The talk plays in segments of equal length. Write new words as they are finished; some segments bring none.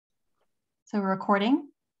So recording.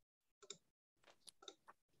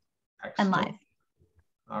 Excellent. And live.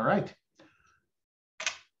 All right.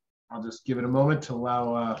 I'll just give it a moment to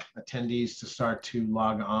allow attendees to start to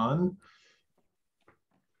log on.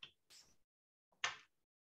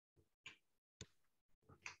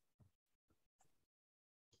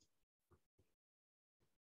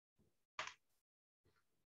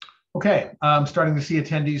 Okay, I'm starting to see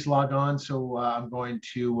attendees log on, so I'm going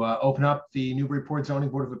to open up the Newburyport Zoning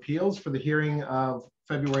Board of Appeals for the hearing of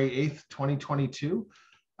February 8th, 2022.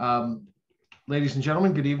 Ladies and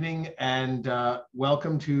gentlemen, good evening, and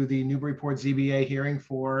welcome to the Newburyport ZBA hearing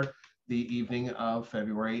for the evening of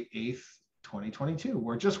February 8th, 2022.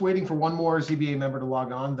 We're just waiting for one more ZBA member to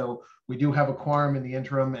log on, though we do have a quorum in the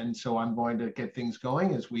interim, and so I'm going to get things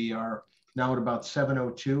going as we are now at about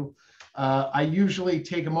 7:02. I usually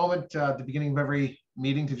take a moment at the beginning of every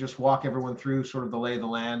meeting to just walk everyone through sort of the lay of the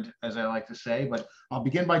land, as I like to say, but I'll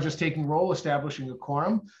begin by just taking roll, establishing a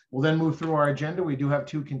quorum. We'll then move through our agenda. We do have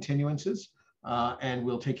 2 continuances, and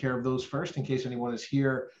we'll take care of those first in case anyone is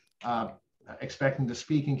here expecting to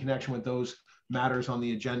speak in connection with those matters on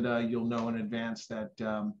the agenda. You'll know in advance that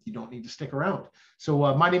you don't need to stick around.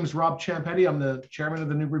 So my name is Rob Ciampetti. I'm the chairman of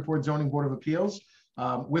the Newburyport Zoning Board of Appeals.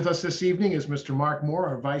 With us this evening is Mr. Mark Moore,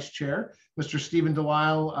 our vice chair. Mr. Stephen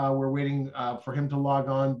Delisle, we're waiting for him to log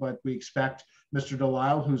on, but we expect Mr.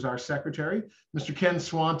 Delisle, who's our secretary. Mr. Ken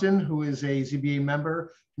Swanton, who is a ZBA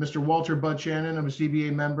member. Mr. Walter Buchanan, a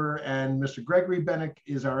ZBA member, and Mr. Gregory Bennick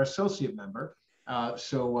is our associate member.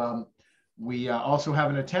 We also have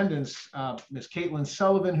in attendance Ms. Caitlin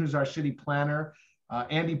Sullivan, who's our city planner,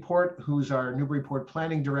 Andy Port, who's our Newburyport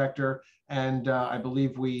planning director, and I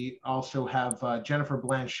believe we also have Jennifer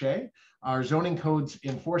Blanchet, our zoning codes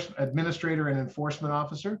administrator and enforcement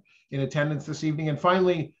officer, in attendance this evening. And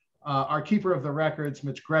finally, our keeper of the records,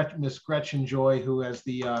 Miss Gretchen Joy, who has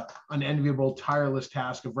the unenviable, tireless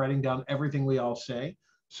task of writing down everything we all say.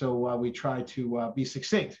 So we try to be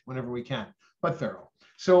succinct whenever we can, but thorough.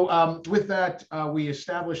 So with that, I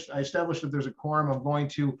established that there's a quorum. I'm going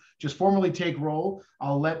to just formally take roll.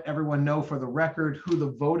 I'll let everyone know for the record who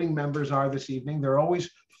the voting members are this evening. There are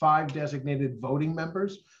always 5 designated voting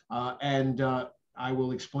members, and I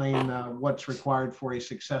will explain what's required for a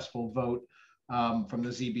successful vote from the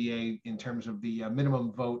ZBA in terms of the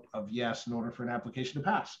minimum vote of yes in order for an application to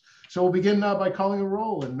pass. So we'll begin by calling a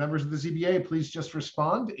roll, and members of the ZBA, please just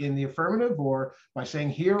respond in the affirmative or by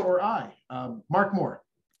saying here or I. Mark Moore.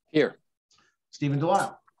 Here. Stephen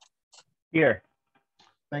Delisle. Here.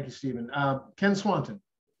 Thank you, Stephen. Ken Swanton.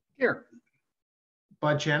 Here.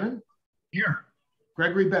 Bud Shannon. Here.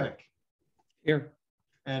 Gregory Bennick. Here.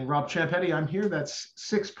 And Rob Ciampetti. I'm here. That's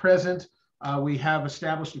 6 present. We have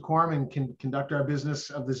established a quorum and can conduct our business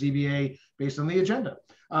of the ZBA based on the agenda.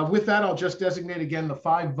 With that, I'll just designate again the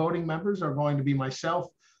 5 voting members are going to be myself,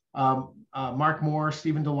 Mark Moore,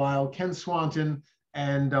 Stephen Delisle, Ken Swanton,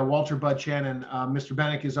 and Walter Buchanan. Mr.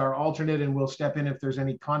 Bennick is our alternate and will step in if there's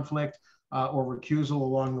any conflict or recusal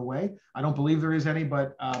along the way. I don't believe there is any,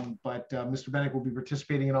 but Mr. Bennick will be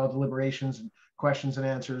participating in all deliberations and questions and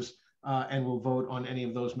answers, and will vote on any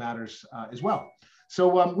of those matters as well.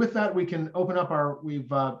 So with that, we can open up our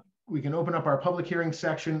public hearing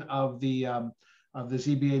section of the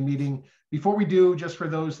ZBA meeting. Before we do, just for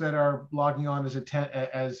those that are logging on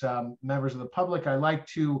as members of the public, I like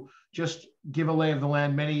to just give a lay of the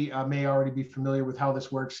land. Many may already be familiar with how this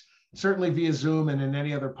works. Certainly via Zoom and in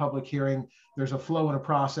any other public hearing, there's a flow and a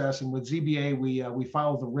process. And with ZBA, we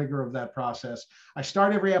follow the rigor of that process. I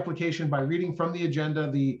start every application by reading from the agenda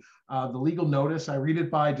the legal notice. I read it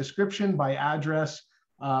by description, by address,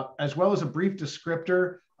 as well as a brief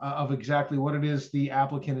descriptor of exactly what it is the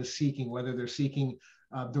applicant is seeking, whether they're seeking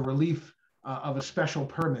the relief of a special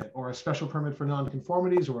permit or a special permit for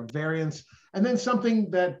nonconformities or a variance, and then something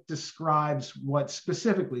that describes what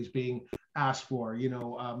specifically is being asked for, a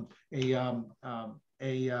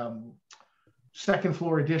second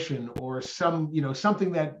floor addition or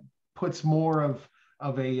something that puts more of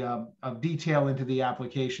detail into the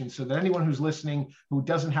application so that anyone who's listening who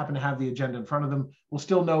doesn't happen to have the agenda in front of them will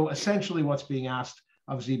still know essentially what's being asked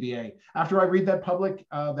of ZBA. After I read that public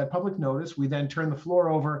notice, we then turn the floor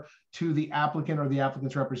over to the applicant or the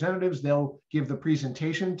applicant's representatives. They'll give the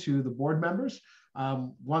presentation to the board members.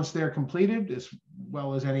 Once they're completed, as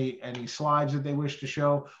well as any slides that they wish to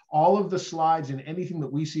show, all of the slides and anything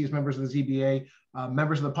that we see as members of the ZBA,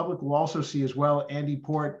 members of the public will also see as well. Andy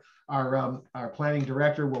Port, our planning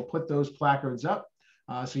director, will put those placards up,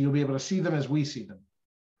 so you'll be able to see them as we see them.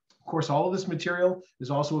 Of course, all of this material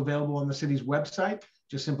is also available on the city's website.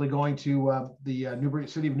 Just simply going to the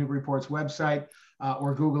City of Newburyport's website,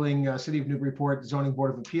 or Googling City of Newburyport Zoning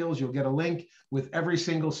Board of Appeals. You'll get a link with every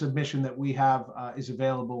single submission that we have is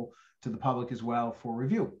available to the public as well for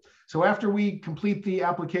review. So after we complete the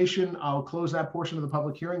application, I'll close that portion of the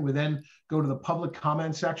public hearing. We then go to the public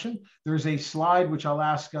comment section. There's a slide which I'll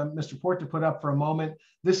ask Mr. Port to put up for a moment.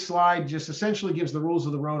 This slide just essentially gives the rules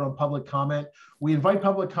of the road on public comment. We invite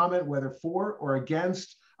public comment whether for or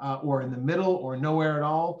against, or in the middle or nowhere at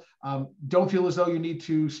all. Don't feel as though you need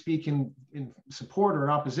to speak in support or in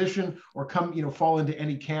opposition or fall into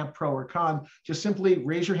any camp, pro or con. Just simply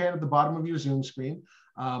raise your hand at the bottom of your Zoom screen.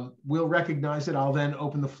 We'll recognize it. I'll then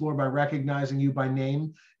open the floor by recognizing you by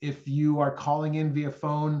name. If you are calling in via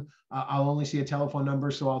phone, I'll only see a telephone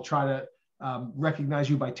number, so I'll try to recognize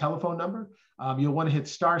you by telephone number. You'll want to hit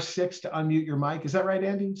 *6 to unmute your mic. Is that right,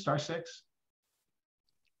 Andy? *6?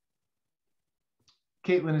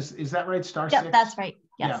 Caitlin, is that right? *6? Yep, that's right.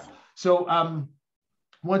 Yes. Yeah. So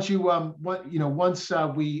once we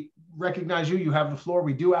recognize you, you have the floor.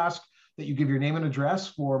 We do ask that you give your name and address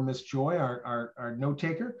for Ms. Joy, our note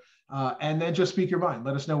taker, and then just speak your mind.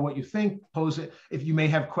 Let us know what you think. Pose it. If you may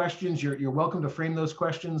have questions, you're welcome to frame those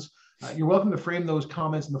questions. You're welcome to frame those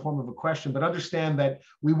comments in the form of a question, but understand that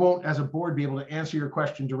we won't, as a board, be able to answer your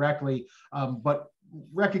question directly, but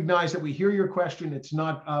recognize that we hear your question. It's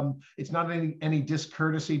not any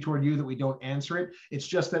discourtesy toward you that we don't answer it. It's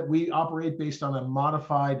just that we operate based on a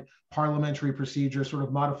modified parliamentary procedure, sort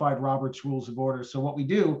of modified Robert's Rules of Order. So what we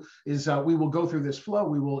do is we will go through this flow.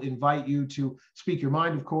 We will invite you to speak your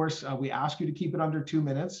mind, of course. We ask you to keep it under 2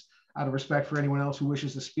 minutes out of respect for anyone else who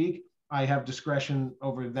wishes to speak. I have discretion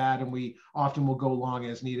over that, and we often will go long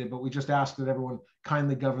as needed, but we just ask that everyone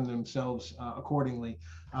kindly govern themselves accordingly.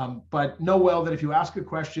 But know well that if you ask a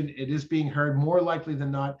question, it is being heard. More likely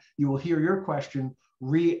than not, you will hear your question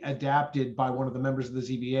readapted by one of the members of the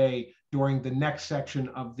ZBA during the next section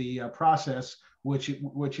of the process, which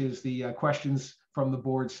is the questions from the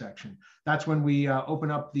board section. That's when we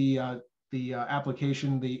open up the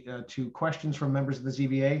application to questions from members of the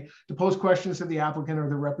ZBA to pose questions to the applicant or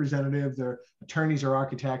the representative, their attorneys or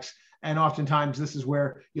architects. And oftentimes this is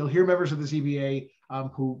where you'll hear members of the ZBA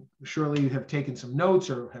who surely have taken some notes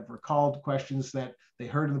or have recalled questions that they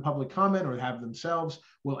heard in the public comment or have themselves,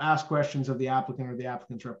 will ask questions of the applicant or the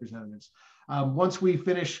applicant's representatives. Once we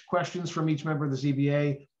finish questions from each member of the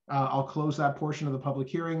ZBA, I'll close that portion of the public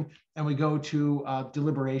hearing and we go to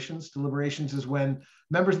deliberations. Deliberations is when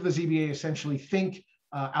members of the ZBA essentially think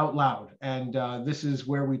out loud. And this is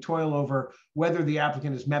where we toil over whether the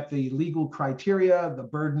applicant has met the legal criteria, the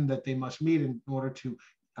burden that they must meet in order to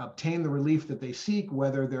obtain the relief that they seek,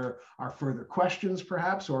 whether there are further questions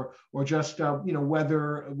perhaps, or just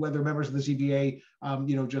whether members of the ZBA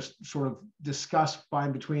just sort of discuss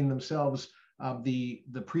between themselves the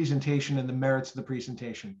presentation and the merits of the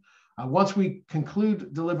presentation. Once we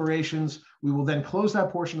conclude deliberations, we will then close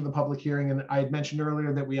that portion of the public hearing. And I had mentioned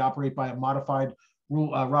earlier that we operate by a modified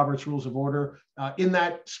Robert's Rules of Order. In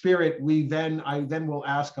that spirit, I then will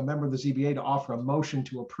ask a member of the ZBA to offer a motion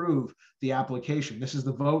to approve the application. This is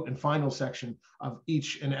the vote and final section of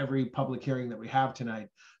each and every public hearing that we have tonight.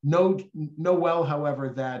 Know well, however,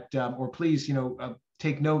 that, or please,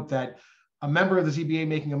 take note that a member of the ZBA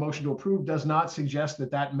making a motion to approve does not suggest that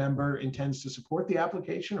that member intends to support the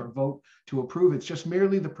application or vote to approve. It's just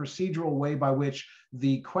merely the procedural way by which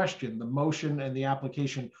the question, the motion, and the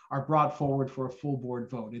application are brought forward for a full board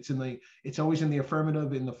vote. It's always in the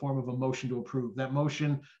affirmative in the form of a motion to approve. That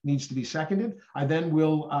motion needs to be seconded. I then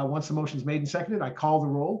will, once the motion is made and seconded, I call the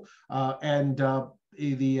roll,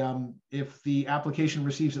 if the application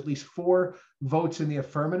receives at least 4 votes in the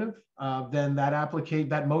affirmative, then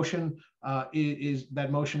that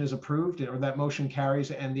motion is approved, or that motion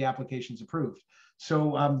carries and the application is approved.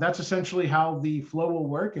 So that's essentially how the flow will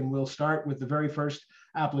work, and we'll start with the very first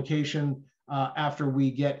application after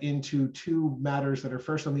we get into 2 matters that are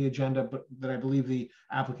first on the agenda, but that I believe the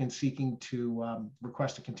applicant's seeking to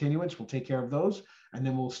request a continuance. We'll take care of those, and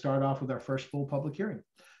then we'll start off with our first full public hearing.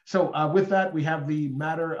 So with that, we have the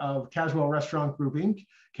matter of Caswell Restaurant Group, Inc.,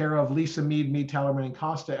 care of Lisa Mead, Tellerman and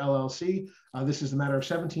Costa, LLC. This is the matter of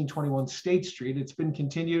 1721 State Street. It's been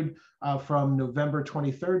continued from November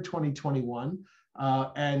 23rd, 2021.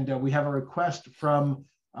 And we have a request from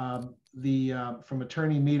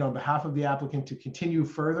Attorney Mead on behalf of the applicant to continue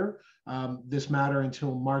further this matter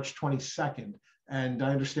until March 22nd. And I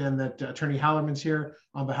understand that Attorney Hallerman's here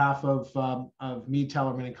on behalf of Mead,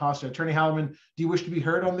 Tellerman and Costa. Attorney Hallerman, do you wish to be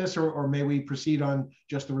heard on this, or may we proceed on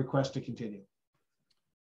just the request to continue?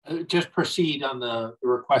 Just proceed on the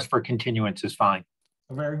request for continuance is fine.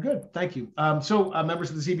 Very good, thank you. Members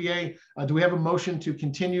of the ZBA, do we have a motion to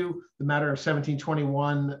continue the matter of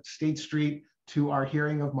 1721 State Street to our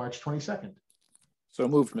hearing of March 22nd? So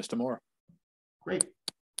moved, Mr. Moore. Great.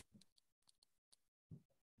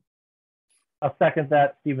 I'll second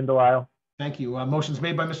that, Stephen Delisle. Thank you. Motion's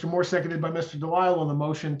made by Mr. Moore, seconded by Mr. Delisle on the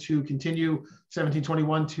motion to continue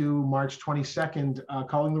 1721 to March 22nd.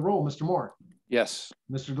 Calling the roll, Mr. Moore. Yes.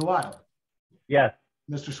 Mr. Delisle. Yes.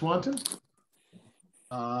 Mr. Swanton.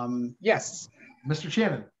 Yes. Mr.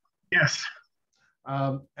 Shannon. Yes.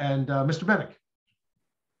 And Mr. Bennett.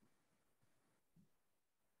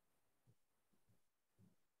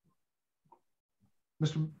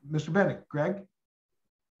 Mr. Bennett, Greg?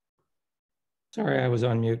 Sorry, I was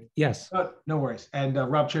on mute. Yes. No worries. And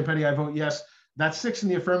Rob Chiappetti, I vote yes. That's 6 in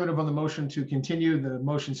the affirmative on the motion to continue. The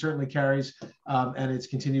motion certainly carries, and it's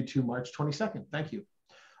continued to March 22nd. Thank you.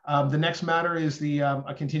 The next matter is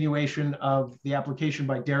a continuation of the application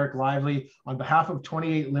by Derek Lively on behalf of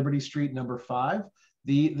 28 Liberty Street, number 5.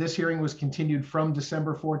 This hearing was continued from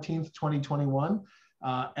December 14th, 2021,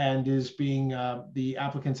 and is being, the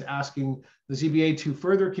applicant's asking the ZBA to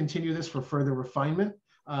further continue this for further refinement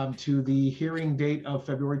to the hearing date of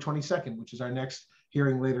February 22nd, which is our next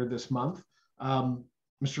hearing later this month.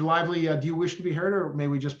 Mr. Lively, do you wish to be heard, or may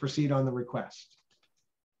we just proceed on the request?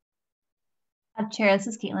 Chair, this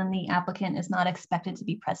is Caitlin. The applicant is not expected to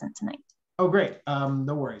be present tonight. Oh, great.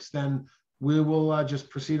 No worries. Then we will just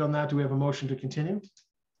proceed on that. Do we have a motion to continue?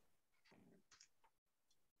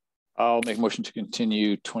 I'll make a motion to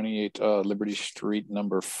continue 28 Liberty Street,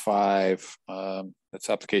 number 5. That's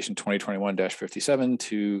application 2021-57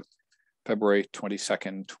 to February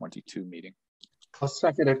 22nd, 22 meeting. I'll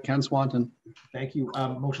second it, Ken Swanton. Thank you.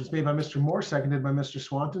 Motion's made by Mr. Moore, seconded by Mr.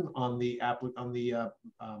 Swanton on the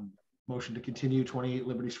motion to continue 28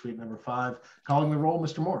 Liberty Street, number 5. Calling the roll,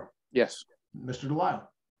 Mr. Moore. Yes. Mr. Delisle.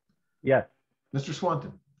 Yes. Mr.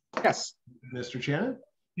 Swanton. Yes. Mr. Shannon.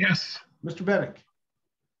 Yes. Mr. Bennett.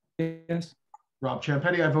 Yes. Rob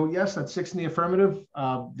Chiappetti, I vote yes. That's 6 in the affirmative.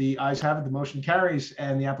 The ayes have it. The motion carries,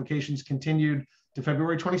 and the application's continued to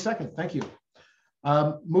February 22nd. Thank you.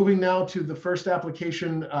 Moving now to the first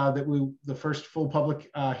application the first full public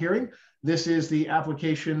hearing. This is the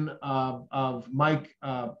application of Mike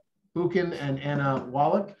Buchan and Anna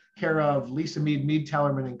Wallach, care of Lisa Mead,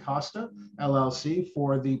 Tellerman and Costa, LLC,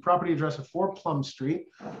 for the property address of 4 Plum Street.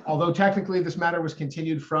 Although technically this matter was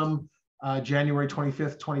continued from January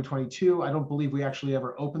 25th, 2022, I don't believe we actually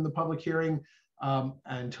ever opened the public hearing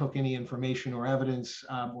and took any information or evidence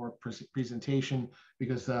or presentation,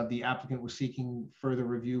 because the applicant was seeking further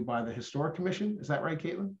review by the Historic Commission. Is that right,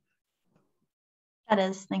 Caitlin? That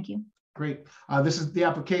is, thank you. Great. This is the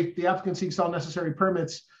applicant. The applicant seeks all necessary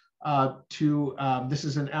permits this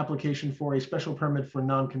is an application for a special permit for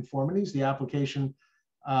nonconformities. The applicant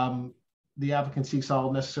seeks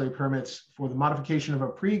all necessary permits for the modification of a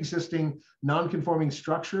pre-existing non-conforming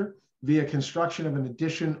structure via construction of an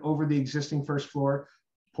addition over the existing first floor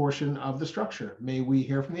portion of the structure. May we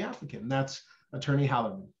hear from the applicant? And that's Attorney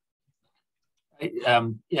Hallerman.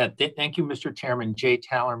 Thank you, Mr. Chairman. Jay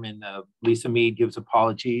Tallerman. Lisa Mead gives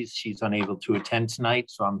apologies. She's unable to attend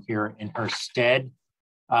tonight, so I'm here in her stead.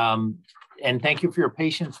 And thank you for your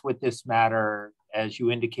patience with this matter. As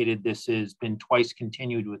you indicated, this has been twice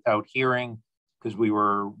continued without hearing because we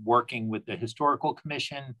were working with the Historical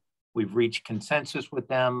Commission. We've reached consensus with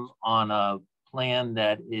them on a plan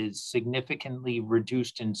that is significantly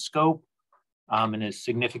reduced in scope and is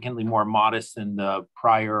significantly more modest than the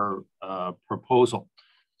prior proposal.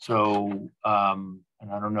 So,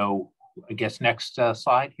 and I don't know, I guess next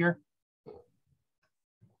slide here.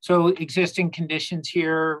 So existing conditions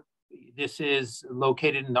here, this is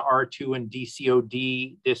located in the R2 and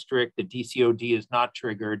DCOD district. The DCOD is not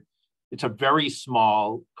triggered. It's a very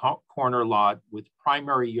small corner lot with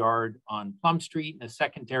primary yard on Plum Street and a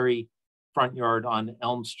secondary front yard on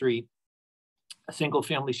Elm Street. A single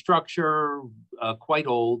family structure, quite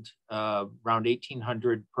old, around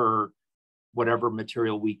 1800 per whatever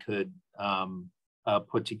material we could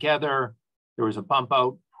put together. There was a bump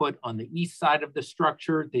out put on the east side of the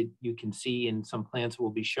structure that you can see in some plans we'll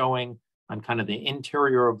be showing on kind of the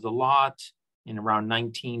interior of the lot in around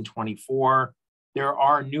 1924. There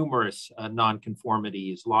are numerous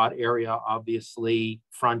nonconformities: lot area, obviously,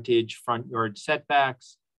 frontage, front yard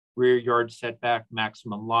setbacks, rear yard setback,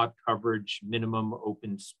 maximum lot coverage, minimum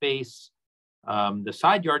open space. The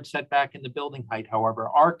side yard setback and the building height, however,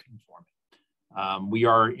 are conforming. We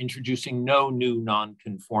are introducing no new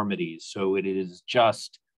nonconformities, so it is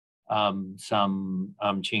just some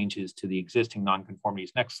changes to the existing nonconformities.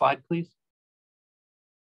 Next slide, please.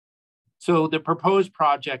 So the proposed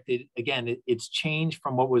project, it's changed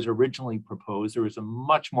from what was originally proposed. There was a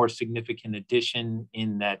much more significant addition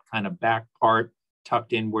in that kind of back part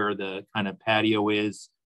tucked in where the kind of patio is.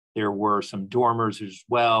 There were some dormers as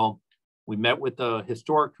well. We met with the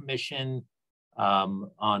Historic Commission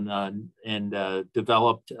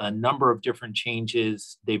developed a number of different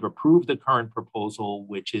changes. They've approved the current proposal,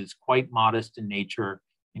 which is quite modest in nature,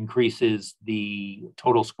 increases the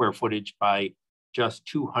total square footage by just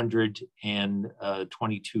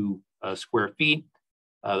 222 square feet.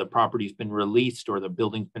 The property's been released, or the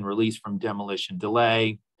building's been released from demolition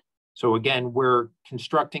delay. So again, we're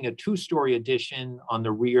constructing a 2-story addition on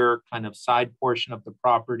the rear kind of side portion of the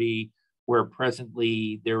property, where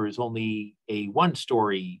presently there is only a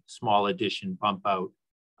 1-story small addition bump out.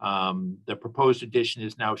 The proposed addition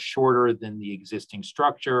is now shorter than the existing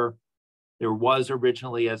structure. There was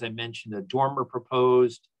originally, as I mentioned, a dormer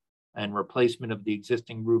proposed and replacement of the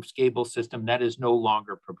existing roof's gable system. That is no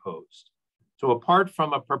longer proposed. So apart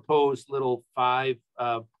from a proposed little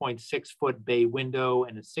 5.6-foot bay window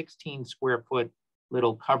and a 16-square-foot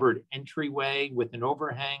little covered entryway with an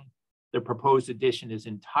overhang, the proposed addition is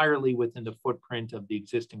entirely within the footprint of the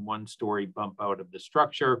existing 1-story bump out of the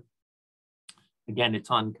structure. Again,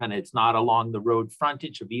 it's not along the road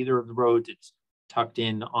frontage of either of the roads. It's tucked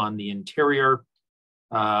in on the interior.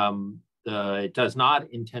 It does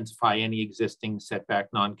not intensify any existing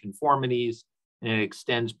setback nonconformities, and it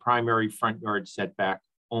extends primary front yard setback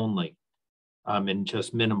only, and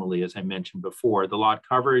just minimally, as I mentioned before. The lot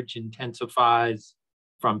coverage intensifies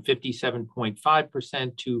from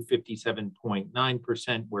 57.5% to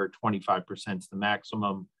 57.9%, where 25% is the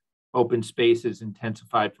maximum. Open space is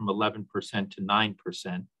intensified from 11% to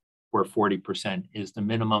 9%, where 40% is the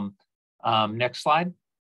minimum. Next slide.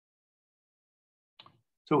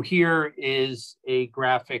 So here is a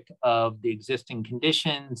graphic of the existing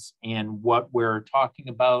conditions and what we're talking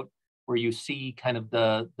about, where you see kind of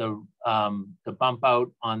the bump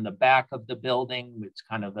out on the back of the building. It's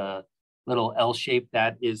kind of a little L shape.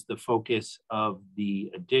 That is the focus of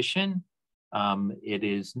the addition. It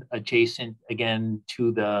is adjacent again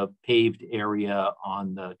to the paved area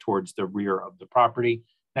towards the rear of the property.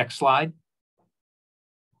 Next slide.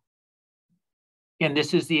 Again,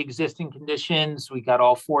 this is the existing conditions. We got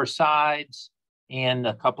all 4 sides and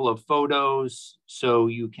a couple of photos, so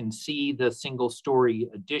you can see the single-story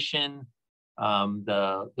addition.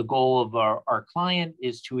 The goal of our client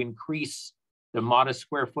is to increase the modest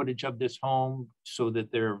square footage of this home so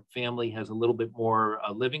that their family has a little bit more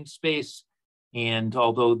living space. And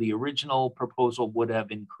although the original proposal would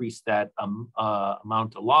have increased that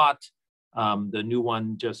amount a lot, the new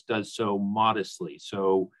one just does so modestly.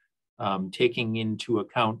 So taking into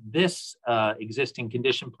account this existing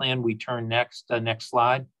condition plan, we turn next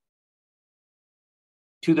slide,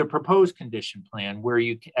 to the proposed condition plan, where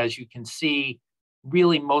as you can see,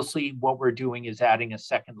 really mostly what we're doing is adding a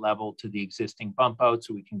second level to the existing bump out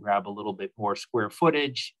so we can grab a little bit more square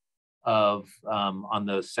footage on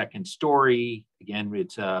the second story. Again,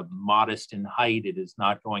 it's modest in height. It is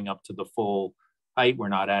not going up to the full height. We're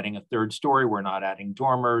not adding a 3rd story. We're not adding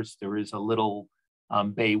dormers. There is a little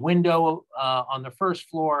bay window on the first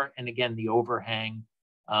floor, and again, the overhang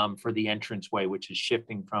for the entranceway, which is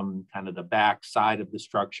shifting from kind of the back side of the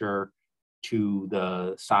structure to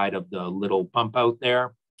the side of the little bump out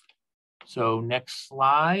there. So next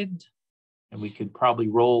slide, and we could probably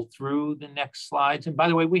roll through the next slides. And by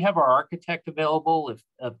the way, we have our architect available. If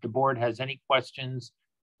the board has any questions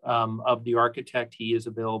of the architect, he is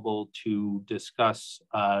available to discuss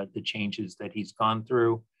the changes that he's gone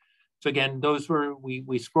through. So again,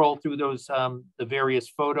 we scroll through those, the various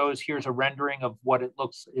photos. Here's a rendering of what it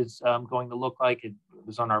is going to look like. It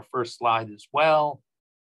was on our first slide as well.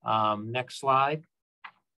 Next slide.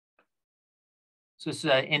 So this is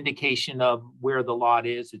an indication of where the lot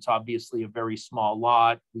is. It's obviously a very small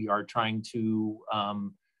lot. We are trying to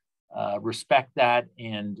respect that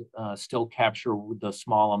and still capture the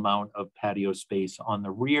small amount of patio space on the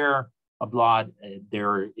rear of the lot.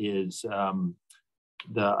 There is a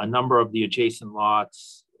number of the adjacent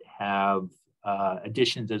lots have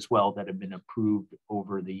additions as well that have been approved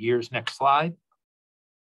over the years. Next slide.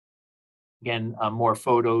 Again, more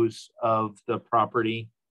photos of the property.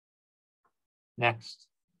 Next.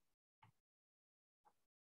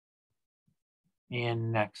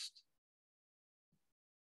 And next.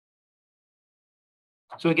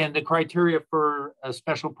 So again, the criteria for a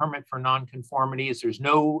special permit for nonconformities, there's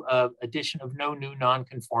no addition of no new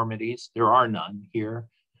nonconformities. There are none here.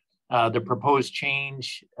 The proposed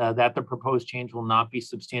change will not be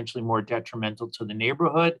substantially more detrimental to the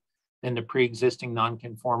neighborhood than the pre-existing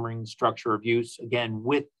non-conforming structure of use. Again,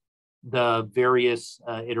 with the various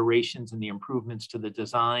iterations and the improvements to the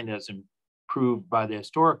design as improved by the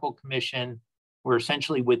Historical Commission, We're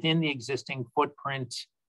essentially within the existing footprint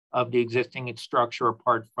of the existing structure,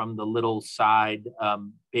 apart from the little side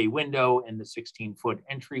bay window and the 16-foot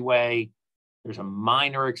entryway. There's a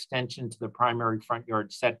minor extension to the primary front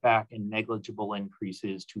yard setback and negligible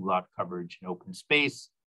increases to lot coverage and open space.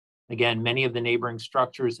 Again, many of the neighboring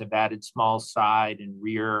structures have added small side and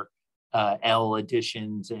rear L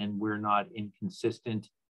additions, and we're not inconsistent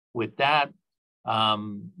with that.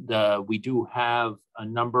 We do have a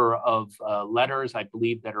number of letters, I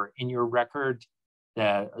believe, that are in your record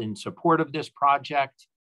that in support of this project.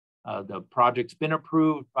 The project's been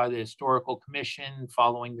approved by the Historical Commission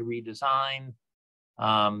following the redesign.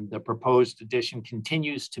 The proposed addition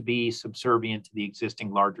continues to be subservient to the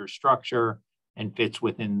existing larger structure and fits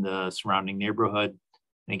within the surrounding neighborhood.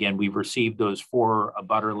 And again, we've received those 4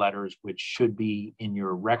 abutter letters, which should be in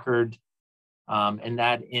your record. And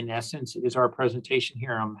that, in essence, is our presentation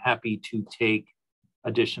here. I'm happy to take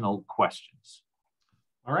additional questions.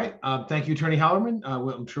 All right. Thank you, Attorney Hallerman.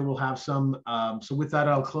 I'm sure we'll have some. So with that,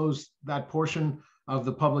 I'll close that portion of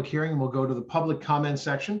the public hearing and we'll go to the public comment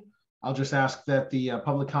section. I'll just ask that the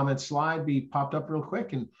public comment slide be popped up real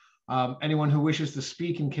quick, and anyone who wishes to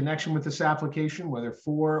speak in connection with this application, whether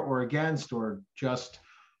for or against or just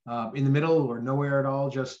in the middle or nowhere at all,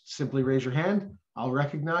 just simply raise your hand. I'll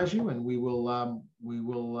recognize you and we will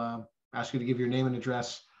ask you to give your name and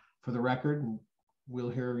address for the record, and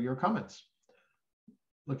we'll hear your comments.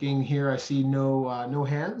 Looking here, I see no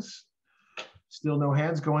hands. Still no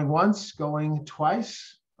hands. Going once, going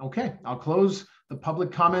twice. Okay, I'll close the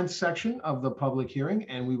public comments section of the public hearing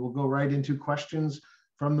and we will go right into questions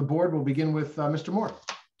from the board. We'll begin with Mr. Moore.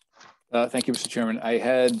 Thank you, Mr. Chairman. I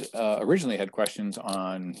had originally had questions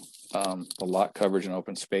on the lot coverage and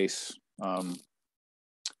open space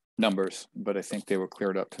numbers, but I think they were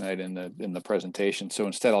cleared up tonight in the presentation. So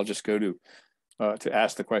instead, I'll just go to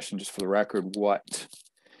ask the question just for the record.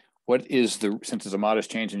 What is the, since it's a modest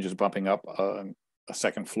change and just bumping up a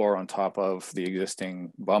second floor on top of the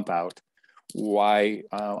existing bump out, why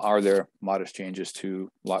are there modest changes to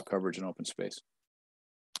lot coverage and open space?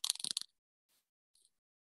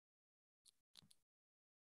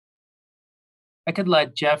 I could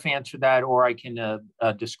let Jeff answer that, or I can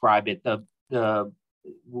describe it. The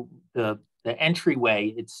entryway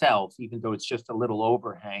itself, even though it's just a little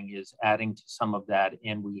overhang, is adding to some of that,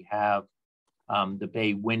 and we have the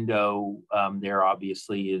bay window there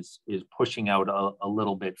obviously is pushing out a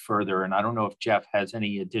little bit further. And I don't know if Jeff has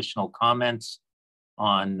any additional comments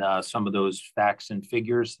on some of those facts and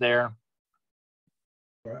figures there.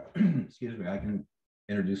 Excuse me, I can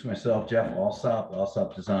introduce myself, Jeff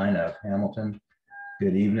Alsop Design out of Hamilton.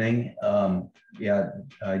 Good evening.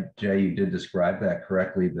 Jay, you did describe that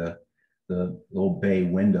correctly. The little bay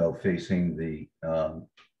window facing the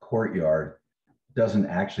courtyard doesn't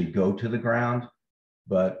actually go to the ground,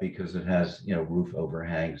 but because it has roof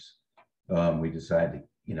overhangs, we decided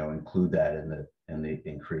to include that in the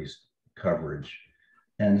increased coverage.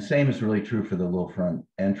 And the same is really true for the little front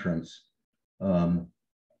entrance. I'll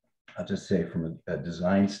just say from a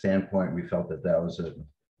design standpoint, we felt that that was a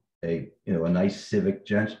nice civic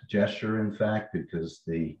gesture, in fact, because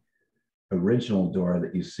the original door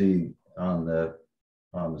that you see on the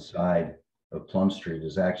side of Plum Street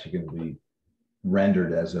is actually going to be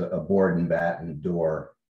rendered as a board and batten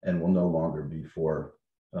door and will no longer be for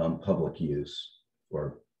public use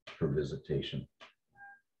or for visitation.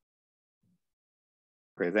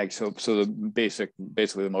 Great, thanks. So the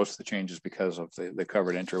basically most of the changes because of the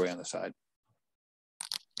covered entryway on the side.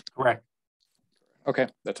 Correct. Okay,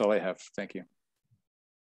 that's all I have. Thank you.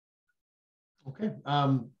 Okay,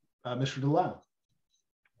 Mr. Delisle.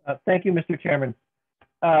 Thank you, Mr. Chairman.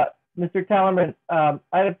 Mr. Tallerman, I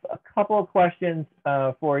have a couple of questions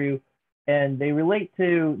for you, and they relate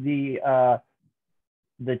to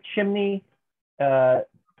the chimney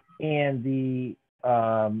and the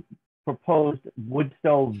proposed wood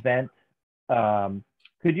stove vent.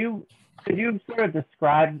 Could you sort of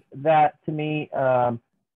describe that to me?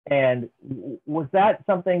 And was that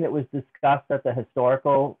something that was discussed at the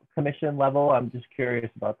Historical Commission level? I'm just curious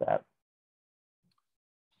about that.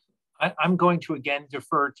 I'm going to again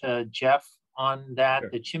defer to Jeff on that. Sure.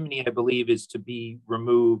 The chimney, I believe, is to be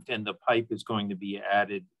removed and the pipe is going to be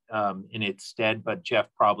added in its stead, but Jeff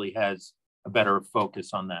probably has a better focus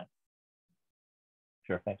on that.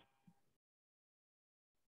 Sure, thanks.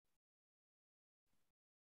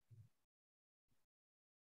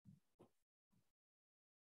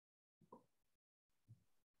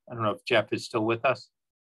 I don't know if Jeff is still with us.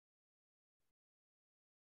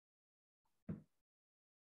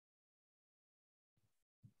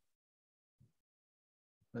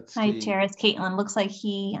 Let's Hi, see. Chair, it's Caitlin. Looks like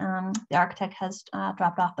the architect has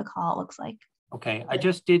dropped off the call, it looks like. Okay, I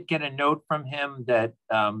just did get a note from him that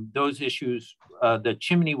those issues, the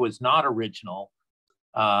chimney was not original.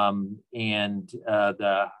 And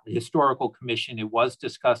the historical commission, it was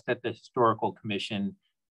discussed at the historical commission,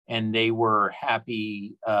 and they were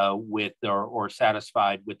happy with or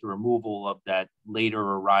satisfied with the removal of that later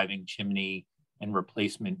arriving chimney and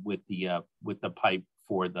replacement with the pipe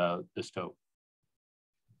for the stove.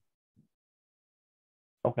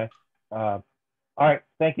 Okay. All right.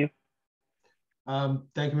 Thank you.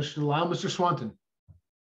 Thank you, Mr. Delisle. Mr. Swanton.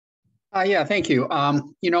 Yeah, thank you.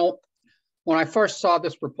 You know, when I first saw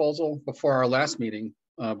this proposal before our last meeting,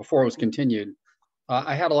 before it was continued,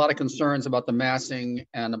 I had a lot of concerns about the massing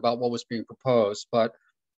and about what was being proposed, but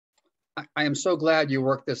I am so glad you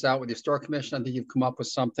worked this out with the Historic Commission. I think you've come up with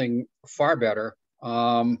something far better.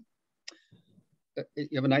 You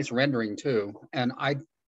have a nice rendering too. And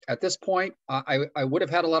at this point, I would have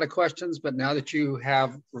had a lot of questions, but now that you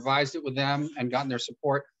have revised it with them and gotten their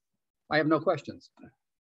support, I have no questions.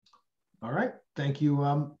 All right. Thank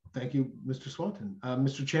you. Thank you, Mr. Swanton.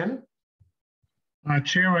 Mr. Shannon?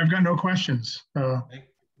 Chair, I've got no questions.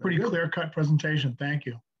 Pretty good. clear-cut presentation. Thank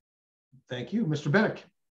you. Thank you. Mr. Bennick?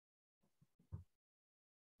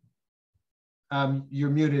 You're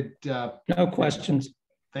muted. No questions.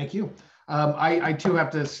 Thank you. I too have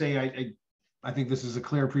to say I think this is a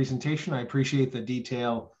clear presentation. I appreciate the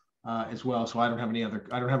detail as well. So I don't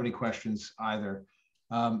have any questions either.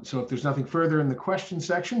 So if there's nothing further in the question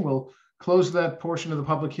section, we'll close that portion of the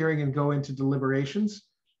public hearing and go into deliberations.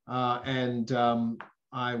 I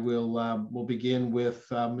will we'll begin with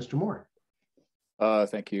Mr. Moore.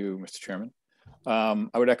 Thank you, Mr. Chairman. I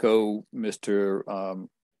would echo Mr.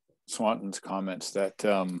 Swanton's comments that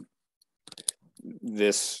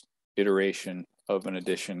this iteration of an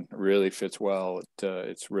addition really fits well.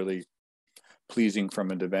 It's really pleasing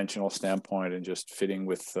from a dimensional standpoint and just fitting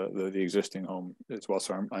with the existing home as well.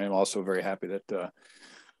 So I am also very happy that there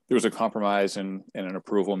was a compromise and an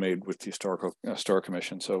approval made with the Historic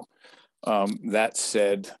Commission. So that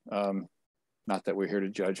said, not that we're here to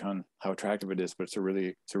judge on how attractive it is, but it's a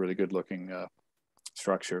really good looking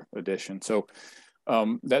structure addition. So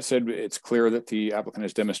that said, it's clear that the applicant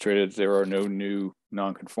has demonstrated there are no new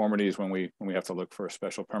nonconformities when we have to look for a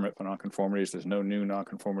special permit for nonconformities. There's no new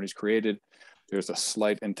nonconformities created. There's a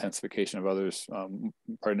slight intensification of others,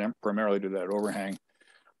 primarily due to that overhang.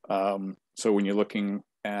 So when you're looking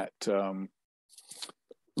at the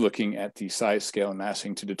size, scale, and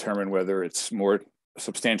massing to determine whether it's more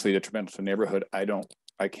substantially detrimental to the neighborhood,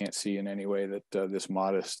 I can't see in any way that this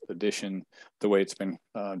modest addition, the way it's been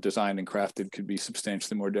designed and crafted, could be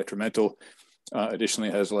substantially more detrimental. Additionally,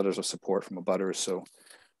 it has letters of support from abutters. So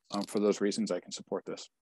for those reasons, I can support this.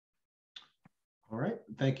 All right.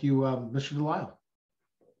 Thank you, Mr. Delisle.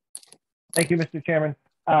 Thank you, Mr. Chairman.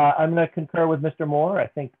 I'm going to concur with Mr. Moore. I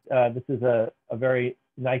think this is a very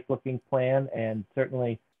nice looking plan and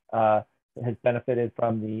certainly has benefited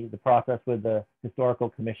from the process with the Historical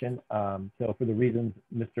Commission. So for the reasons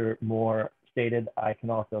Mr. Moore stated, I can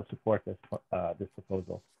also support this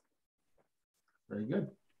proposal. Very good.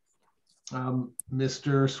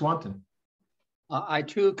 Mr. Swanton. I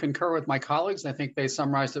too concur with my colleagues. I think they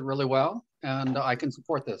summarized it really well, and I can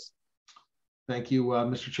support this. Thank you,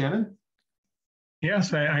 Mr. Shannon.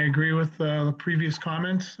 Yes, I agree with the previous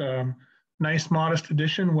comments. Nice, modest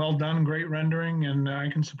addition. Well done. Great rendering, and I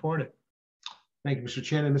can support it. Thank you, Mr.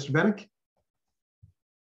 Shannon. Mr. Bennick?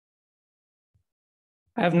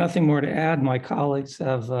 I have nothing more to add. My colleagues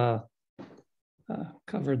have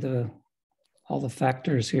covered all the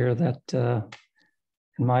factors here that,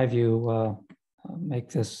 in my view, make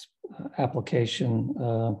this application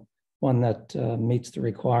one that meets the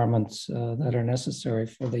requirements that are necessary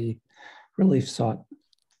for the relief sought.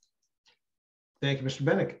 Thank you, Mr.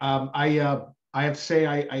 Bennick. I have to say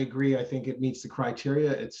I agree. I think it meets the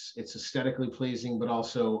criteria. It's aesthetically pleasing, but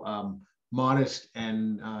also modest,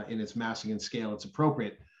 and in its massing and scale, it's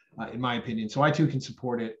appropriate, in my opinion. So I too can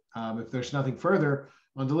support it. If there's nothing further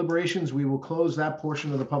on deliberations, we will close that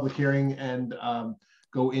portion of the public hearing and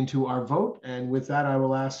go into our vote. And with that, I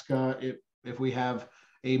will ask if we have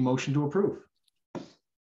a motion to approve.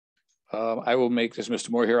 I will make this, Mr.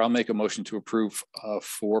 Moore here. I'll make a motion to approve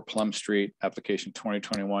 4 Plum Street, application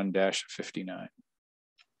 2021-59.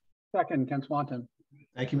 Second, Ken Swanton.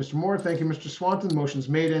 Thank you, Mr. Moore. Thank you, Mr. Swanton. Motion's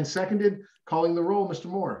made and seconded. Calling the roll, Mr.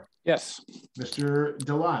 Moore. Yes. Mr.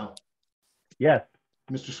 Delisle. Yes.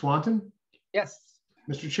 Mr. Swanton. Yes.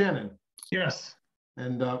 Mr. Shannon. Yes.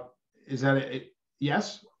 And is that a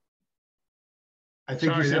yes? I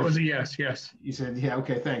think Sorry, you said, that was a yes, yes. You said, yeah,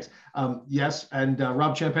 okay, thanks. Yes, and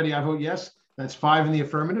Rob Champetti, I vote yes. That's 5 in the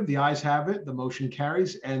affirmative. The ayes have it. The motion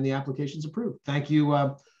carries and the application is approved. Thank you,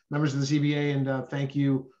 members of the ZBA, and thank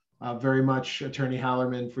you very much, Attorney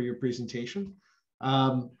Hallerman, for your presentation.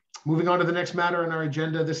 Moving on to the next matter on our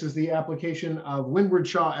agenda, this is the application of Windward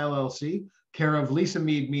Shaw LLC, care of Lisa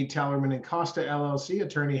Mead, Tallerman and Costa LLC,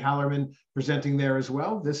 Attorney Hallerman presenting there as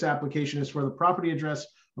well. This application is for the property address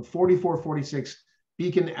of 4446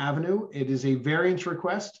 Beacon Avenue. It is a variance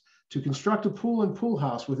request to construct a pool and pool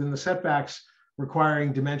house within the setbacks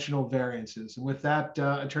requiring dimensional variances. And with that,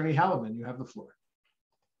 Attorney Hallerman, you have the floor.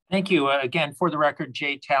 Thank you. Again, for the record,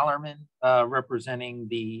 Jay Tallerman, representing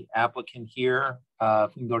the applicant here.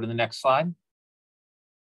 If we can go to the next slide.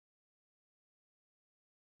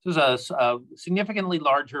 This is a significantly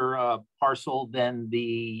larger parcel than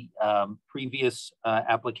the previous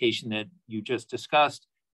application that you just discussed.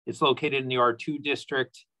 It's located in the R2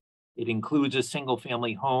 district. It includes a single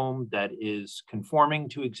family home that is conforming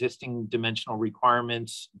to existing dimensional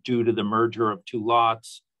requirements due to the merger of 2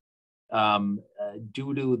 lots.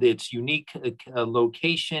 Due to its unique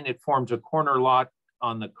location, it forms a corner lot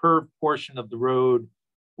on the curved portion of the road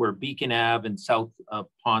where Beacon Ave and South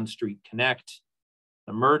Pond Street connect.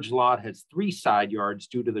 The merged lot has 3 side yards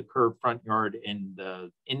due to the curved front yard and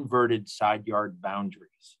the inverted side yard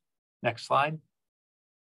boundaries. Next slide.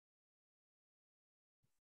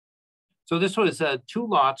 So this was 2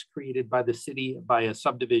 lots created by the city, by a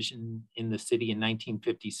subdivision in the city in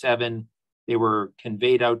 1957. They were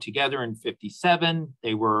conveyed out together in 57.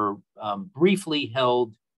 They were briefly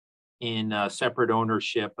held in separate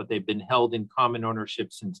ownership, but they've been held in common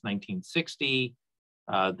ownership since 1960.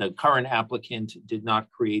 The current applicant did not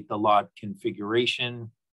create the lot configuration.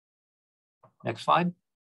 Next slide.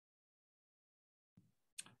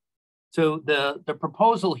 So the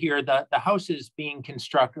proposal here, the house is being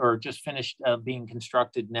constructed or just finished being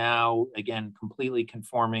constructed now, again, completely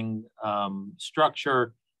conforming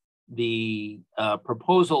structure. The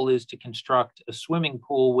proposal is to construct a swimming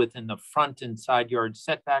pool within the front and side yard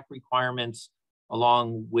setback requirements,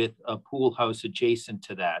 along with a pool house adjacent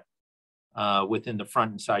to that within the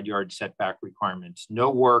front and side yard setback requirements. No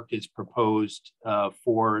work is proposed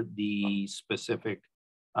for the specific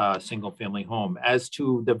single family home. As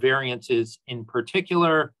to the variances in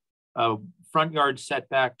particular, front yard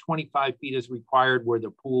setback 25 feet is required where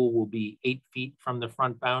the pool will be 8 feet from the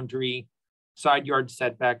front boundary. Side yard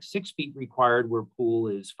setback 6 feet required where pool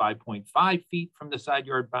is 5.5 feet from the side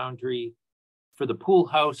yard boundary. For the pool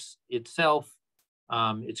house itself,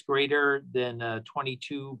 it's greater than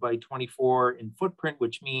 22 by 24 in footprint,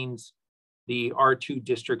 which means the R2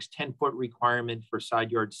 district's 10-foot requirement for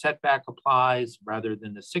side yard setback applies rather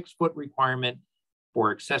than the 6-foot requirement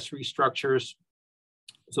for accessory structures.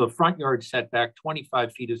 So the front yard setback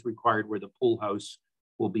 25 feet is required where the pool house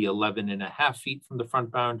will be 11.5 feet from the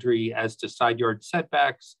front boundary. As to side yard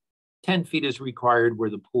setbacks, 10 feet is required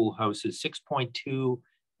where the pool house is 6.2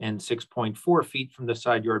 and 6.4 feet from the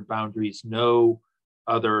side yard boundaries. No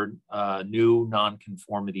other new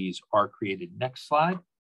nonconformities are created. Next slide.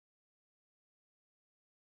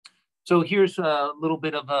 So here's a little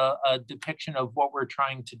bit of a depiction of what we're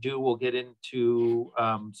trying to do. We'll get into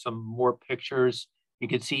some more pictures. You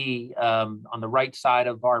can see on the right side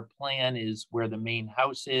of our plan is where the main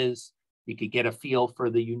house is. You could get a feel for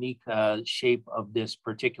the unique shape of this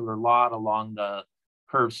particular lot along the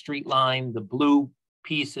curved street line. The blue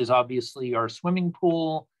piece is obviously our swimming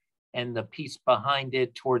pool, and the piece behind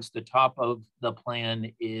it towards the top of the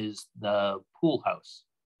plan is the pool house.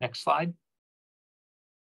 Next slide.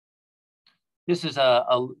 This is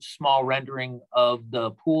a small rendering of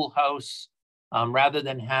the pool house. Rather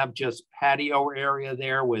than have just patio area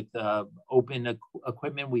there with open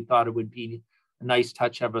equipment, we thought it would be a nice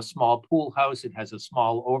touch to have a small pool house. It has a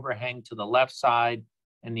small overhang to the left side,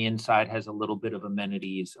 and the inside has a little bit of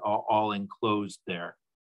amenities all enclosed there.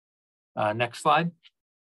 Next slide.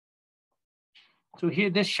 So here,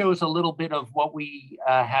 this shows a little bit of what we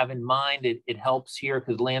have in mind. It helps here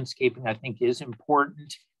because landscaping, I think, is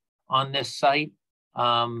important on this site.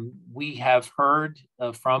 We have heard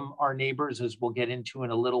from our neighbors, as we'll get into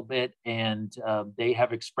in a little bit, and they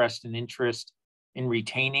have expressed an interest in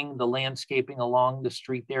retaining the landscaping along the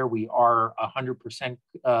street there. We are 100%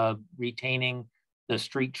 retaining the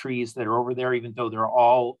street trees that are over there, even though they're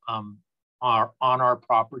all are on our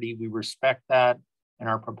property. We respect that, and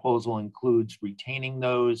our proposal includes retaining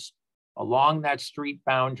those. Along that street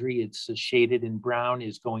boundary, it's shaded in brown,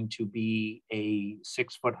 is going to be a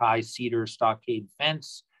 6-foot high cedar stockade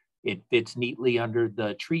fence. It fits neatly under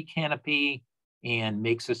the tree canopy and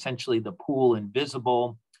makes essentially the pool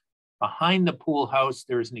invisible. Behind the pool house,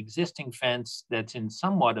 there's an existing fence that's in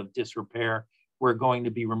somewhat of disrepair. We're going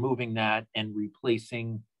to be removing that and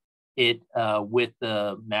replacing it with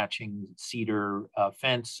the matching cedar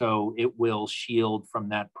fence. So it will shield from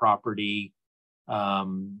that property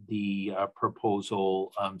the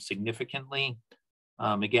proposal significantly.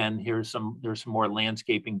 Again, there's some more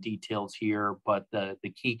landscaping details here, but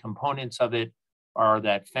the key components of it are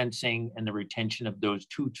that fencing and the retention of those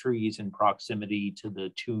 2 trees in proximity to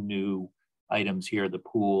the 2 new items here, the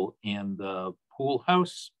pool and the pool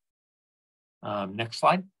house. Next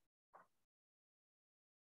slide.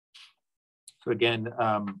 So again,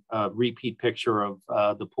 a repeat picture of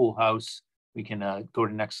the pool house. We can go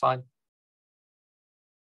to next slide.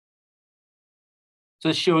 So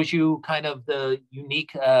this shows you kind of the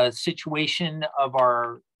unique situation of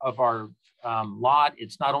our lot.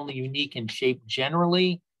 It's not only unique in shape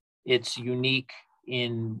generally, it's unique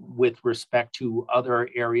with respect to other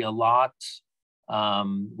area lots,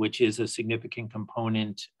 which is a significant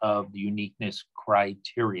component of the uniqueness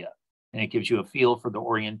criteria. And it gives you a feel for the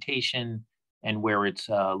orientation and where it's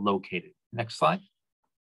located. Next slide.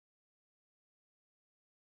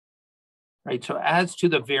 Right, so as to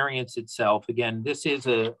the variance itself, again, this is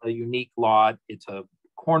a unique lot. It's a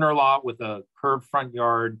corner lot with a curved front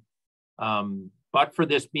yard. But for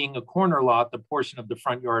this being a corner lot, the portion of the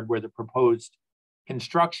front yard where the proposed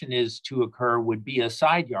construction is to occur would be a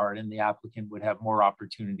side yard, and the applicant would have more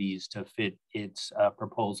opportunities to fit its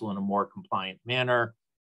proposal in a more compliant manner.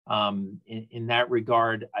 In that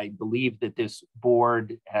regard, I believe that this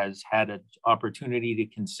board has had an opportunity to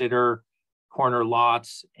consider corner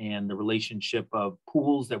lots and the relationship of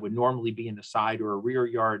pools that would normally be in the side or a rear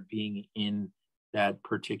yard being in that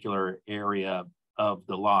particular area of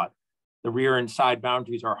the lot. The rear and side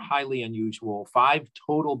boundaries are highly unusual, 5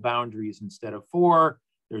 total boundaries instead of 4.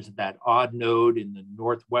 There's that odd node in the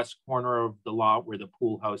northwest corner of the lot where the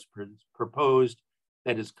pool house proposed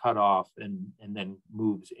that is cut off and then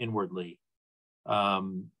moves inwardly.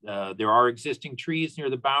 There are existing trees near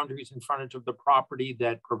the boundaries in frontage of the property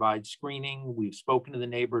that provide screening. We've spoken to the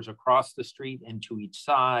neighbors across the street and to each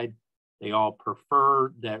side. They all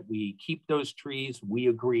prefer that we keep those trees. We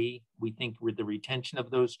agree. We think with the retention of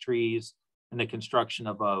those trees and the construction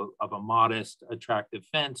of a modest, attractive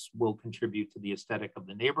fence will contribute to the aesthetic of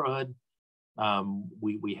the neighborhood.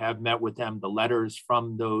 We have met with them. The letters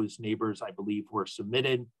from those neighbors, I believe, were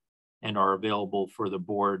submitted and are available for the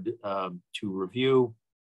board to review.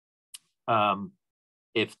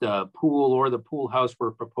 If the pool or the pool house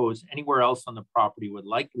were proposed anywhere else on the property would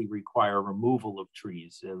likely require removal of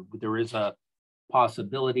trees. There is a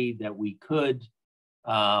possibility that we could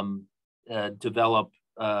develop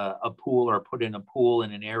a pool or put in a pool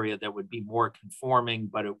in an area that would be more conforming,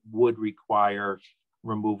 but it would require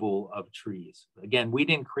removal of trees. Again, we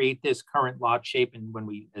didn't create this current lot shape, and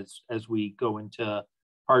when as we go into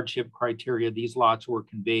hardship criteria, these lots were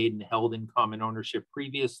conveyed and held in common ownership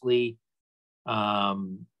previously. They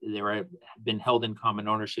have been held in common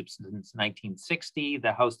ownership since 1960.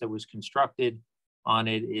 The house that was constructed on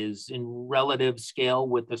it is in relative scale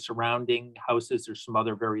with the surrounding houses. There's some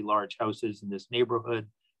other very large houses in this neighborhood.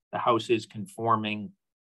 The house is conforming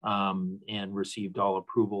and received all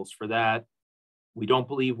approvals for that. We don't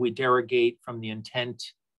believe we derogate from the intent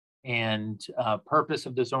and purpose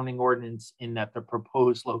of the zoning ordinance in that the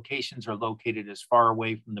proposed locations are located as far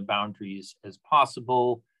away from the boundaries as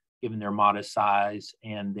possible, given their modest size,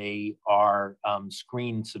 and they are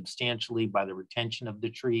screened substantially by the retention of the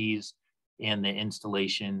trees and the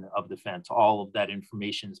installation of the fence. All of that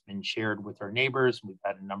information has been shared with our neighbors. We've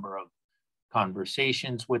had a number of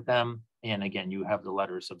conversations with them. And again, you have the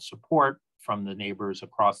letters of support from the neighbors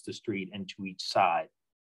across the street and to each side.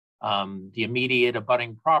 The immediate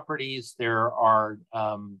abutting properties, there are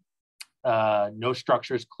no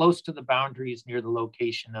structures close to the boundaries near the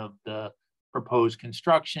location of the proposed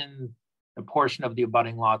construction. The portion of the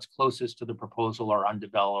abutting lots closest to the proposal are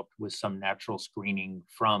undeveloped with some natural screening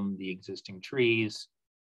from the existing trees.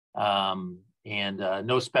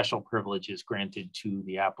 No special privileges granted to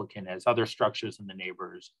the applicant, as other structures in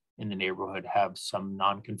the neighborhood have some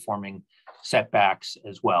non-conforming setbacks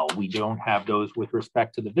as well. We don't have those with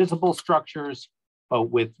respect to the visible structures, but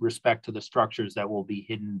with respect to the structures that will be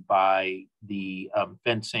hidden by the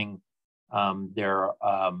fencing, there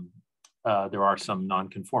are some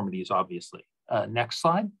non-conformities, obviously. Next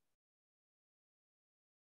slide.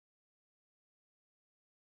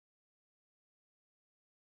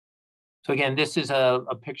 So again, this is a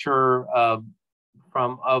picture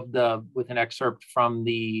with an excerpt from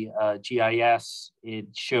the GIS. It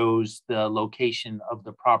shows the location of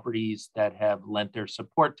the properties that have lent their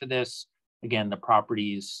support to this. Again, the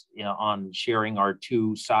properties on sharing our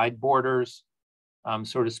two side borders,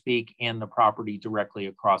 so to speak, and the property directly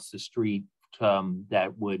across the street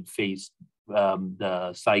that would face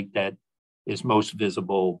the site that is most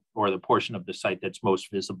visible, or the portion of the site that's most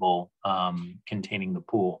visible containing the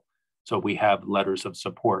pool. So we have letters of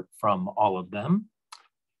support from all of them.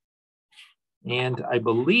 And I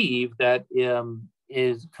believe that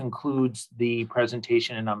concludes the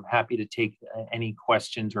presentation, and I'm happy to take any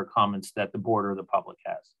questions or comments that the board or the public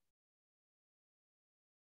has.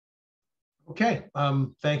 Okay,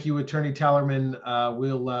 thank you, Attorney Tallerman.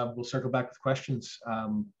 We'll circle back with questions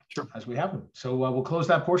Sure. as we have them. So we'll close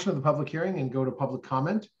that portion of the public hearing and go to public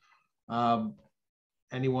comment.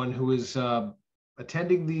 Anyone who is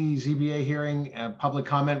attending the ZBA hearing, public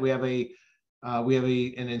comment, we have an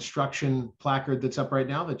instruction placard that's up right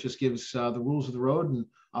now that just gives the rules of the road, and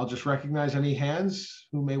I'll just recognize any hands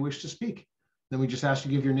who may wish to speak. Then we just ask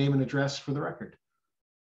you to give your name and address for the record.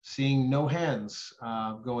 Seeing no hands,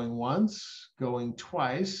 going once, going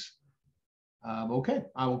twice. Okay,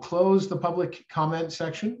 I will close the public comment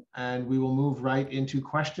section and we will move right into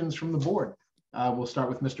questions from the board. We'll start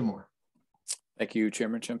with Mr. Moore. Thank you,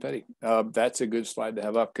 Chairman Ciampetti. That's a good slide to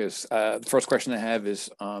have up, because the first question I have is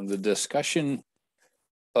on the discussion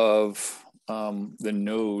of the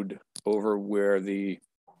node over where the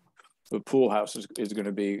pool house is going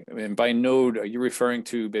to be. I mean, by node, are you referring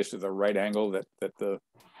to basically the right angle that the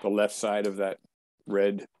left side of that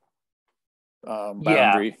red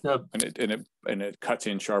boundary, yeah, and it cuts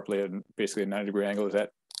in sharply at basically a 90-degree angle? Is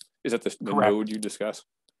that the node you discuss?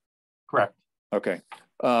 Correct. Okay.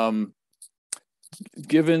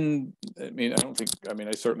 Given,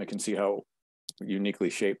 I certainly can see how uniquely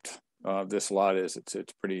shaped this lot is. It's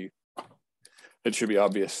pretty. It should be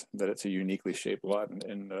obvious that it's a uniquely shaped lot,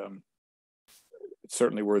 and it's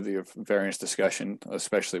certainly worthy of variance discussion,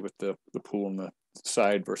 especially with the pool on the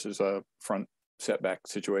side versus a front setback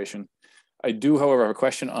situation. I do, however, have a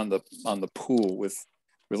question on the pool. We're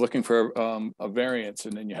looking for a variance,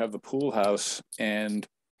 and then you have the pool house, and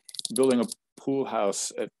building a pool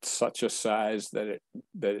house at such a size that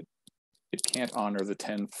it can't honor the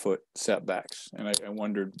 10-foot setbacks. And I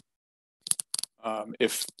wondered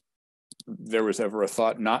if there was ever a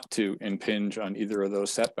thought not to impinge on either of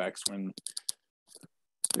those setbacks, when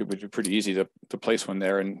it would be pretty easy to place one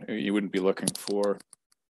there, and you wouldn't be looking for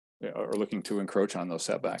or looking to encroach on those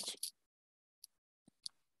setbacks.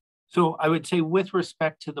 So I would say, with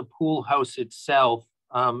respect to the pool house itself,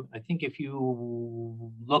 I think if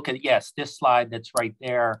you look at, yes, this slide that's right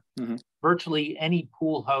there, virtually any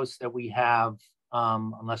pool house that we have,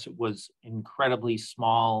 unless it was incredibly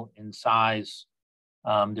small in size,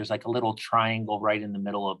 there's like a little triangle right in the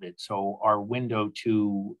middle of it. So our window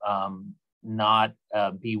to not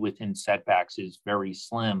be within setbacks is very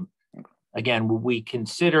slim. Again, we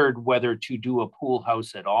considered whether to do a pool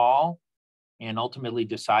house at all, and ultimately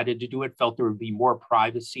decided to do it. Felt there would be more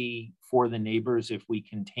privacy for the neighbors if we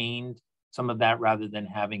contained some of that, rather than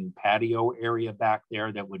having patio area back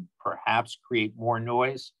there that would perhaps create more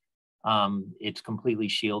noise. It's completely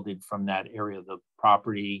shielded from that area of the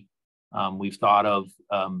property. We've thought of,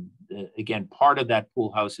 again, part of that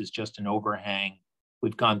pool house is just an overhang.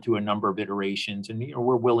 We've gone through a number of iterations, and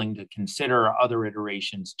we're willing to consider other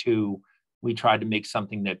iterations too. We tried to make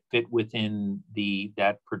something that fit within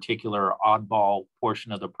that particular oddball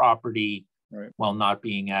portion of the property, right, while not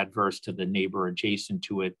being adverse to the neighbor adjacent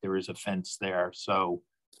to it. There is a fence there. So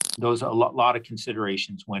those, a lot of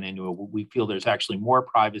considerations went into it. We feel there's actually more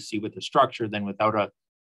privacy with the structure than without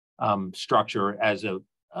a structure as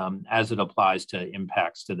it applies to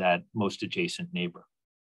impacts to that most adjacent neighbor.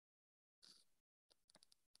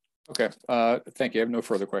 Okay, thank you. I have no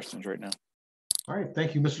further questions right now. All right,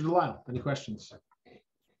 thank you, Mr. Delisle. Any questions?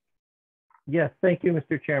 Yes, thank you,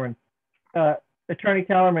 Mr. Chairman. Attorney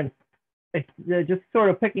Tallerman, just sort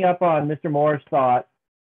of picking up on Mr. Moore's thought,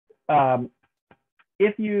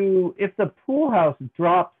 if the pool house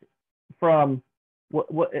drops from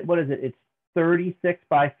what is it? It's 36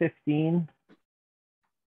 by 15.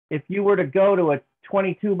 If you were to go to a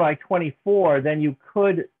 22 by 24, then you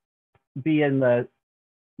could be in the,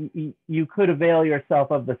 you could avail yourself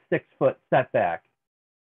of the 6-foot setback,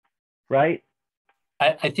 right?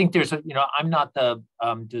 I think there's a, I'm not the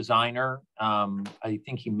designer. I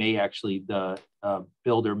think he may actually, the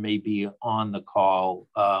builder may be on the call,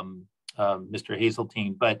 Mr.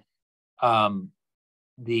 Hazeltine, but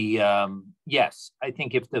yes, I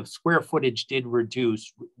think if the square footage did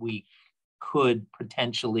reduce, we could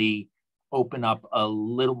potentially open up a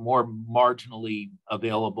little more marginally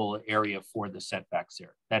available area for the setbacks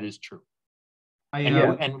there. That is true.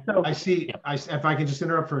 I see. If I can just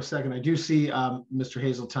interrupt for a second, I do see Mr.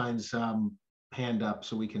 Hazeltine's hand up,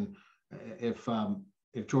 so we can, if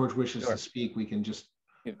George wishes to speak, we can just.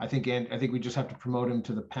 Yeah. I think we just have to promote him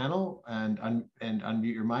to the panel and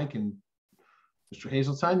unmute your mic. And Mr.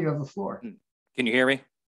 Hazeltine, you have the floor. Can you hear me?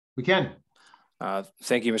 We can.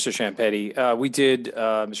 Thank you, Mr. Champetti. We did,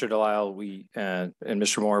 Mr. Delisle, and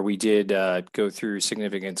Mr. Moore, we did go through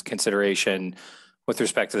significant consideration with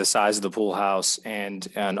respect to the size of the pool house and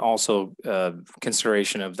also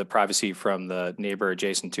consideration of the privacy from the neighbor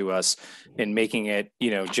adjacent to us in making it,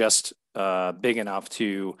 just big enough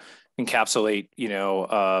to encapsulate,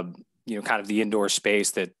 kind of the indoor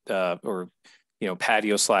space that, or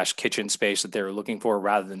patio / kitchen space that they were looking for,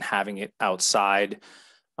 rather than having it outside.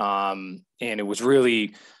 And it was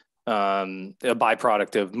really a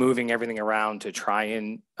byproduct of moving everything around to try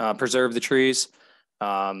and preserve the trees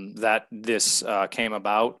that this came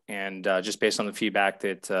about. And just based on the feedback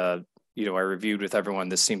that, I reviewed with everyone,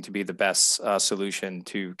 this seemed to be the best solution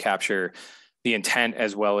to capture the intent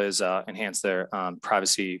as well as enhance their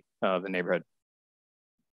privacy of the neighborhood.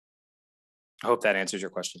 I hope that answers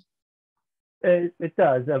your question. It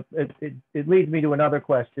does. It leads me to another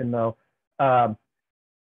question, though.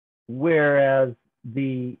 Whereas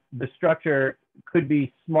the structure could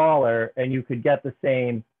be smaller and you could get the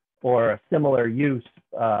same or a similar use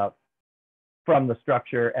from the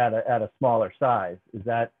structure at a smaller size. Is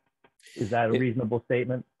that a reasonable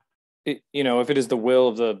statement? If it is the will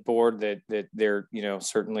of the board that they're,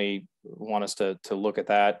 certainly want us to look at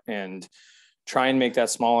that and try and make that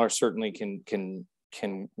smaller, certainly can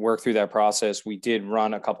work through that process. We did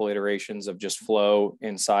run a couple iterations of just flow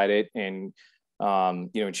inside it and,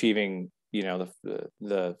 achieving,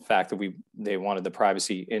 the fact that they wanted the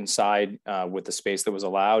privacy inside with the space that was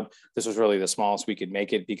allowed. This was really the smallest we could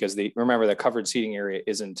make it because remember the covered seating area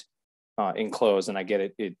isn't enclosed, and I get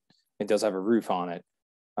it. It does have a roof on it.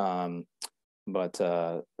 But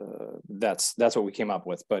that's what we came up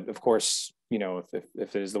with. But of course,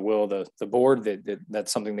 if it is the will of the board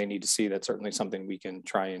that's something they need to see, that's certainly something we can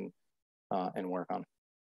try and work on.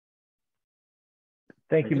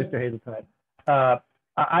 Thank you, Mr. Hazeltine.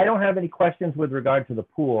 I don't have any questions with regard to the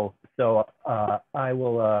pool, so I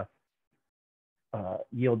will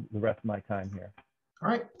yield the rest of my time here. All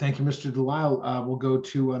right, thank you, Mr. Delisle. We'll go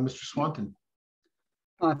to Mr. Swanton.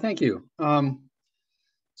 Thank you.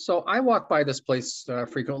 So I walk by this place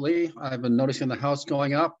frequently. I've been noticing the house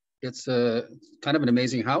going up. It's kind of an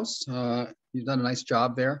amazing house. You've done a nice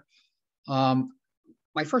job there.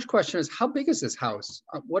 My first question is, how big is this house?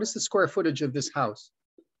 What is the square footage of this house?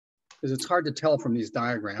 Because it's hard to tell from these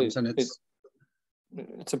diagrams, and it's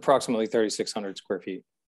approximately 3,600 square feet.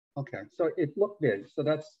 Okay, so it looked big. So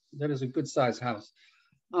that is a good sized house.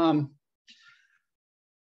 Following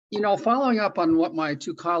up on what my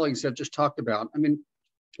two colleagues have just talked about, I mean,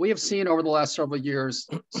 we have seen over the last several years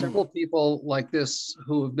several people like this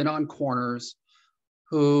who have been on corners,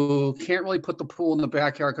 who can't really put the pool in the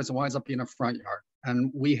backyard because it winds up being a front yard,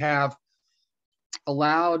 and we have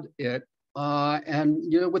allowed it. And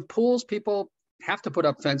with pools, people have to put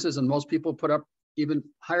up fences, and most people put up even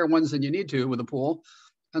higher ones than you need to with a pool.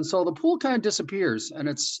 And so the pool kind of disappears. And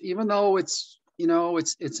even though it's in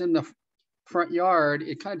the front yard,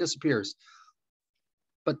 it kind of disappears.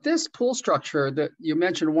 But this pool structure that you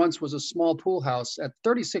mentioned once was a small pool house at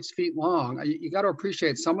 36 feet long. You got to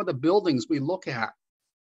appreciate some of the buildings we look at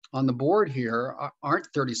on the board here aren't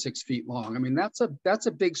 36 feet long. I mean, that's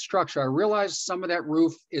a big structure. I realize some of that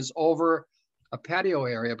roof is over a patio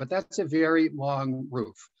area, but that's a very long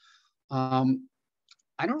roof. I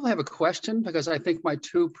don't really have a question because I think my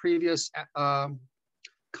two previous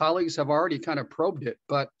colleagues have already kind of probed it,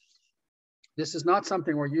 but this is not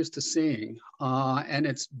something we're used to seeing, and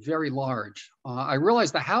it's very large. I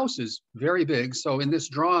realize the house is very big, so in this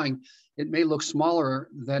drawing, it may look smaller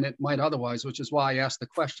than it might otherwise, which is why I asked the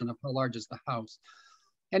question of how large is the house.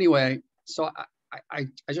 Anyway, so I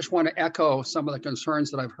just want to echo some of the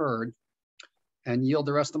concerns that I've heard and yield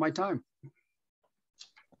the rest of my time.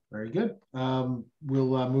 Very good.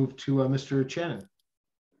 We'll move to Mr. Shannon.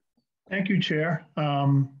 Thank you, Chair.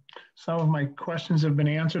 Some of my questions have been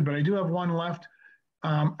answered, but I do have one left.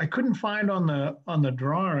 I couldn't find on the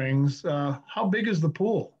drawings, how big is the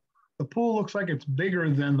pool? The pool looks like it's bigger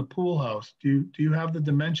than the pool house. Do you have the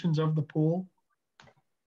dimensions of the pool?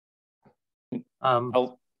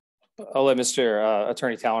 I'll let Mr.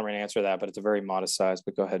 Attorney Tallerman answer that, but it's a very modest size,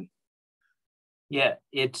 but go ahead. Yeah,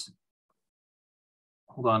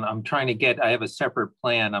 hold on, I have a separate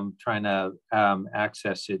plan. I'm trying to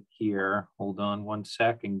access it here. Hold on one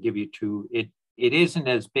sec and give you it isn't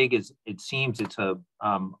as big as it seems. It's a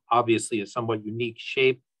obviously a somewhat unique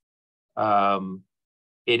shape.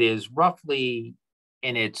 It is roughly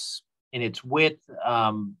in its width.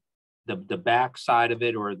 The back side of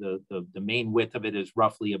it, or the main width of it, is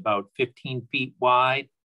roughly about 15 feet wide.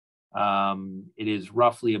 It is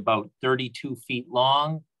roughly about 32 feet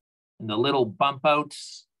long, and the little bump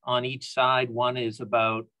outs on each side, one is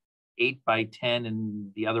about 8 by 10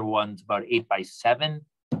 and the other one's about 8 by 7.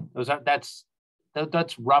 That's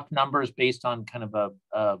rough numbers based on kind of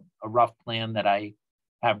a rough plan that I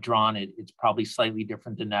have drawn. It's probably slightly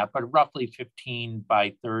different than that, but roughly 15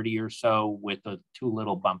 by 30 or so with the 2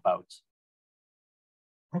 little bump outs.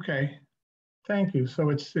 Okay, thank you. So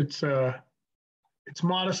it's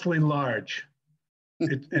modestly large,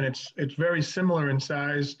 and it's very similar in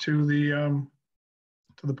size to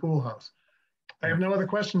the pool house. I have no other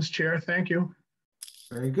questions, Chair. Thank you.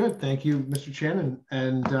 Very good. Thank you, Mr. Chen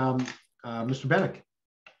and Mr. Bennick.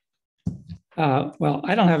 Well,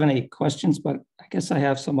 I don't have any questions, but I guess I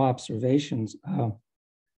have some observations. I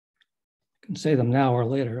can say them now or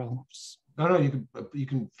later. No, you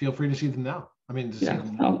can feel free to see them now. I mean, yeah,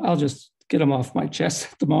 I'll just get them off my chest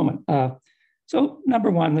at the moment. So number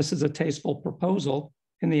one, this is a tasteful proposal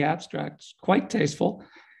in the abstract, it's quite tasteful.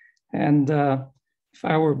 And if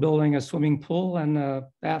I were building a swimming pool and a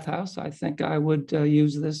bathhouse, I think I would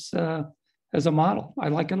use this as a model. I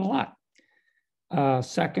like it a lot.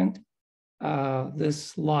 Second,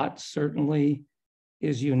 this lot certainly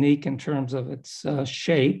is unique in terms of its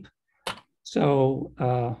shape. So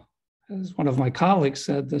as one of my colleagues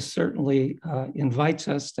said, this certainly invites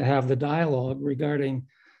us to have the dialogue regarding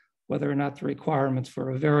whether or not the requirements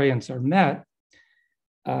for a variance are met.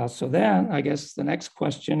 So then I guess the next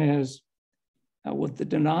question is, would the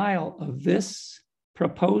denial of this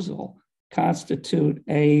proposal constitute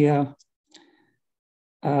a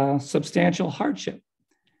substantial hardship?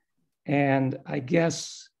 And I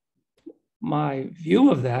guess my view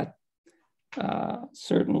of that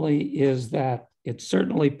certainly is that it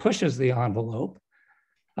certainly pushes the envelope.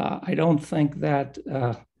 I don't think that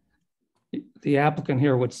the applicant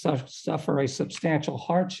here would suffer a substantial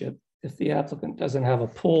hardship if the applicant doesn't have a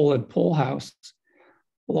pool and pool house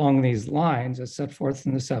along these lines as set forth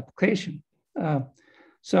in this application. And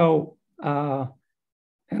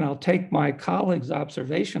I'll take my colleagues'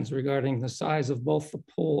 observations regarding the size of both the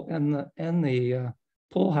pool and the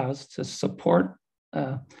pool house to support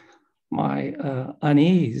my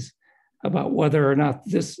unease about whether or not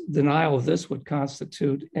this denial of this would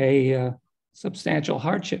constitute a substantial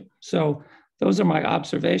hardship. So those are my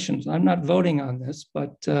observations. I'm not voting on this,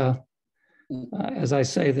 but as I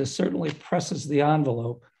say, this certainly presses the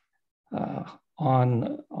envelope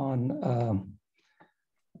on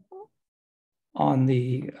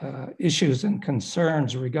the issues and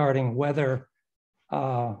concerns regarding whether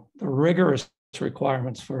the rigorous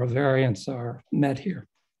requirements for a variance are met here.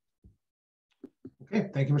 Okay,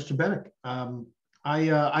 thank you, Mr. Bennick.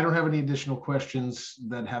 I don't have any additional questions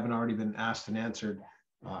that haven't already been asked and answered,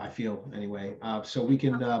 I feel anyway. So we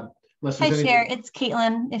can, Hi, Chair, it's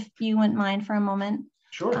Caitlin, if you wouldn't mind for a moment.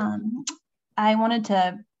 Sure. I wanted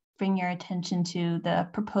to bring your attention to the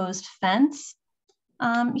proposed fence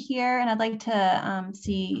here, and I'd like to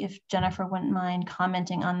see if Jennifer wouldn't mind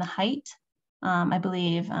commenting on the height. I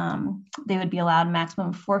believe they would be allowed maximum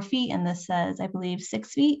of 4 feet, and this says, I believe,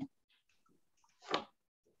 6 feet.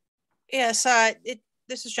 Yes,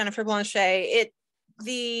 this is Jennifer Blanchet.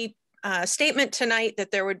 The statement tonight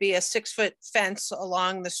that there would be a 6-foot fence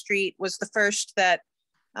along the street was the first that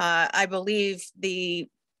I believe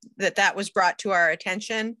that was brought to our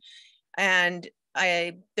attention. And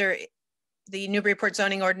the Newburyport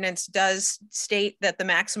zoning ordinance does state that the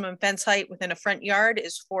maximum fence height within a front yard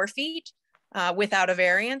is 4 feet without a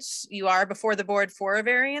variance. You are before the board for a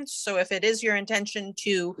variance. So if it is your intention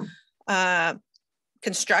to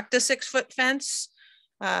construct a 6-foot fence,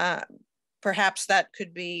 perhaps that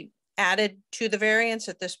could be added to the variance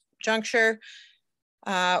at this juncture,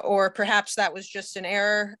 or perhaps that was just an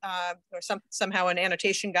error, or somehow an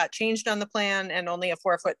annotation got changed on the plan and only a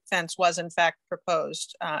 4-foot fence was in fact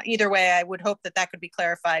proposed. Either way, I would hope that could be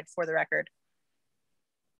clarified for the record.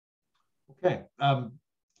 Okay,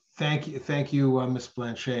 thank you, Ms.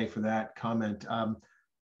 Blanchet, for that comment.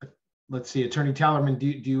 Let's see, Attorney Tallerman, do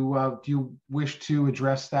you wish to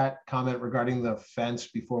address that comment regarding the fence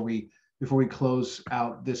before we close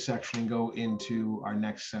out this section and go into our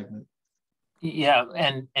next segment? Yeah,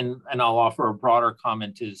 and I'll offer a broader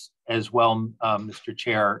comment as well, Mr.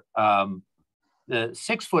 Chair. The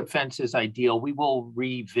 6-foot fence is ideal. We will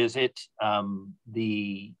revisit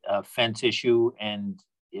the fence issue and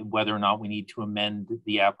whether or not we need to amend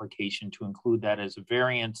the application to include that as a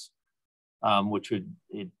variance, which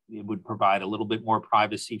would provide a little bit more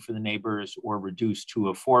privacy for the neighbors, or reduce to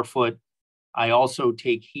a 4-foot. I also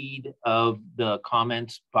take heed of the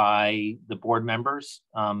comments by the board members.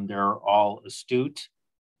 They're all astute.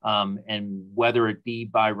 And whether it be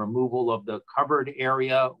by removal of the covered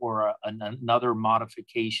area or another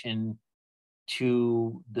modification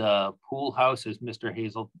to the pool house, as Mr.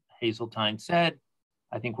 Hazeltine said,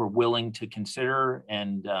 I think we're willing to consider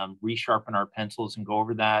and resharpen our pencils and go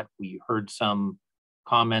over that. We heard some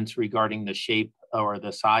comments regarding the shape or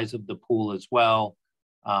the size of the pool as well.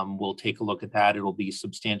 We'll take a look at that. It'll be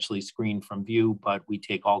substantially screened from view, but we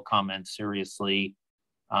take all comments seriously.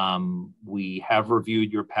 We have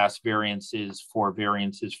reviewed your past variances for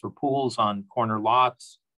pools on corner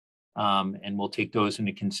lots, and we'll take those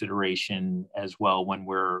into consideration as well when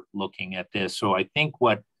we're looking at this. So I think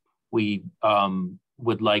what we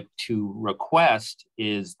would like to request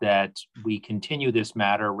is that we continue this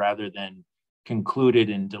matter rather than conclude it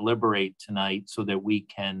and deliberate tonight, so that we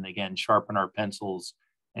can, again, sharpen our pencils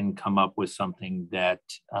and come up with something that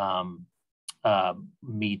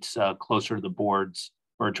meets closer to the board's,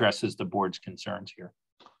 or addresses the board's concerns here.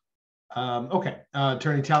 Okay,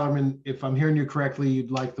 Attorney Tallerman, if I'm hearing you correctly,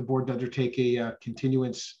 you'd like the board to undertake a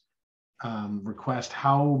continuance request.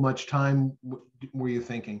 How much time were you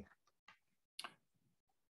thinking?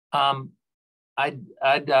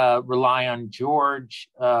 I'd rely on George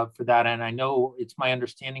for that. And I know it's my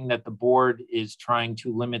understanding that the board is trying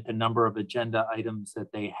to limit the number of agenda items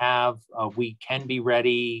that they have. We can be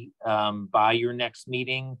ready by your next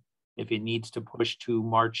meeting. If it needs to push to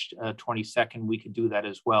March 22nd, we could do that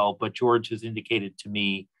as well. But George has indicated to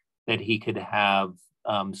me that he could have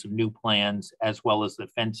some new plans as well as the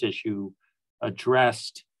fence issue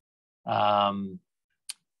addressed by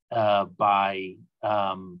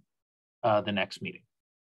the next meeting.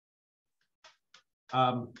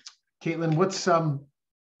 Caitlin,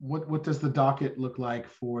 what does the docket look like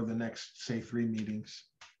for the next, say, 3 meetings?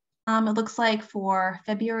 It looks like for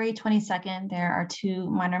February 22nd, there are 2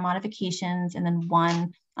 minor modifications and then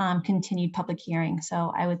 1 continued public hearing.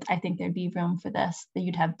 So I think there'd be room for this, that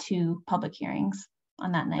you'd have 2 public hearings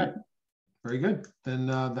on that night. Okay. Very good. Then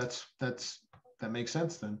that makes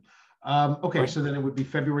sense then. Okay, great. So then it would be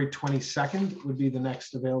February 22nd would be the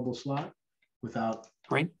next available slot without.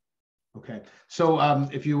 Great. Okay, so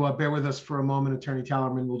if you bear with us for a moment, Attorney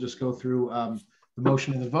Tallerman, we'll just go through the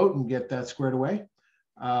motion and the vote and get that squared away.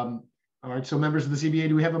 All right, so members of the ZBA,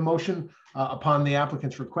 do we have a motion upon the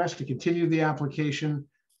applicant's request to continue the application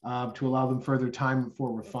to allow them further time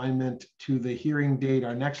for refinement to the hearing date,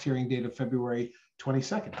 our next hearing date of February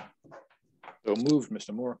 22nd? So moved,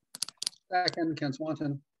 Mr. Moore. Second, Ken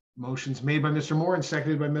Swanton. Motion's made by Mr. Moore and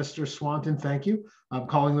seconded by Mr. Swanton. Thank you. I'm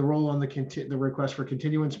calling the roll on the request for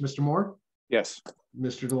continuance. Mr. Moore? Yes.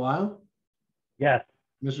 Mr. Delisle? Yes.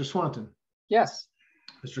 Mr. Swanton? Yes.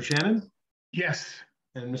 Mr. Shannon? Yes.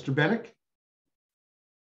 And Mr. Bennick?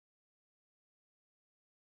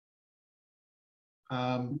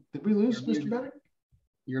 Did we lose Mr. Bennick?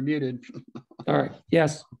 You're muted. All right.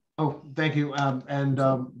 Yes. Oh, thank you. And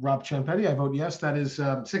Rob Ciampetti, I vote yes. That is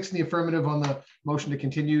 6 in the affirmative on the motion to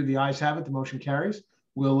continue. The ayes have it. The motion carries.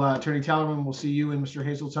 Will Attorney Tallerman, we'll see you and Mr.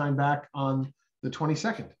 Hazeltine back on the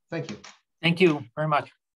 22nd. Thank you. Thank you very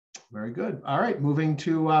much. Very good. All right, moving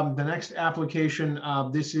to the next application.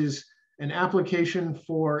 This is an application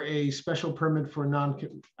for a special permit for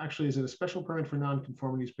actually, is it a special permit for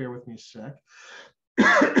non-conformities? Bear with me a sec.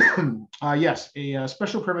 Yes, a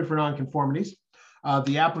special permit for non-conformities.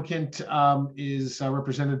 The applicant is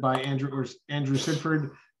represented by Andrew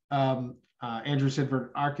Sidford, Andrew Sidford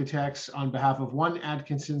Architects on behalf of 1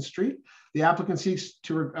 Atkinson Street. The applicant seeks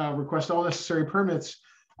to request all necessary permits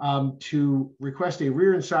to request a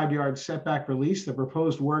rear and side yard setback release. The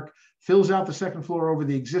proposed work fills out the 2nd floor over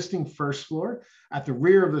the existing 1st floor at the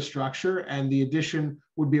rear of the structure, and the addition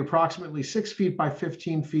would be approximately 6 feet by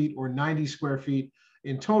 15 feet or 90 square feet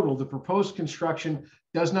in total. The proposed construction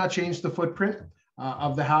does not change the footprint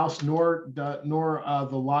of the house nor the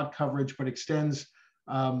lot coverage, but extends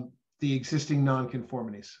the existing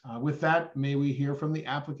nonconformities. With that, may we hear from the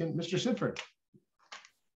applicant, Mr. Sidford.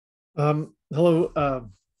 Hello,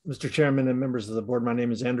 Mr. Chairman and members of the board. My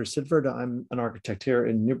name is Andrew Sidford. I'm an architect here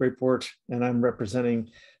in Newburyport, and I'm representing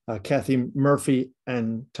Kathy Murphy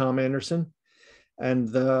and Tom Anderson. And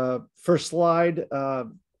the first slide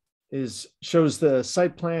shows the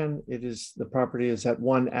site plan. The property is at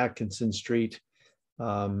 1 Atkinson Street.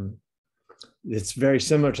 It's very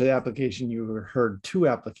similar to the application you heard 2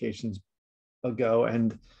 applications ago.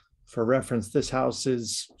 And for reference, this house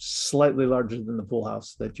is slightly larger than the pool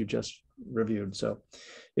house that you just reviewed. So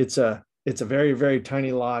it's a very, very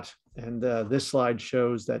tiny lot. And this slide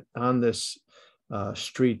shows that on this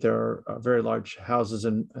street, there are very large houses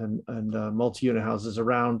and multi-unit houses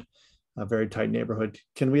around a very tight neighborhood.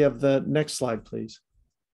 Can we have the next slide, please?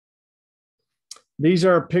 These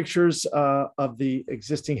are pictures of the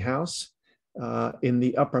existing house. In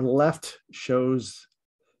the upper left shows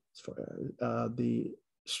the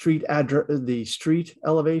street address, the street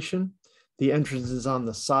elevation. The entrance is on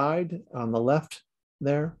the side, on the left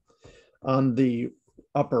there. On the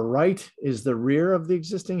upper right is the rear of the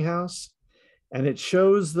existing house, and it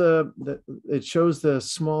shows the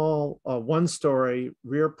small one-story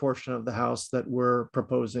rear portion of the house that we're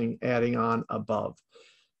proposing adding on above.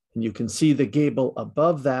 And you can see the gable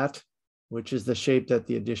above that, which is the shape that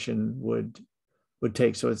the addition would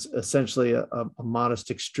take. So it's essentially a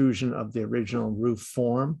modest extrusion of the original roof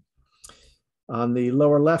form. On the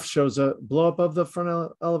lower left shows a blow up of the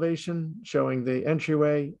front elevation showing the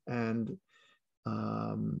entryway, and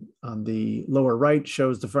on the lower right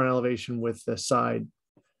shows the front elevation with the side,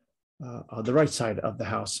 the right side of the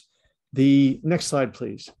house. The next slide,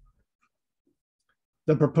 please.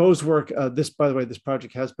 The proposed work, by the way, this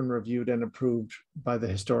project has been reviewed and approved by the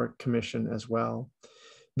Historic Commission as well.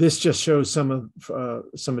 This just shows some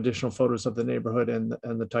additional photos of the neighborhood and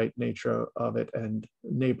the tight nature of it and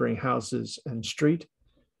neighboring houses and street.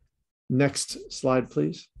 Next slide,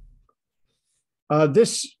 please.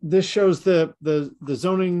 This shows the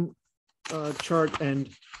zoning chart, and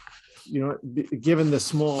given the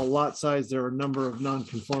small lot size, there are a number of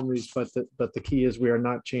nonconformities, but the key is we are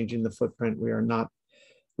not changing the footprint. We're not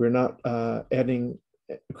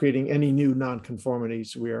creating any new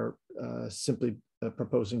nonconformities. We are simply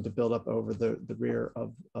proposing to build up over the rear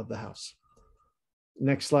of the house.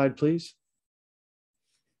 Next slide, please.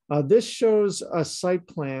 This shows a site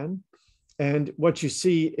plan, and what you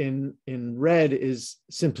see in red is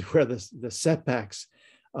simply where the setbacks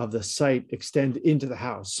of the site extend into the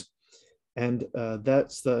house, and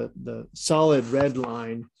that's the solid red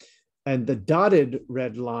line, and the dotted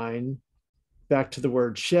red line back to the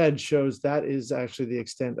word shed shows that is actually the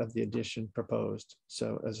extent of the addition proposed.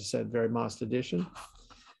 So as I said, very modest addition.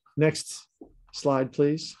 Next slide,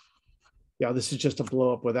 please. Yeah, this is just a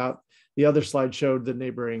blow up without, the other slide showed the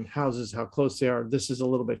neighboring houses, how close they are. This is a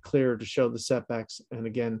little bit clearer to show the setbacks. And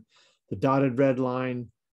again, the dotted red line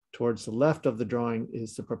towards the left of the drawing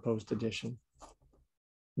is the proposed addition.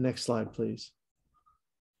 Next slide, please.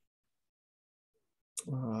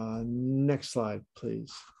 Next slide,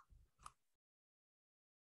 please.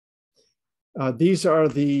 These are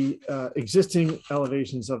the existing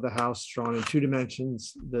elevations of the house drawn in 2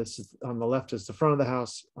 dimensions. This is, on the left is the front of the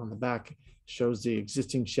house. On the back shows the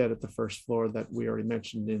existing shed at the first floor that we already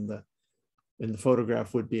mentioned in the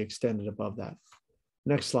photograph would be extended above that.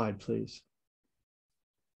 Next slide, please.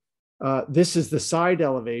 This is the side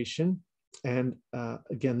elevation. And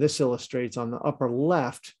again, this illustrates on the upper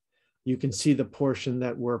left, you can see the portion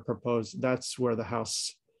that we're proposed. That's where the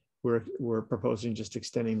house, we're proposing just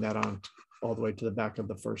extending that on all the way to the back of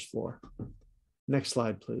the first floor. Next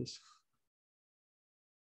slide, please.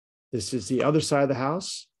 This is the other side of the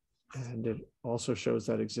house, and it also shows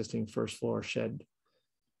that existing first floor shed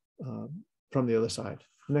from the other side.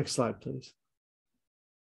 Next slide, please.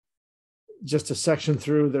 Just a section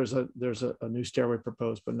through, there's a new stairway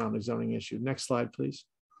proposed, but not a zoning issue. Next slide, please.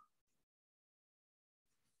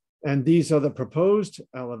 And these are the proposed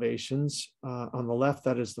elevations. On the left,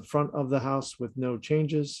 that is the front of the house with no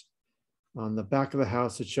changes. On the back of the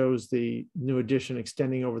house, it shows the new addition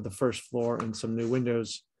extending over the first floor and some new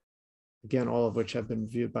windows. Again, all of which have been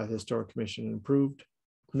reviewed by the Historic Commission and approved.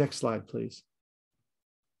 Next slide, please.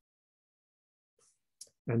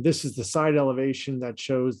 And this is the side elevation that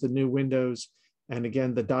shows the new windows. And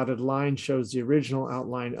again, the dotted line shows the original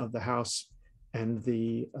outline of the house and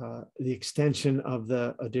the extension of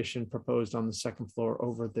the addition proposed on the second floor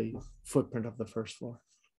over the footprint of the first floor.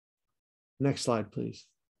 Next slide, please.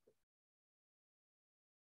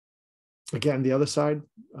 Again, the other side,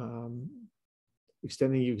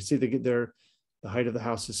 extending, you can see the height of the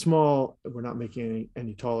house is small. We're not making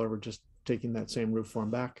any taller. We're just taking that same roof form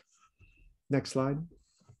back. Next slide.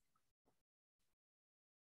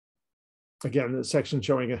 Again, the section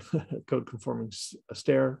showing a code conforming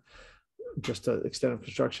stair, just an extent of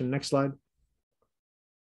construction. Next slide.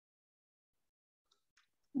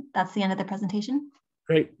 That's the end of the presentation.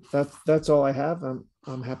 Great. That's all I have.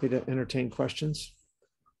 I'm happy to entertain questions.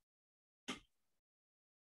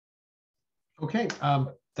 Okay,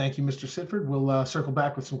 thank you, Mr. Sidford. We'll circle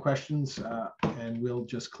back with some questions and we'll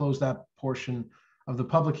just close that portion of the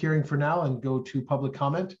public hearing for now and go to public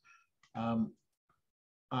comment.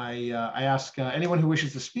 I ask anyone who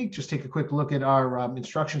wishes to speak, just take a quick look at our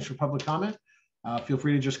instructions for public comment. Feel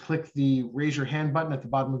free to just click the raise your hand button at the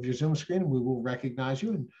bottom of your Zoom screen and we will recognize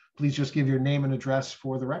you. And please just give your name and address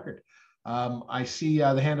for the record. I see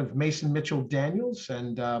the hand of Mason Mitchell Daniels,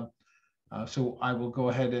 and so I will go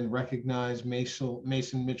ahead and recognize Mason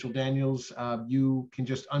Mitchell Daniels. You can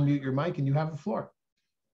just unmute your mic and you have the floor.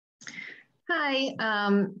 Hi,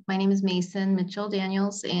 my name is Mason Mitchell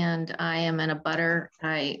Daniels, and I am an abutter.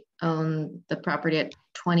 I own the property at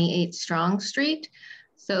 28 Strong Street.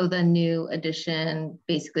 So the new addition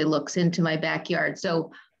basically looks into my backyard.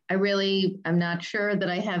 So I'm not sure that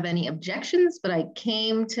I have any objections, but I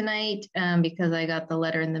came tonight because I got the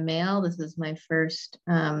letter in the mail. This is my first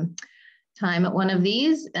time at one of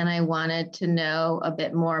these, and I wanted to know a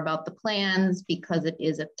bit more about the plans because it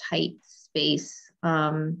is a tight space.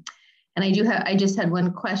 And I just had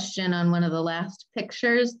one question on one of the last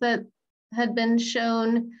pictures that had been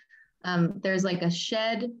shown. There's like a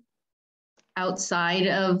shed outside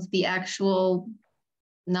of the actual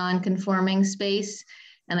non-conforming space.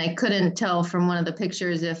 And I couldn't tell from one of the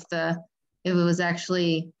pictures if it was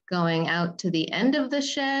actually going out to the end of the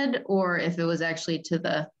shed or if it was actually to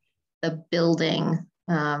the building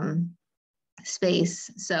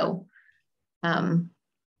space. So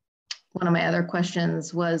one of my other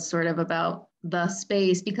questions was sort of about the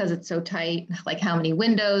space because it's so tight, like how many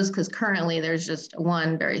windows, because currently there's just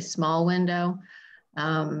one very small window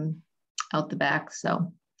out the back.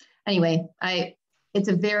 So anyway, it's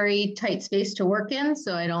a very tight space to work in,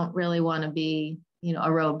 so I don't really want to be, a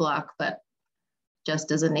roadblock, but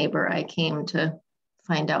just as a neighbor, I came to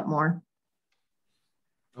find out more.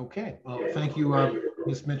 Okay, well, thank you,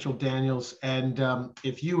 Ms. Mitchell Daniels. And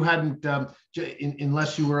if you hadn't,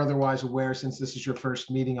 unless you were otherwise aware, since this is your first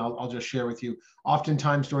meeting, I'll just share with you.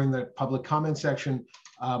 Oftentimes during the public comment section,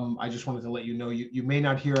 I just wanted to let you know, you may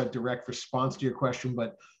not hear a direct response to your question,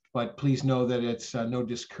 but please know that it's no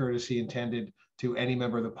discourtesy intended to any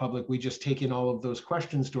member of the public. We just take in all of those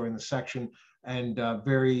questions during the section, and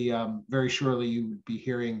very surely you would be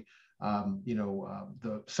hearing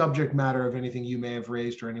the subject matter of anything you may have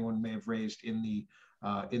raised or anyone may have raised in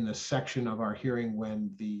the section of our hearing when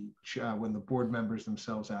the board members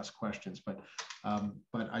themselves ask questions. But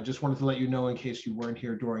I just wanted to let you know in case you weren't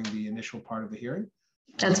here during the initial part of the hearing.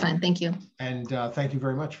 That's fine, thank you. And thank you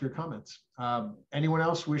very much for your comments. Anyone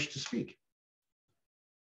else wish to speak?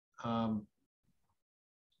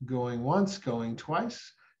 Going once, going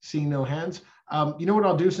twice, seeing no hands. You know what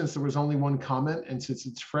I'll do, since there was only one comment and since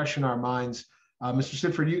it's fresh in our minds, Mr.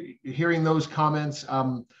 Sidford, you hearing those comments,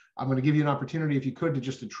 I'm going to give you an opportunity, if you could, to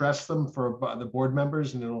just address them for the board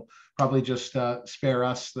members, and it'll probably just spare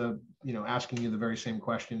us asking you the very same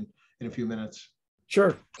question in a few minutes.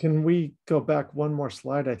 Sure. Can we go back one more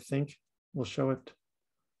slide? I think we'll show it.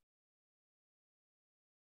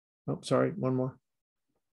 Oh, sorry, one more.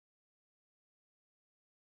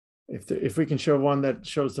 If we can show one that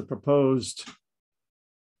shows the proposed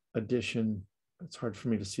addition, it's hard for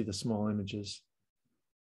me to see the small images.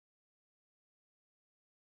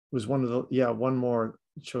 It was one of the, yeah, one more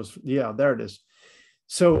shows, yeah, there it is.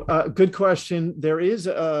 So good question. There is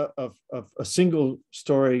a single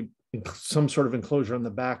story, some sort of enclosure on the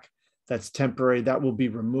back that's temporary, that will be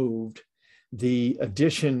removed. The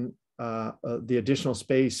addition, the additional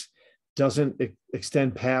space doesn't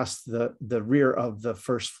extend past the rear of the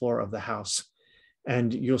first floor of the house.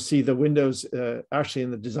 And you'll see the windows, actually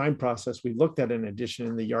in the design process, we looked at an addition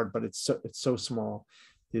in the yard, but it's so small.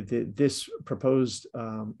 This proposed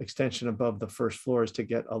extension above the first floor is to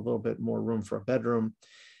get a little bit more room for a bedroom.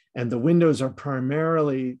 And the windows are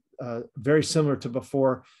primarily very similar to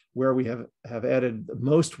before, where we have added,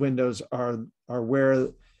 most windows are where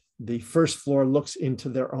the first floor looks into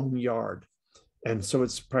their own yard. And so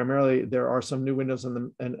it's primarily, there are some new windows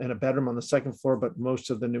and a bedroom on the second floor, but most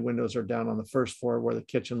of the new windows are down on the first floor where the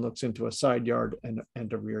kitchen looks into a side yard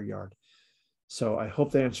and a rear yard. So I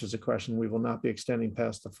hope that answers the question. We will not be extending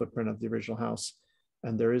past the footprint of the original house,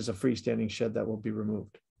 and there is a freestanding shed that will be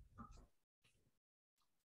removed.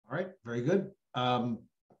 All right, very good.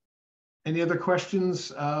 Any other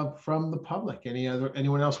questions from the public?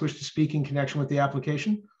 Anyone else wish to speak in connection with the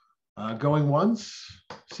application? Going once,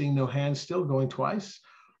 seeing no hands still, going twice.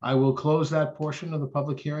 I will close that portion of the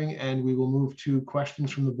public hearing and we will move to questions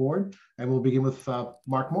from the board, and we'll begin with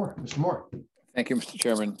Mark Moore. Mr. Moore. Thank you, Mr.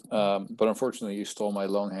 Chairman. But unfortunately, you stole my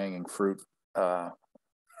low-hanging fruit by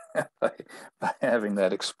having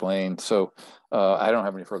that explained. So I don't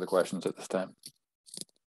have any further questions at this time.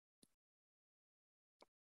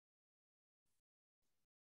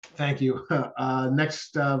 Thank you.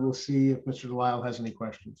 Next, we'll see if Mr. Delisle has any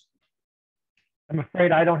questions. I'm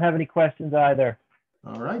afraid I don't have any questions either.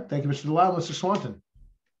 All right. Thank you, Mr. Delisle. Mr. Swanton.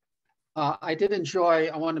 I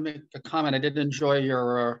wanted to make a comment. I did enjoy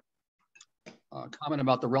your comment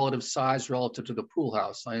about the relative size relative to the pool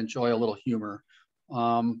house. I enjoy a little humor.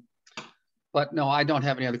 But no, I don't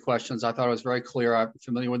have any other questions. I thought it was very clear. I'm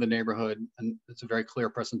familiar with the neighborhood, and it's a very clear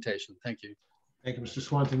presentation. Thank you. Thank you, Mr.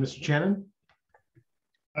 Swanton. Mr. Shannon?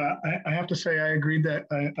 I have to say I agreed that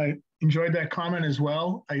I enjoyed that comment as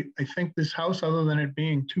well. I think this house, other than it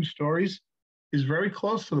being 2 stories, is very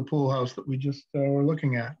close to the pool house that we just were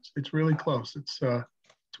looking at. It's really close. It's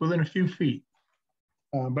within a few feet.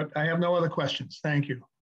 But I have no other questions. Thank you.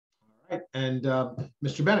 All right. And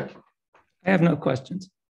Mr. Bennett? I have no questions.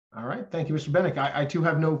 All right. Thank you, Mr. Bennett. I too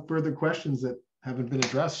have no further questions that haven't been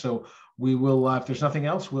addressed. So we will, if there's nothing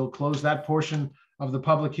else, we'll close that portion of the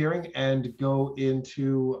public hearing and go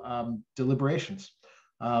into deliberations.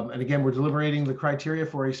 And again, we're deliberating the criteria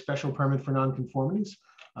for a special permit for nonconformities.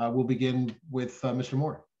 We'll begin with Mr.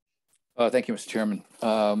 Moore. Thank you, Mr. Chairman.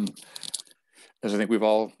 As I think we've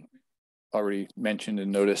all already mentioned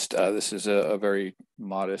and noticed, this is a very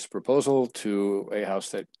modest proposal to a house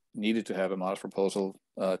that needed to have a modest proposal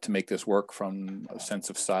to make this work from a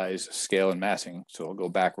sense of size, scale, and massing. So I'll go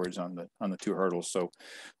backwards on the 2 hurdles. So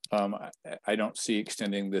I don't see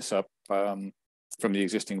extending this up from the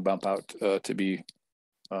existing bump out to be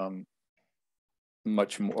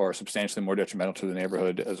much more or substantially more detrimental to the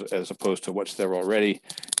neighborhood as opposed to what's there already.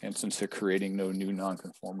 And since they're creating no new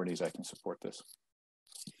nonconformities, I can support this.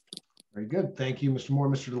 Very good. Thank you, Mr. Moore.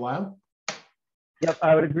 Mr. Delisle? Yep,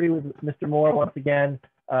 I would agree with Mr. Moore once again.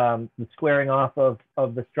 The squaring off of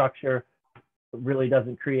the structure really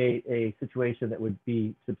doesn't create a situation that would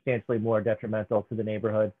be substantially more detrimental to the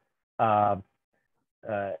neighborhood. And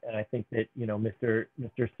I think that, you know, Mr.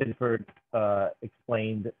 Sidford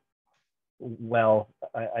explained well,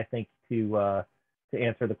 I think, to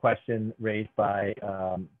answer the question raised by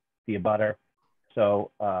the abutter.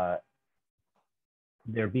 So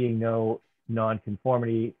there being no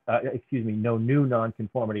non-conformity, no new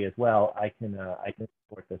non-conformity as well, I can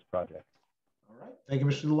support this project. All right, thank you,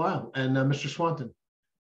 Mr. Delisle. And Mr. Swanton.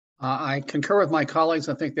 I concur with my colleagues.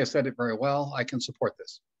 I think they said it very well. I can support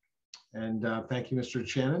this. And thank you, Mr.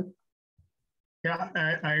 Shannon. Yeah,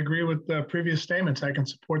 I agree with the previous statements. I can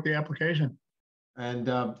support the application. And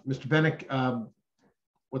Mr. Bennett,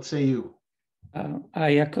 what say you?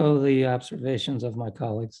 I echo the observations of my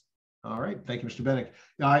colleagues. All right, thank you, Mr. Bennett.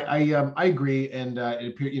 I agree, and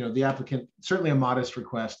it appears, you know, the applicant, certainly a modest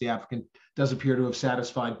request. The applicant does appear to have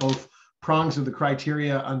satisfied both prongs of the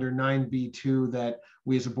criteria under 9B2 that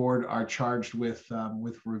we as a board are charged with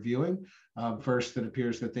reviewing. First, it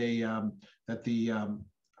appears that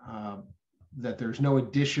that there's no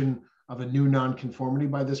addition of a new nonconformity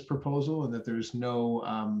by this proposal, and that there's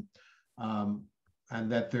no and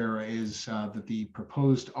that there is that the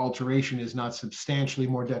proposed alteration is not substantially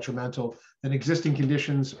more detrimental than existing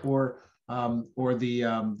conditions or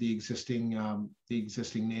the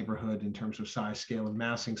existing neighborhood in terms of size, scale, and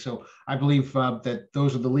massing. So I believe that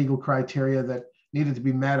those are the legal criteria that needed to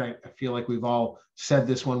be met. I feel like we've all said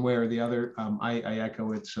this one way or the other. I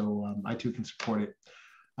echo it, so I too can support it.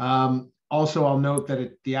 Also, I'll note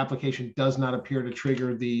that the application does not appear to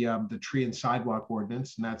trigger the tree and sidewalk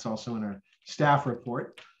ordinance, and that's also in our staff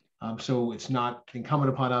report. So it's not incumbent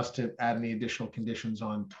upon us to add any additional conditions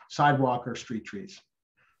on sidewalk or street trees.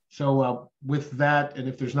 So with that, and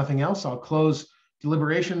if there's nothing else, I'll close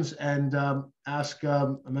deliberations and ask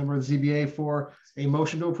a member of the ZBA for a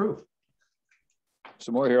motion to approve.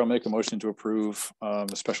 So more here, I'll make a motion to approve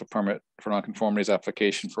the special permit for nonconformities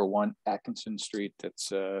application for 1 Atkinson Street.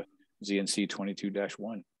 That's ZNC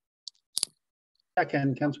 22-1.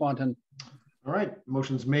 Second, Ken Swanton. All right,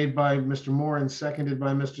 motion's made by Mr. Moore and seconded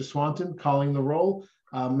by Mr. Swanton. Calling the roll.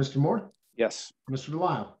 Mr. Moore? Yes. Mr.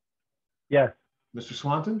 Delisle? Yes. Mr.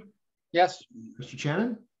 Swanton? Yes. Mr.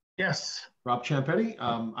 Shannon? Yes. Rob Ciampetti?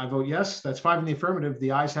 I vote yes. That's 5 in the affirmative.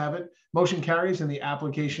 The ayes have it. Motion carries and the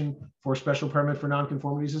application for special permit for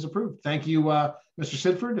nonconformities is approved. Thank you, Mr.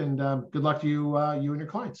 Sidford, and good luck to you, you and your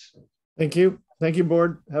clients. Thank you. Thank you,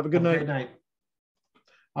 board. Have a good night. Great night.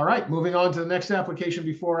 All right, moving on to the next application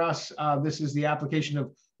before us. This is the application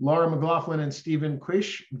of Laura McLaughlin and Stephen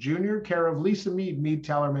Quish Jr., care of Lisa Mead, Mead,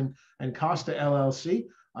 Tallerman, and Costa LLC,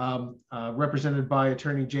 represented by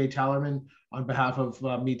attorney Jay Tallerman on behalf of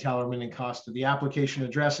Mead, Tallerman, and Costa. The application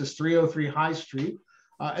address is 303 High Street,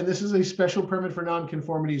 and this is a special permit for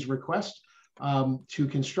nonconformities request to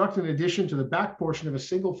construct an addition to the back portion of a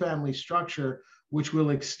single-family structure which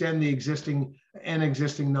will extend the existing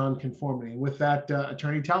nonconformity. With that,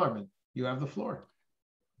 Attorney Tellerman, you have the floor.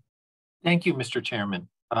 Thank you, Mr. Chairman.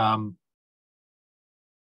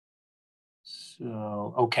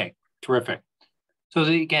 Okay, terrific. So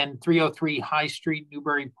again, 303 High Street,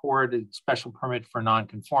 Newburyport, a special permit for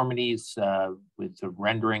nonconformities with the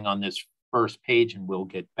rendering on this first page, and we'll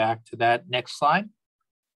get back to that. Next slide.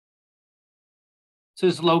 So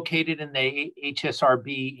it's located in the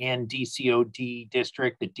HSRB and DCOD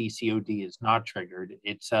district. The DCOD is not triggered.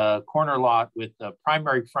 It's a corner lot with a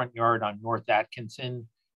primary front yard on North Atkinson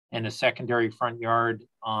and a secondary front yard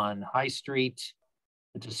on High Street.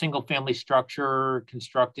 It's a single family structure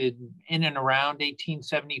constructed in and around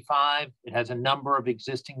 1875. It has a number of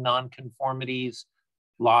existing nonconformities.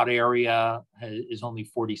 Lot area is only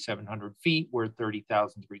 4,700 feet, where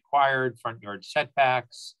 30,000 is required. Front yard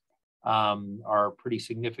setbacks are pretty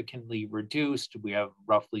significantly reduced. We have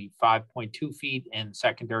roughly 5.2 feet and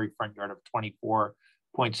secondary front yard of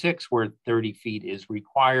 24.6, where 30 feet is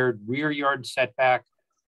required. Rear yard setback,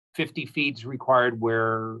 50 feet is required,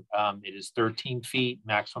 where it is 13 feet.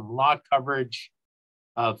 Maximum lot coverage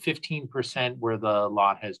of 15%, where the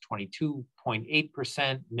lot has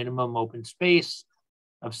 22.8%. Minimum open space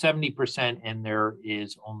of 70%, and there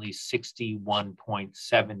is only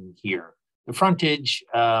 61.7 here. The frontage,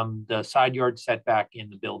 the side yard setback,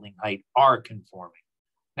 and the building height are conforming.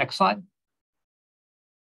 Next slide.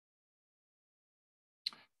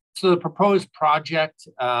 So the proposed project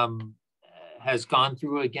has gone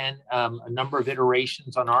through, again, a number of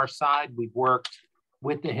iterations on our side. We've worked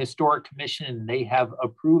with the Historic Commission, and they have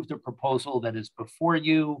approved the proposal that is before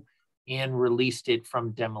you and released it from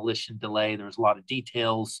demolition delay. There's a lot of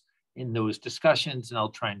details in those discussions, and I'll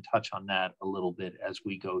try and touch on that a little bit as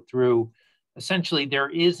we go through. Essentially, there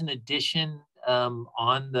is an addition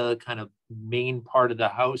on the kind of main part of the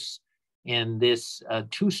house, and this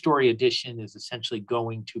two-story addition is essentially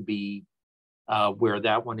going to be where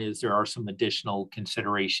that one is. There are some additional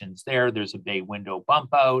considerations there. There's a bay window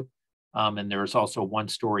bump out, and there's also a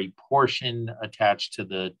one-story portion attached to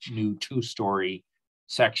the new two-story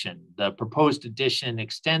section. The proposed addition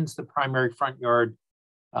extends the primary front yard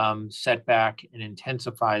setback and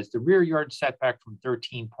intensifies the rear yard setback from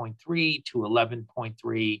 13.3 to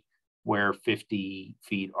 11.3, where 50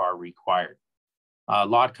 feet are required.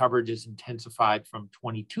 Lot coverage is intensified from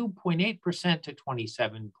 22.8% to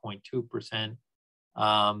 27.2%,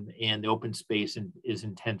 and the open space is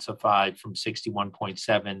intensified from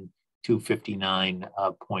 61.7 to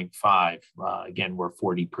 59.5, again, where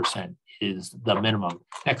 40% is the minimum.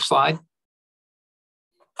 Next slide.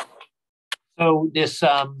 So this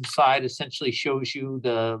slide essentially shows you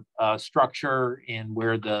the structure and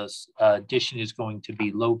where the addition is going to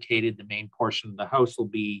be located. The main portion of the house will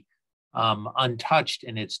be untouched,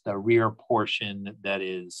 and it's the rear portion that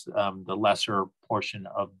is the lesser portion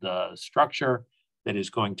of the structure that is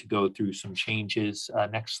going to go through some changes.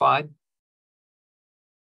 Next slide.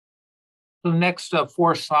 So the next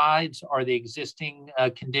four slides are the existing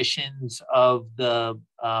conditions of the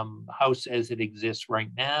house as it exists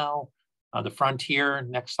right now. The front here,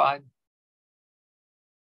 next slide.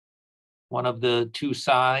 One of the two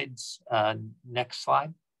sides, next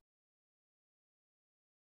slide.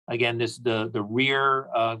 Again, this is the rear,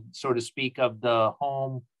 so to speak, of the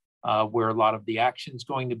home, where a lot of the action is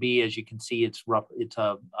going to be. As you can see, it's rough. It's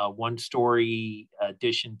a one-story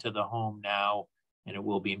addition to the home now, and it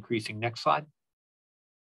will be increasing. Next slide.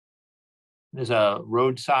 There's a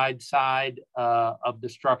roadside side of the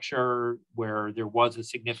structure where there was a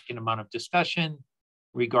significant amount of discussion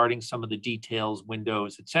regarding some of the details,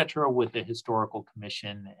 windows, et cetera, with the Historical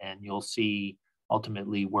Commission. And you'll see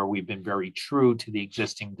ultimately where we've been very true to the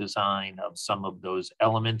existing design of some of those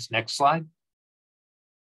elements. Next slide.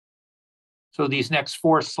 So these next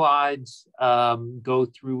four slides go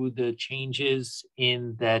through the changes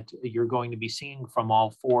in that you're going to be seeing from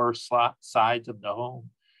all four sides of the home.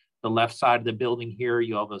 The left side of the building here,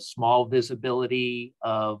 you have a small visibility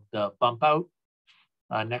of the bump out.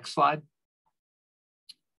 Next slide.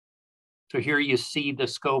 So here you see the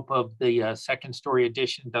scope of the second story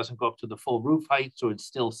addition. Doesn't go up to the full roof height, so it's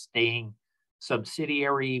still staying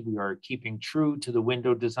subsidiary. We are keeping true to the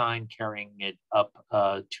window design, carrying it up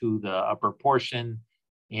to the upper portion,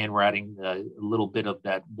 and we're adding a little bit of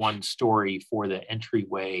that one story for the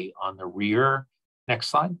entryway on the rear. Next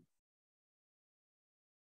slide.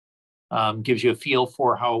 Gives you a feel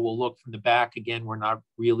for how it will look from the back. Again, we're not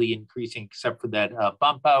really increasing except for that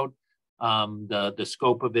bump out. The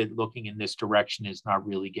scope of it looking in this direction is not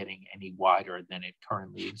really getting any wider than it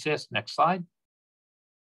currently exists. Next slide.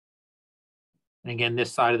 And again,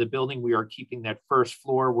 this side of the building, we are keeping that first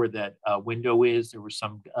floor where that window is. There was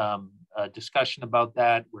some discussion about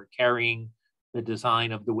that. We're carrying the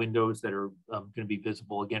design of the windows that are going to be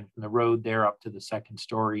visible again from the road there up to the second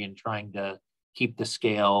story, and trying to keep the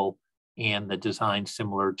scale and the design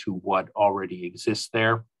similar to what already exists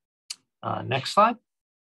there. Next slide.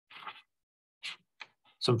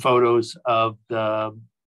 Some photos of the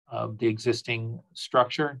existing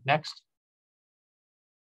structure. Next.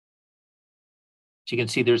 So you can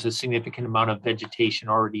see there's a significant amount of vegetation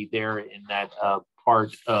already there in that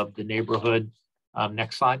part of the neighborhood.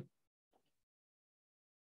 Next slide.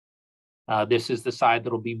 This is the side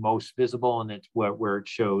that'll be most visible, and it's where it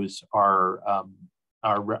shows our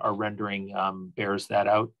rendering bears that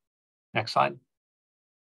out. Next slide.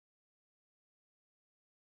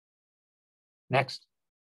 Next.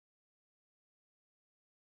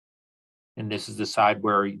 And this is the side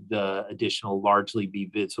where the addition will largely be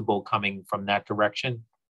visible coming from that direction.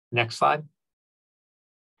 Next slide.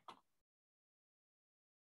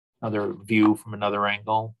 Another view from another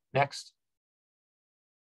angle. Next.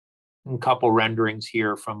 And a couple renderings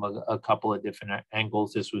here from a couple of different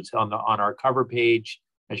angles. This was on our cover page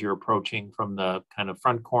as you're approaching from the kind of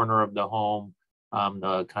front corner of the home,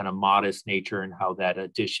 the kind of modest nature and how that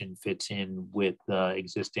addition fits in with the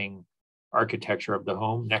existing architecture of the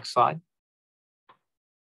home. Next slide.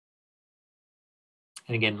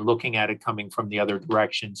 And again, looking at it coming from the other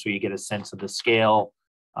direction, so you get a sense of the scale.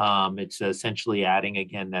 It's essentially adding,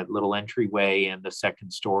 again, that little entryway and the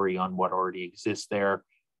second story on what already exists there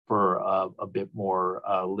for a bit more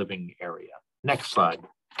living area. Next slide.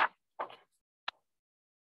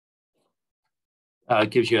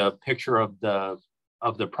 Gives you a picture of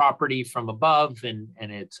the property from above and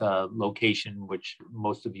its location, which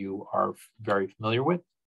most of you are very familiar with.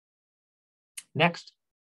 Next.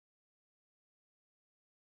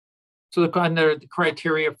 So the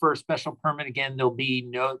criteria for a special permit, again, there'll be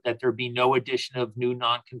no addition of new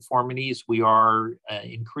nonconformities. We are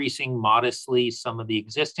increasing modestly some of the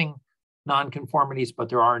existing nonconformities, but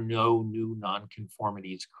there are no new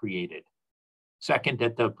nonconformities created. Second,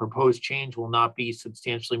 that the proposed change will not be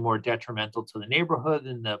substantially more detrimental to the neighborhood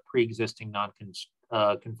than the pre-existing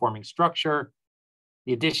non-conforming structure.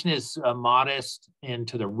 The addition is modest and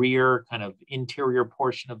to the rear kind of interior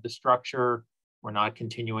portion of the structure. We're not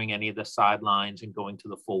continuing any of the sidelines and going to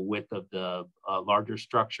the full width of the larger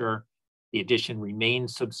structure. The addition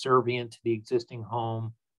remains subservient to the existing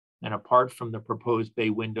home. And apart from the proposed bay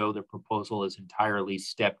window, the proposal is entirely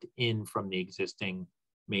stepped in from the existing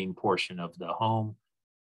main portion of the home.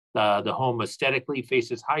 The home aesthetically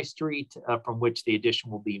faces High Street, from which the addition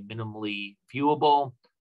will be minimally viewable.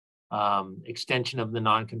 Extension of the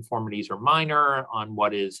nonconformities are minor on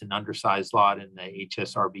what is an undersized lot in the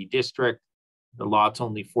HSRB district. The lot's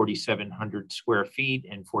only 4,700 square feet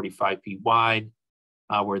and 45 feet wide,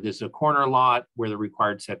 where there's a corner lot where the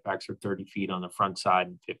required setbacks are 30 feet on the front side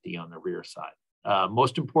and 50 on the rear side.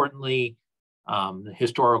 Most importantly, the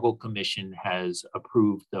Historical Commission has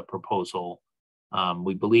approved the proposal.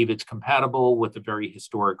 We believe it's compatible with the very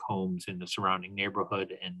historic homes in the surrounding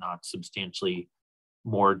neighborhood and not substantially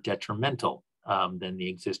more detrimental than the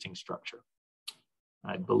existing structure.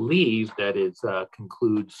 I believe that it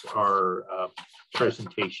concludes our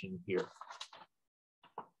presentation here.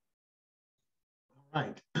 All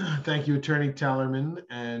right. Thank you, Attorney Tellerman.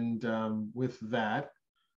 And with that,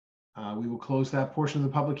 we will close that portion of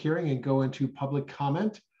the public hearing and go into public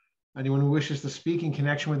comment. Anyone who wishes to speak in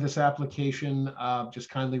connection with this application, just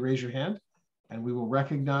kindly raise your hand and we will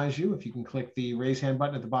recognize you. If you can click the raise hand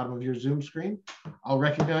button at the bottom of your Zoom screen, I'll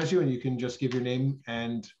recognize you and you can just give your name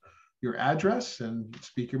and your address and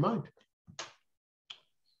speak your mind.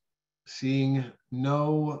 Seeing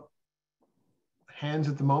no hands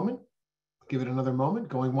at the moment, give it another moment.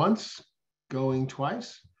 Going once, going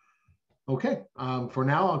twice. Okay, for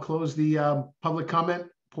now, I'll close the public comment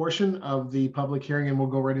portion of the public hearing and we'll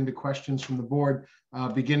go right into questions from the board,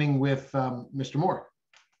 beginning with Mr. Moore.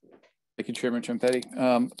 Thank you, Chairman Ciampetti.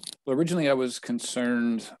 Well, originally, I was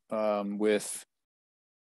concerned with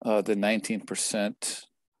the 19%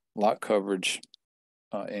 lot coverage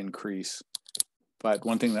increase. But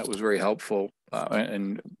one thing that was very helpful,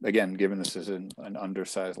 and again, given this is an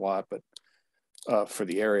undersized lot, but for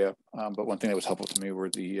the area, but one thing that was helpful to me were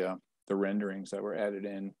the renderings that were added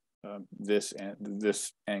in, this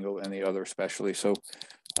angle and the other especially. So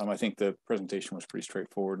I think the presentation was pretty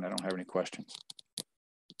straightforward and I don't have any questions.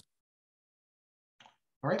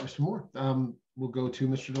 All right, Mr. Moore, we'll go to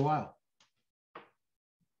Mr. Delisle.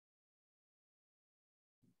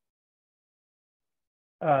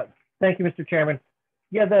 Thank you, Mr. Chairman.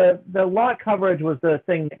 Yeah, the lot coverage was the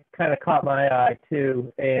thing that kind of caught my eye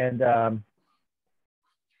too. And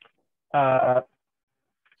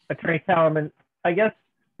Attorney Tallerman, I guess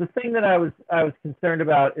the thing that I was concerned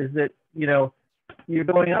about is that, you know, you're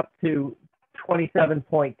going up to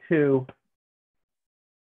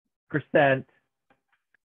 27.2%,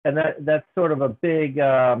 and that's sort of a big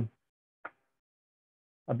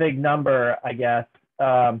number, I guess.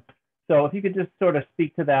 So if you could just sort of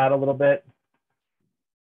speak to that a little bit.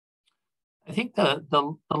 I think the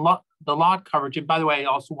lot coverage, and by the way, I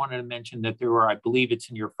also wanted to mention that there were, I believe it's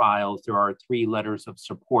in your files, there are 3 letters of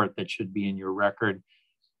support that should be in your record.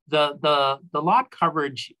 The lot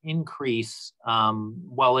coverage increase,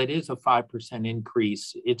 while it is a 5%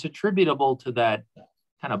 increase, it's attributable to that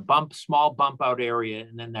kind of small bump out area,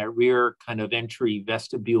 and then that rear kind of entry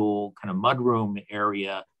vestibule kind of mudroom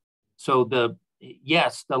area. So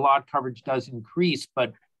yes, the lot coverage does increase,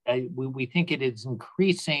 but we think it is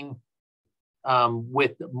increasing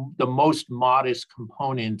with the most modest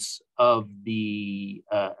components of the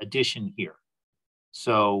addition here.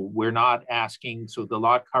 So we're not asking, so the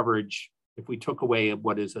lot coverage, if we took away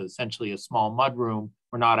what is essentially a small mudroom,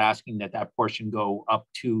 we're not asking that portion go up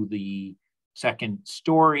to the 2nd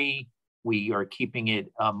story. We are keeping it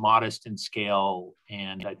modest in scale,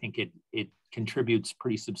 and I think it contributes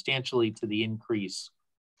pretty substantially to the increase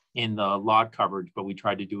in the lot coverage, but we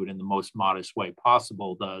tried to do it in the most modest way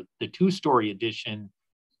possible. The 2-story addition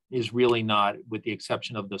is really not, with the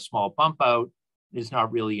exception of the small bump out, is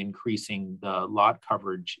not really increasing the lot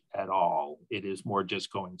coverage at all. It is more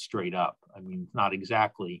just going straight up. I mean, not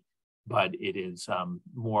exactly, but it is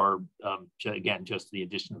more, again, just the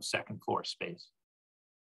addition of 2nd floor space.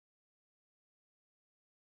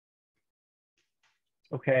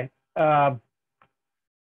 Okay.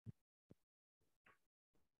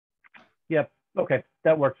 Yep. Okay,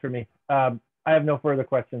 that works for me. I have no further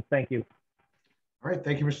questions. Thank you. All right.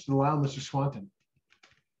 Thank you, Mr. Delisle. Mr. Swanton.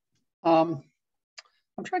 I'm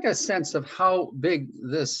trying to get a sense of how big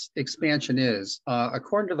this expansion is.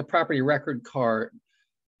 According to the property record card,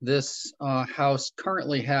 this house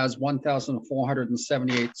currently has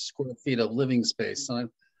 1,478 square feet of living space. So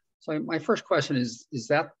my first question is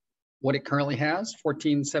that what it currently has,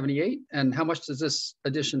 1,478? And how much does this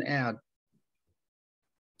addition add?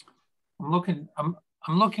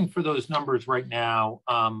 I'm looking for those numbers right now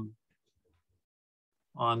on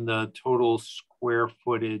the total square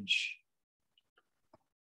footage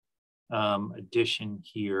addition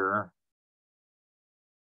here.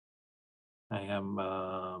 I am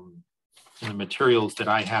in the materials that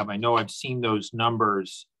I have. I know I've seen those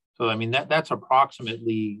numbers. So I mean, that's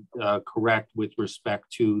approximately correct with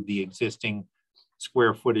respect to the existing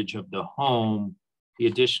square footage of the home. The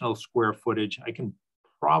additional square footage, I can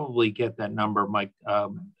probably get that number. Mike, I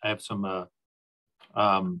have some,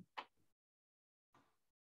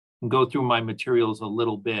 go through my materials a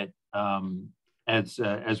little bit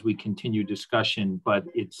as we continue discussion, but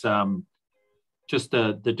it's just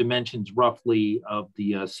the dimensions roughly of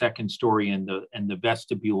the 2nd story and the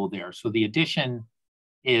vestibule there. So the addition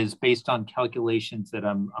is based on calculations that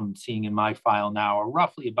I'm seeing in my file now, are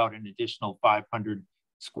roughly about an additional 500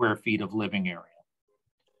 square feet of living area.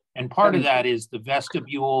 And part of that is the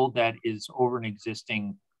vestibule that is over an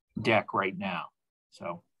existing deck right now.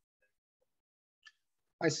 So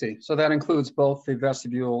I see. So that includes both the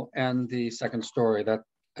vestibule and the 2nd story, that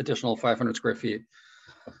additional 500 square feet.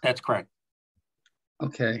 That's correct.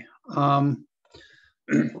 Okay.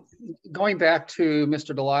 Going back to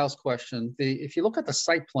Mr. Delisle's question, if you look at the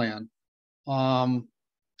site plan,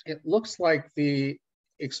 it looks like the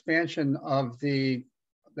expansion of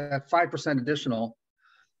that 5% additional,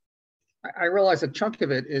 I realize a chunk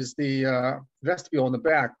of it is the vestibule in the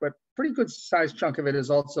back, but pretty good sized chunk of it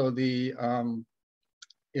is also the,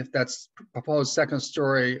 if that's proposed 2nd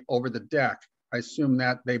story over the deck. I assume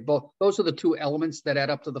that those are the 2 elements that add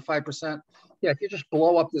up to the 5%. Yeah, if you just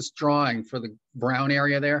blow up this drawing for the brown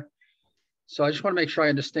area there. So I just want to make sure I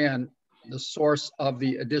understand the source of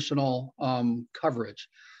the additional coverage.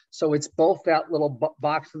 So it's both that little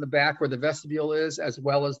box in the back where the vestibule is, as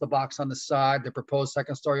well as the box on the side, the proposed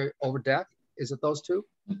 2nd story over deck. Is it those 2?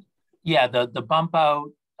 Yeah, the bump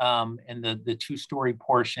out and the 2-story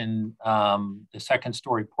portion, the 2nd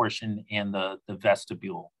story portion, and the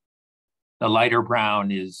vestibule. The lighter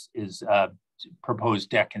brown is proposed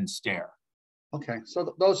deck and stair. Okay,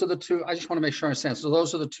 so those are the 2. I just want to make sure I understand. So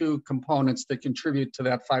those are the 2 components that contribute to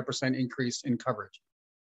that 5% increase in coverage.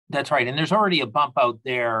 That's right, and there's already a bump out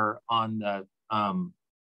there on the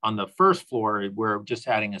 1st floor. We're just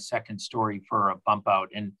adding a 2nd story for a bump out,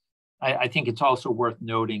 and I think it's also worth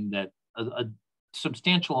noting that a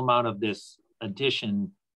substantial amount of this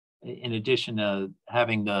addition, in addition to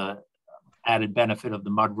having the added benefit of the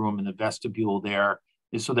mudroom and the vestibule there,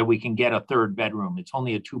 is so that we can get a third bedroom. It's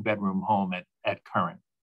only a 2-bedroom home at current.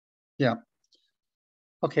 Yeah.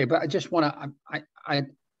 Okay, but I just want to,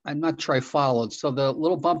 I'm not sure I followed. So the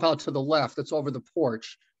little bump out to the left, that's over the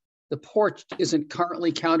porch isn't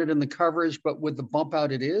currently counted in the coverage, but with the bump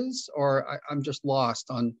out it is, or I'm just lost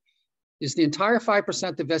on, is the entire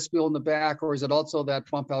 5% the vestibule in the back, or is it also that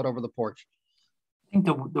bump out over the porch? I think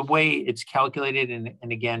the way it's calculated,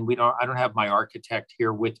 and again, I don't have my architect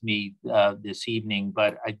here with me this evening,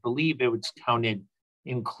 but I believe it was counted,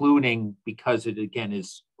 including, because it again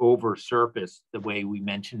is over surface, the way we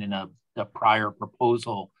mentioned in a prior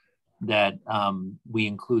proposal, that we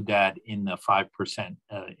include that in the 5%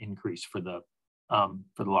 increase for the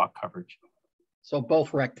lot coverage. So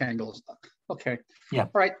both rectangles. Okay. Yeah.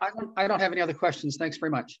 All right. I don't have any other questions. Thanks very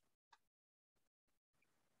much.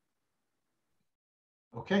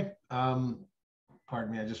 Okay. Pardon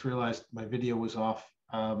me. I just realized my video was off.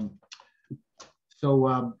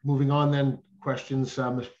 So moving on then, questions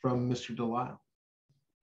from Mr. Delisle.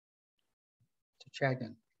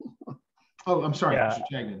 Chagnon. Oh, I'm sorry, Yeah. Mr.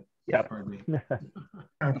 Chagnon. Yeah. Pardon me.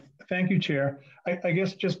 Thank you, Chair. I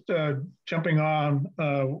guess just jumping on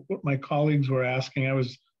what my colleagues were asking, I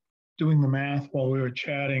was doing the math while we were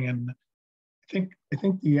chatting, and I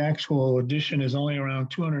think the actual addition is only around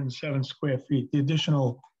 207 square feet. The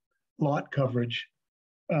additional lot coverage,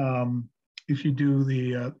 if you do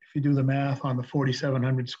the math on the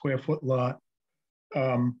 4,700 square foot lot,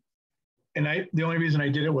 and the only reason I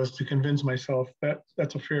did it was to convince myself that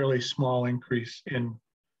that's a fairly small increase in,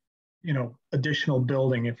 additional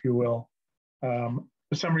building, if you will.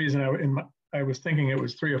 For some reason, I was thinking it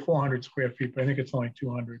was 300 or 400 square feet, but I think it's only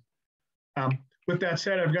 200. With that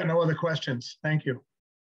said, I've got no other questions. Thank you.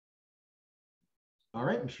 All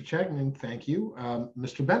right, Mr. Chagnon, thank you.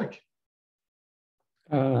 Mr. Bennick.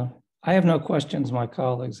 I have no questions. My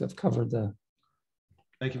colleagues have covered the.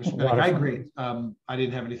 Thank you, Mr. Bennick. I agree. I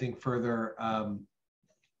didn't have anything further.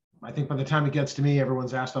 I think by the time it gets to me,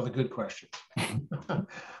 everyone's asked all the good questions.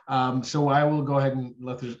 So I will go ahead and,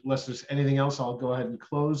 unless there's anything else, I'll go ahead and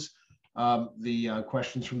close the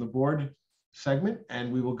questions from the board segment,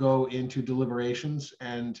 and we will go into deliberations.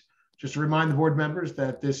 And just to remind the board members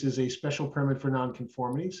that this is a special permit for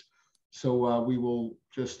nonconformities. So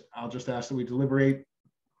I'll just ask that we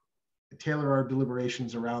tailor our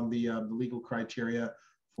deliberations around the legal criteria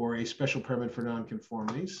for a special permit for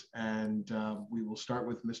nonconformities. And we will start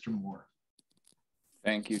with Mr. Moore.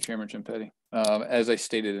 Thank you, Chairman Ciampetti. As I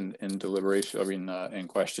stated in deliberation, in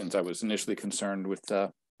questions, I was initially concerned with,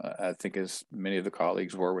 I think as many of the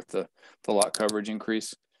colleagues were, with the lot coverage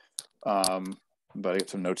increase. But I get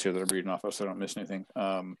some notes here that I'm reading off of so I don't miss anything.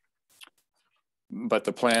 But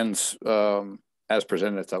the plans, as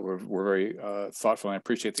presented, I thought were very thoughtful, and I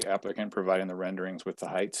appreciate the applicant providing the renderings with the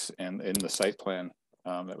heights and in the site plan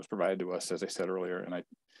that was provided to us, as I said earlier. And I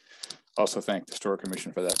also thank the Historic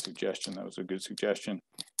Commission for that suggestion. That was a good suggestion.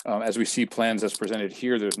 As we see plans as presented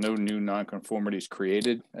here, there's no new nonconformities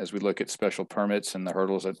created as we look at special permits and the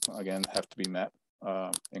hurdles that, again, have to be met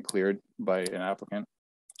and cleared by an applicant.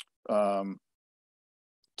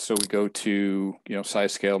 So we go to,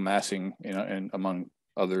 size, scale, massing, and among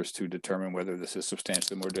others to determine whether this is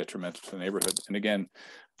substantially more detrimental to the neighborhood. And again,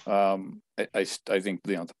 I think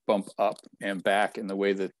the bump up and back in the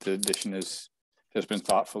way that the addition has been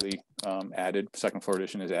thoughtfully added, second floor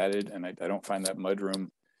addition is added, and I don't find that mudroom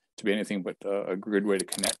to be anything but a good way to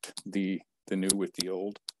connect the new with the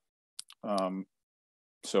old.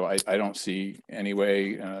 So I don't see any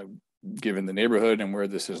way, given the neighborhood and where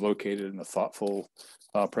this is located, and a thoughtful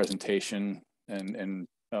presentation and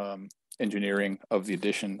engineering of the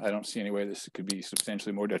addition, I don't see any way this could be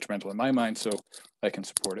substantially more detrimental in my mind, so I can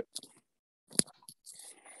support it.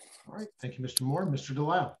 All right, thank you, Mr. Moore. Mr.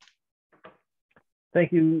 Delisle.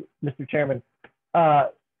 Thank you, Mr. Chairman.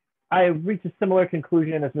 I reached a similar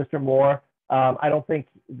conclusion as Mr. Moore. I don't think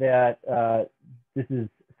that this is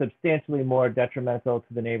substantially more detrimental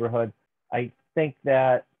to the neighborhood. I think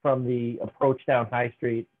that from the approach down High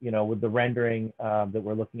Street, with the rendering that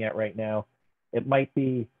we're looking at right now, it might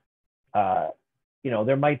be,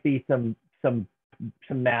 there might be some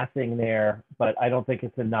massing there, but I don't think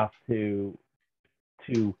it's enough to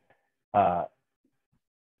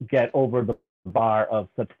get over the bar of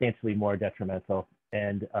substantially more detrimental.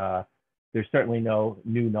 And there's certainly no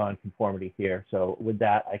new nonconformity here. So with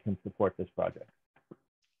that, I can support this project.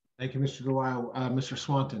 Thank you, Mr. Delisle. Mr.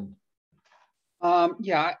 Swanton.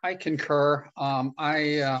 Yeah, I concur. I'm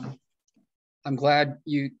glad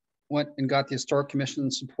you went and got the Historic Commission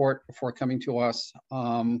support before coming to us.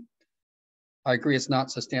 I agree it's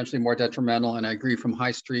not substantially more detrimental, and I agree from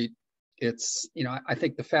High Street, it's, I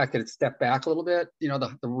think the fact that it's stepped back a little bit,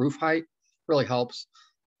 the roof height really helps.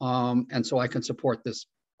 And so I can support this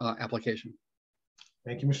application.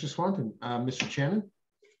 Thank you, Mr. Swanton. Mr. Shannon?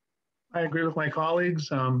 I agree with my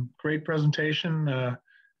colleagues. Great presentation.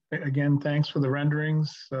 Again, thanks for the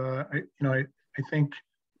renderings. I think,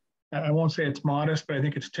 I won't say it's modest, but I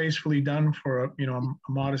think it's tastefully done for a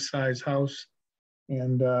modest sized house.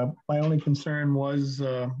 And my only concern was,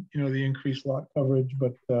 the increased lot coverage.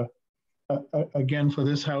 But again, for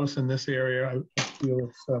this house in this area, I feel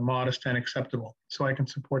it's modest and acceptable. So I can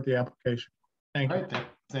support the application. Thank you. All right,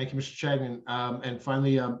 thank you, Mr. Chagnon. And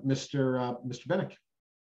finally, Mr. Bennett.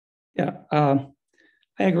 Yeah, I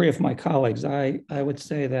agree with my colleagues. I would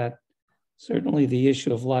say that certainly the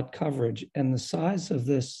issue of lot coverage and the size of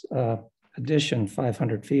this addition,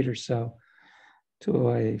 500 feet or so,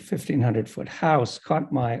 to a 1,500-foot house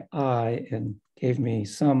caught my eye and gave me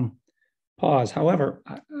some pause. However,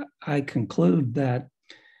 I conclude that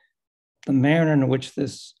the manner in which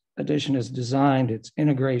this addition is designed, its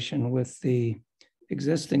integration with the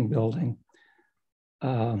existing building,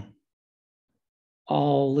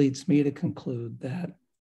 all leads me to conclude that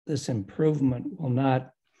this improvement will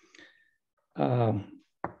not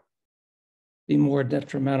be more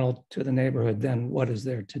detrimental to the neighborhood than what is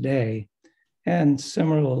there today. And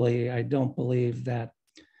similarly, I don't believe that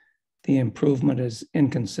the improvement is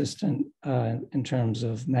inconsistent in terms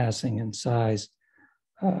of massing and size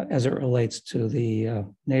as it relates to the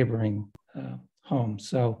neighboring home.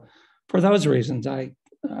 So for those reasons, I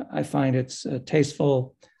find it's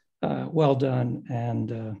tasteful, well done,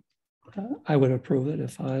 and I would approve it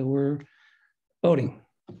if I were voting.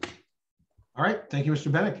 All right, thank you,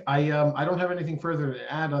 Mr. Bennett. I don't have anything further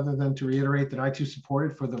to add other than to reiterate that I too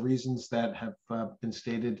support it for the reasons that have been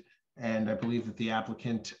stated, and I believe that the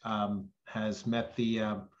applicant has met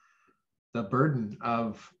the burden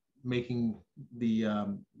of making the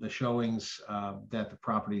showings that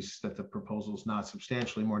the proposal is not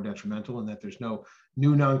substantially more detrimental, and that there's no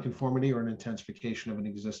new nonconformity or an intensification of an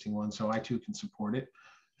existing one. So I too can support it.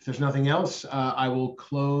 If there's nothing else, I will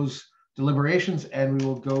close deliberations and we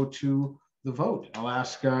will go to the vote. I'll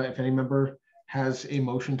ask if any member has a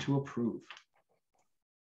motion to approve.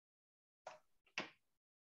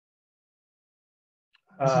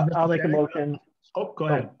 I'll make a motion. Oh, go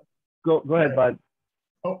ahead. Go ahead, Bud.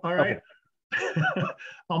 Oh, all right. Okay.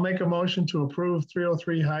 I'll make a motion to approve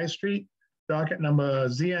 303 High Street, docket number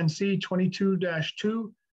ZNC 22-2,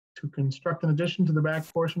 to construct an addition to the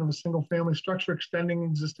back portion of a single family structure extending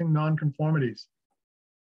existing nonconformities.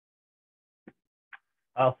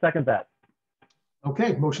 I'll second that.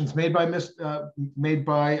 Okay, motion's made by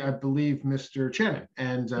I believe Mr. Shannon,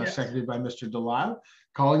 and Yes. Seconded by Mr. Delisle.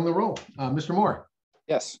 Calling the roll. Mr. Moore.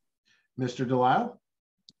 Yes. Mr. Delisle.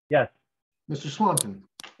 Yes. Mr. Swanton.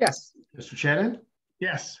 Yes. Mr. Shannon.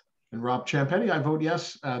 Yes. And Rob Champetti, I vote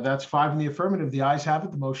yes. That's 5 in the affirmative. The ayes have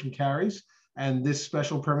it. The motion carries. And this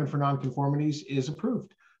special permit for nonconformities is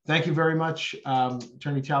approved. Thank you very much,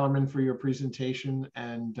 Attorney Tallerman, for your presentation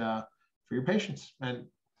and for your patience. And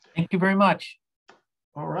thank you very much.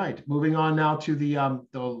 all right, moving on now to the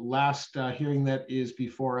last hearing that is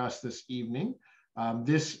before us this evening.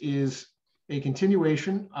 This is a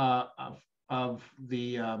continuation of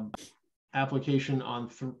the application on,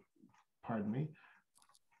 pardon me,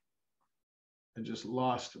 I just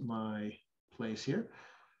lost my place here.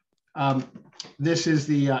 This is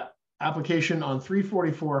the application on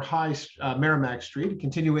 344 High Merrimack Street, a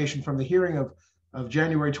continuation from the hearing of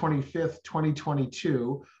January 25th,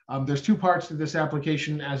 2022. There's two parts to this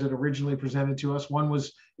application as it originally presented to us. One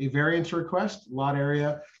was a variance request, lot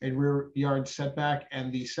area and rear yard setback,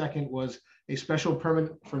 and the second was a special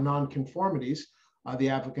permit for nonconformities. The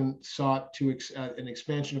applicant sought to an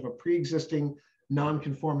expansion of a pre-existing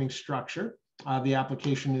non-conforming structure. The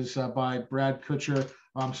application is by Brad Kutcher.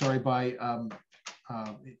 I'm sorry,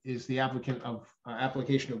 is the applicant of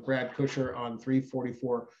application of Brad Kutcher on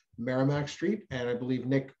 344 Merrimack Street, and I believe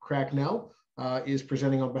Nick Cracknell is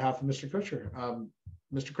presenting on behalf of Mr. Kutcher.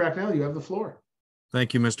 Mr. Cracknell, you have the floor.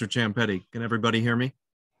 Thank you, Mr. Champetti. Can everybody hear me?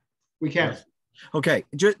 We can. Okay,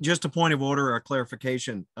 just a point of order or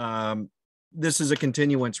clarification. This is a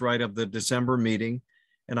continuance, right, of the December meeting,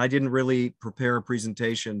 and I didn't really prepare a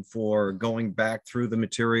presentation for going back through the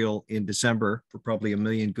material in December for probably a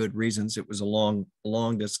million good reasons. It was a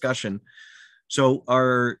long discussion. So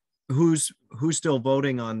who's still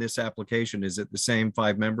voting on this application? Is it the same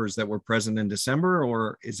 5 members that were present in December,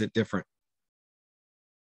 or is it different?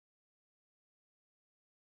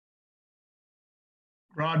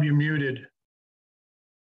 Rob, you're muted.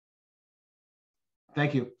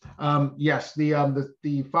 Thank you. Yes,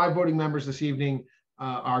 the 5 voting members this evening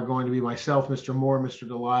are going to be myself, Mr. Moore, Mr.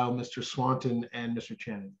 Delisle, Mr. Swanton, and Mr.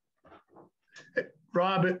 Channing.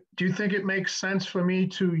 Rob, do you think it makes sense for me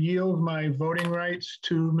to yield my voting rights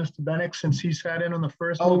to Mr. Bennett since he sat in on the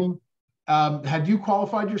first meeting? Had you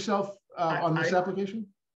qualified yourself on this application?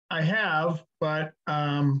 I have, but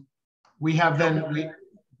we have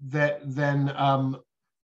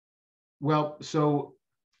well, so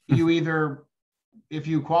you either, if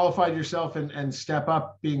you qualified yourself and step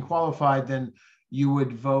up being qualified, then you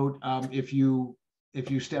would vote. If you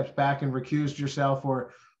stepped back and recused yourself,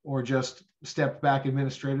 or just stepped back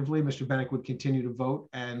administratively, Mr. Bennett would continue to vote,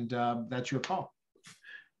 and that's your call.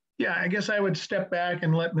 Yeah, I guess I would step back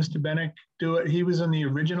and let Mr. Bennett do it. He was in the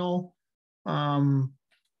original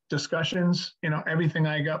discussions. You know, everything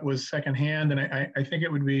I got was secondhand, and I think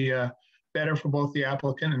it would be better for both the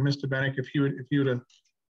applicant and Mr. Bennett if you would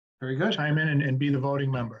very good chime in and be the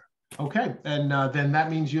voting member. Okay, and then that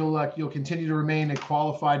means you'll continue to remain a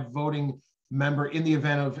qualified voting member in the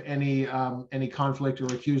event of any conflict or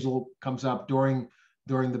recusal comes up during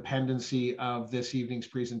the pendency of this evening's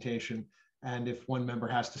presentation. And if one member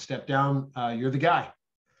has to step down, you're the guy.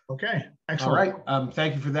 Okay, excellent. All right,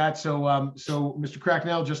 thank you for that. So Mr.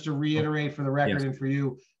 Cracknell, just to reiterate for the record, yes, and for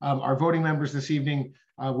you, our voting members this evening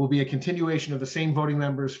will be a continuation of the same voting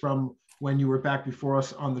members from when you were back before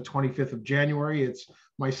us on the 25th of January. It's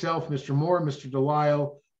myself, Mr. Moore, Mr.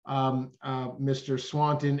 Delisle, Mr.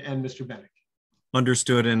 Swanton, and Mr. Bennett.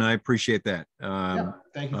 Understood, and I appreciate that. Yeah,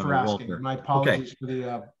 thank you for asking. Walter. My apologies for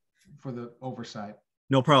the oversight.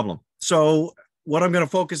 No problem. So what I'm going to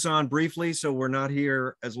focus on briefly, so we're not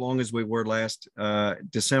here as long as we were last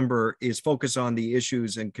December, is focus on the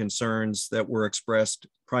issues and concerns that were expressed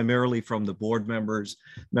primarily from the board members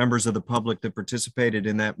of the public that participated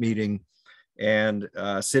in that meeting, and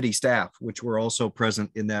city staff, which were also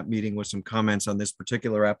present in that meeting with some comments on this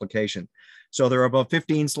particular application. So there are about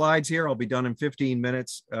 15 slides here. I'll be done in 15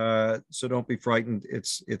 minutes, so don't be frightened.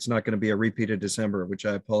 It's not going to be a repeat of December, which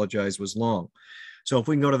I apologize was long. So if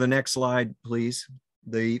we can go to the next slide, please.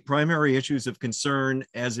 The primary issues of concern,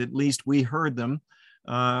 as at least we heard them,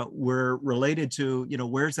 were related to, you know,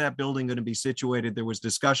 where's that building going to be situated? There was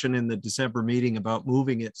discussion in the December meeting about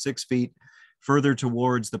moving it 6 feet further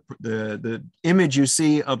towards the image you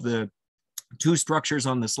see of the 2 structures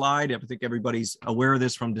on the slide. I think everybody's aware of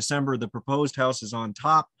this from December. The proposed house is on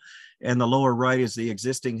top, and the lower right is the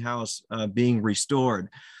existing house being restored.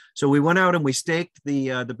 So we went out and we staked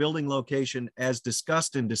the building location as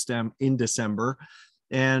discussed in December,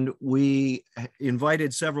 and we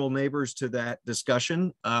invited several neighbors to that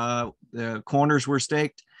discussion. The corners were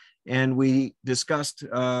staked, and we discussed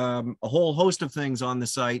a whole host of things on the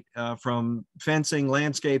site, from fencing,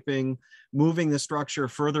 landscaping, moving the structure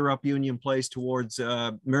further up Union Place towards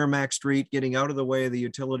Merrimack Street, getting out of the way of the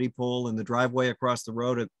utility pole and the driveway across the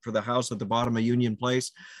road for the house at the bottom of Union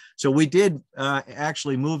Place. So we did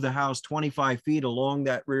actually move the house 25 feet along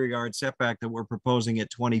that rear yard setback that we're proposing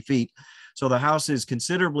at 20 feet. So the house is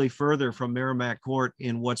considerably further from Merrimack Court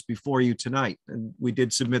in what's before you tonight. And we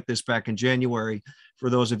did submit this back in January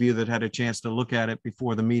for those of you that had a chance to look at it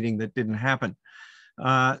before the meeting that didn't happen.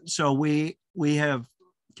 So we have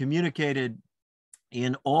communicated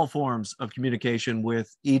in all forms of communication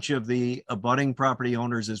with each of the abutting property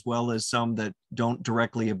owners, as well as some that don't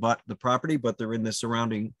directly abut the property, but they're in the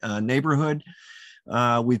surrounding neighborhood.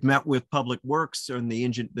 We've met with Public Works and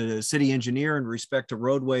the city engineer in respect to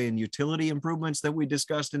roadway and utility improvements that we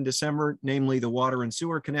discussed in December, namely the water and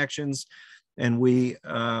sewer connections. And we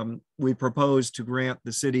propose to grant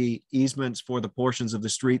the city easements for the portions of the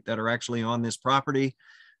street that are actually on this property.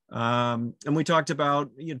 And we talked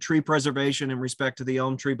about tree preservation in respect to the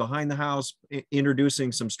elm tree behind the house,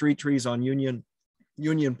 introducing some street trees on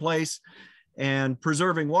Union Place, and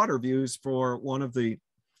preserving water views for one of the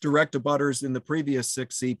direct abutters in the previous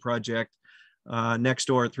 6C project next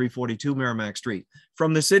door at 342 Merrimack Street.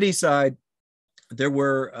 From the city side, there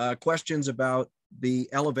were questions about the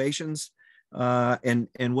elevations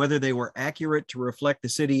and whether they were accurate to reflect the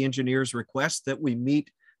city engineer's request that we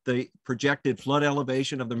meet the projected flood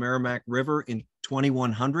elevation of the Merrimack River in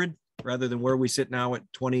 2100 rather than where we sit now at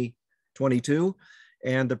 2022.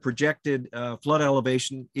 And the projected flood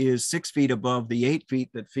elevation is 6 feet above the 8 feet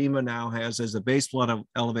that FEMA now has as a base flood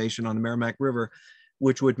elevation on the Merrimack River,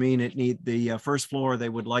 which would mean the first floor they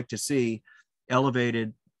would like to see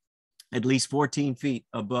elevated at least 14 feet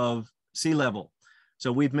above sea level.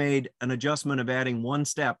 So we've made an adjustment of adding 1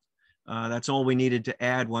 step. That's all we needed to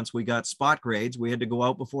add once we got spot grades. We had to go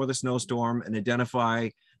out before the snowstorm and identify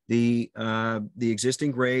the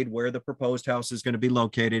existing grade where the proposed house is going to be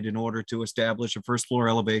located in order to establish a first floor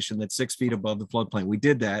elevation that's 6 feet above the floodplain. We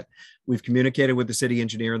did that. We've communicated with the city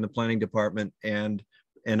engineer and the planning department and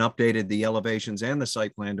updated the elevations and the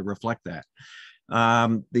site plan to reflect that.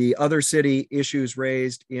 The other city issues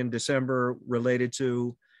raised in December related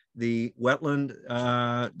to the wetland,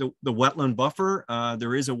 the wetland buffer.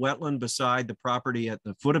 There is a wetland beside the property at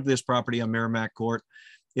the foot of this property on Merrimack Court.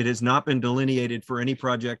 It has not been delineated for any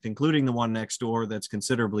project, including the one next door that's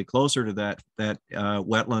considerably closer to that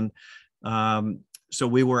wetland. So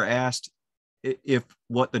we were asked if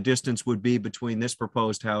what the distance would be between this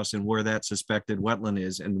proposed house and where that suspected wetland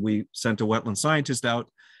is. And we sent a wetland scientist out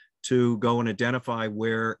to go and identify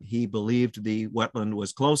where he believed the wetland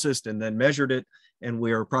was closest and then measured it. And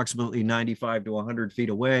we are approximately 95 to 100 feet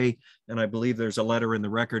away. And I believe there's a letter in the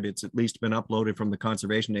record, it's at least been uploaded from the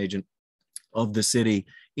conservation agent of the city,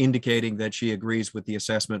 indicating that she agrees with the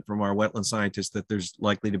assessment from our wetland scientist that there's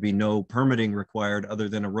likely to be no permitting required other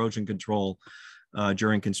than erosion control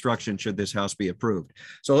during construction should this house be approved.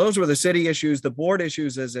 So those were the city issues. The board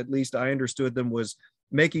issues, as at least I understood them, was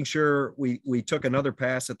making sure we took another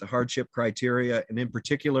pass at the hardship criteria, and in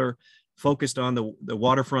particular focused on the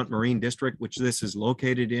waterfront marine district, which this is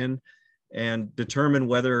located in, and determine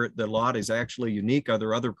whether the lot is actually unique. Are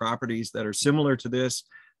there other properties that are similar to this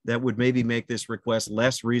that would maybe make this request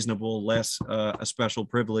less reasonable, less a special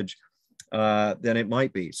privilege than it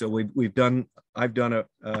might be. So I've done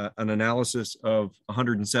an analysis of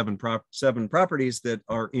 107 properties that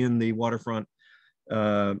are in the waterfront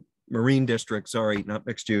marine district, sorry, not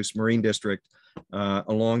mixed use, marine district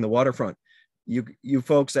along the waterfront. You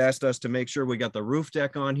folks asked us to make sure we got the roof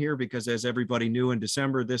deck on here because, as everybody knew in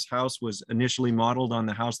December, this house was initially modeled on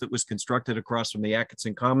the house that was constructed across from the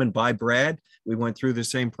Atkinson Common by Brad. We went through the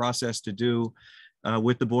same process to do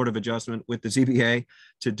with the Board of Adjustment, with the ZBA,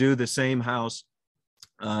 to do the same house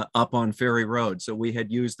up on Ferry Road. So we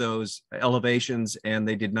had used those elevations and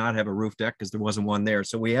they did not have a roof deck because there wasn't one there.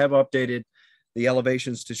 So we have updated the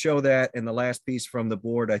elevations to show that. And the last piece from the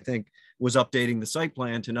board, I think, was updating the site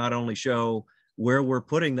plan to not only show where we're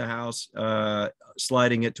putting the house,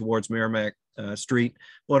 sliding it towards Merrimack Street,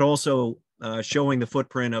 but also showing the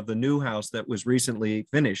footprint of the new house that was recently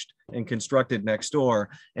finished and constructed next door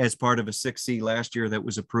as part of a 6C last year that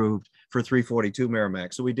was approved for 342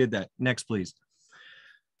 Merrimack. So we did that. Next, please.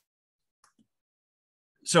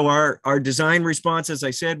 So our design response, as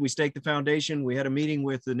I said, we staked the foundation. We had a meeting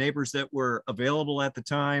with the neighbors that were available at the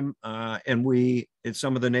time, and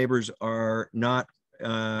some of the neighbors are not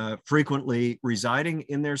frequently residing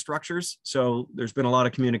in their structures. So there's been a lot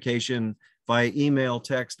of communication via email,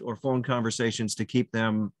 text, or phone conversations to keep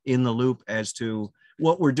them in the loop as to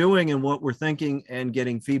what we're doing and what we're thinking, and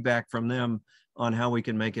getting feedback from them on how we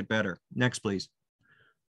can make it better. Next, please.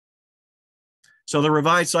 So the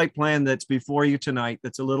revised site plan that's before you tonight,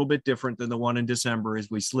 that's a little bit different than the one in December, is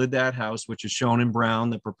we slid that house, which is shown in brown,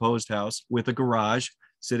 the proposed house with a garage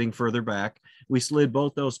sitting further back. We slid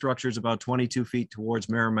both those structures about 22 feet towards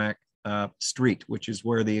Merrimack Street, which is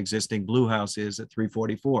where the existing blue house is at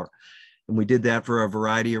 344. And we did that for a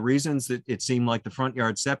variety of reasons. It seemed like the front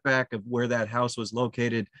yard setback of where that house was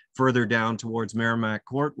located further down towards Merrimack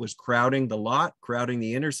Court was crowding the lot, crowding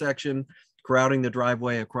the intersection, crowding the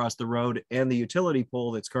driveway across the road, and the utility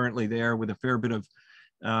pole that's currently there with a fair bit of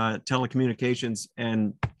telecommunications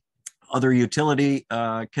and other utility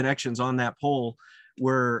connections on that pole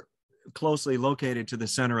were closely located to the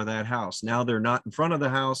center of that house. Now they're not in front of the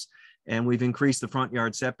house, and we've increased the front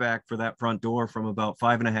yard setback for that front door from about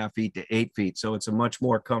 5.5 feet to 8 feet. So it's a much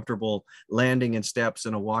more comfortable landing and steps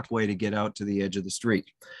and a walkway to get out to the edge of the street.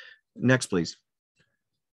 Next, please.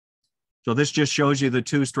 So this just shows you the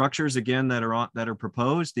two structures again that are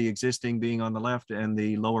proposed, the existing being on the left and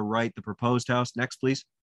the lower right, the proposed house. Next, please.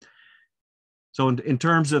 So in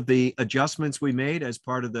terms of the adjustments we made as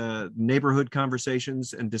part of the neighborhood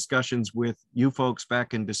conversations and discussions with you folks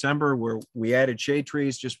back in December, where we added shade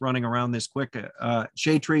trees, just running around this quick,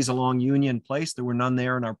 shade trees along Union Place. There were none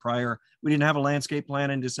there in our prior, we didn't have a landscape plan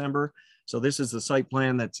in December. So this is the site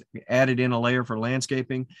plan that's added in a layer for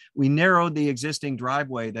landscaping. We narrowed the existing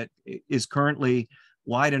driveway that is currently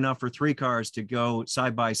wide enough for 3 cars to go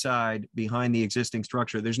side by side behind the existing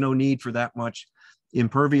structure. There's no need for that much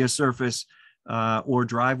impervious surface or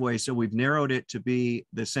driveway. So we've narrowed it to be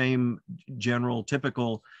the same general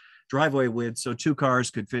typical driveway width, so 2 cars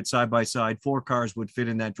could fit side by side. 4 cars would fit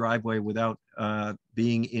in that driveway without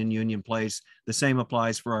being in Union Place. The same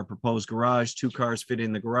applies for our proposed garage. 2 cars fit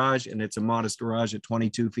in the garage, and it's a modest garage at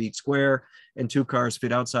 22 feet square, and 2 cars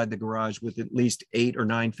fit outside the garage with at least 8 or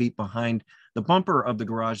 9 feet behind the bumper of the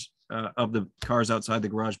garage, of the cars outside the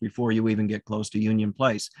garage before you even get close to Union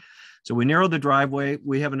Place. So we narrowed the driveway.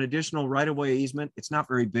 We have an additional right-of-way easement. It's not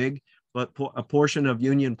very big, but a portion of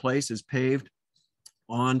Union Place is paved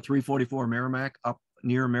on 344 Merrimack up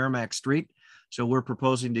near Merrimack Street. So we're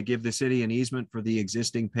proposing to give the city an easement for the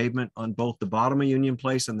existing pavement on both the bottom of Union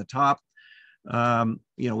Place and the top.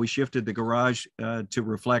 We shifted the garage to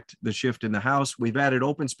reflect the shift in the house. We've added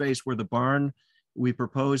open space where the barn we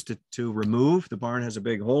proposed to remove. The barn has a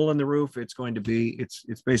big hole in the roof. It's going to be, it's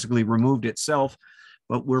basically removed itself,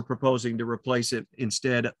 but we're proposing to replace it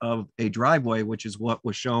instead of a driveway, which is what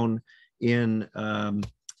was shown in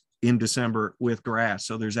December with grass.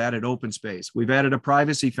 So there's added open space. We've added a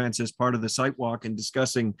privacy fence as part of the site walk and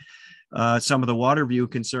discussing some of the water view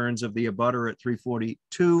concerns of the abutter at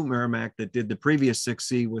 342 Merrimack that did the previous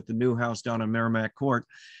 6C with the new house down on Merrimack Court.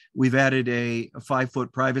 We've added a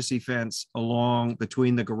 5-foot privacy fence along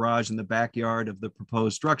between the garage and the backyard of the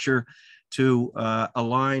proposed structure to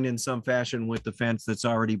align in some fashion with the fence that's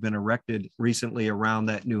already been erected recently around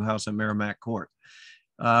that new house on Merrimack Court.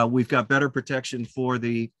 We've got better protection for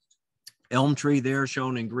the elm tree there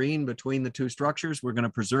shown in green between the 2 structures. We're going to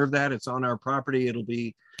preserve that. It's on our property. It'll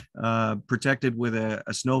be protected with a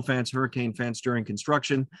snow fence, hurricane fence during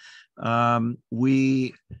construction.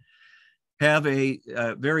 We have a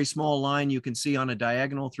very small line you can see on a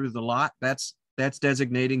diagonal through the lot. That's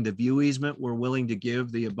designating the view easement we're willing to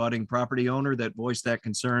give the abutting property owner that voiced that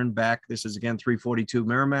concern back. This is again 342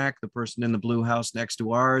 Merrimack, the person in the blue house next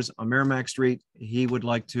to ours on Merrimack Street. He would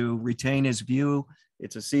like to retain his view.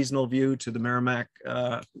 It's a seasonal view to the Merrimack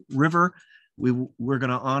River. We're going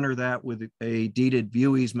to honor that with a deeded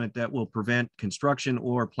view easement that will prevent construction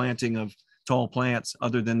or planting of tall plants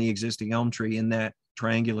other than the existing elm tree in that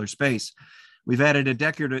triangular space. We've added a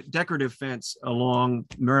decorative fence along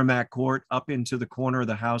Merrimack Court up into the corner of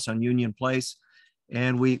the house on Union Place.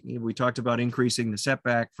 And we talked about increasing the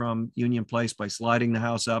setback from Union Place by sliding the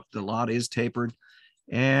house up. The lot is tapered.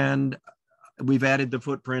 And we've added the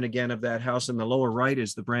footprint again of that house in the lower right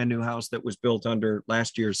is the brand new house that was built under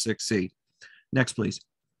last year's 6C. Next, please.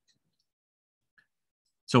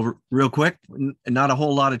 So real quick, not a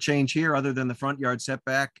whole lot of change here other than the front yard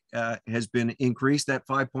setback has been increased. That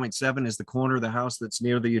 5.7 is the corner of the house that's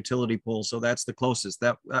near the utility pole. So that's the closest.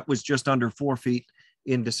 That was just under 4 feet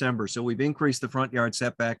in December. So we've increased the front yard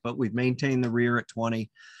setback, but we've maintained the rear at 20.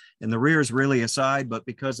 And the rear is really a side, but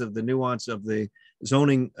because of the nuance of the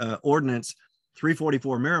zoning ordinance,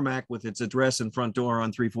 344 Merrimack with its address and front door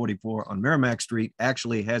on 344 on Merrimack Street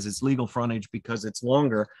actually has its legal frontage because it's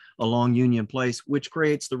longer along Union Place, which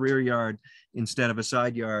creates the rear yard instead of a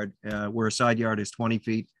side yard where a side yard is 20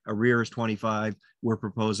 feet, a rear is 25. We're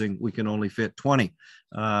proposing we can only fit 20,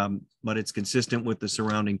 but it's consistent with the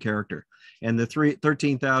surrounding character. And the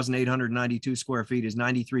 13,892 square feet is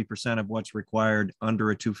 93% of what's required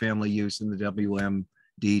under a 2-family use in the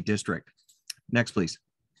WMD district. Next, please.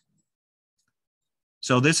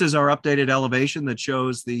 So this is our updated elevation that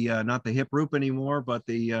shows the not the hip roof anymore, but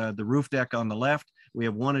the roof deck on the left. We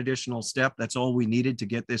have 1 additional step. That's all we needed to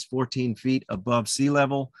get this 14 feet above sea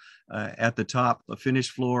level at the top, a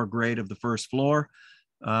finished floor grade of the first floor.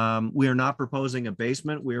 We are not proposing a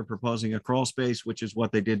basement. We are proposing a crawl space, which is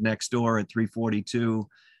what they did next door at 342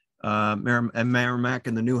 Merrimack,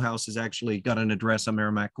 and the new house has actually got an address on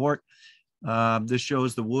Merrimack Court. This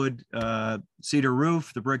shows the wood cedar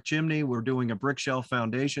roof, the brick chimney. We're doing a brick shelf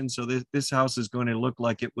foundation. So this house is going to look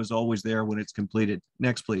like it was always there when it's completed.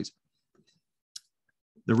 Next, please.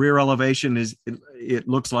 The rear elevation it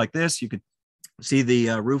looks like this. You could see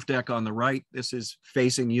the roof deck on the right. This is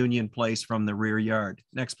facing Union Place from the rear yard.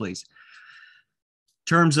 Next, please. In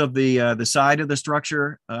terms of the side of the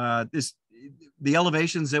structure, the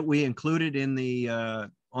elevations that we included in the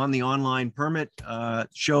on the online permit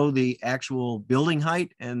show the actual building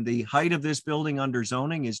height, and the height of this building under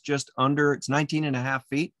zoning is just under, it's 19.5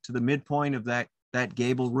 feet to the midpoint of that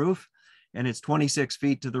gable roof, and it's 26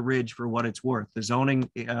 feet to the ridge for what it's worth. The zoning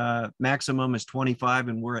maximum is 25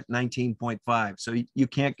 and we're at 19.5. So you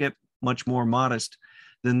can't get much more modest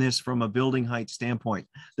than this from a building height standpoint.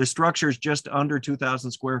 The structure is just under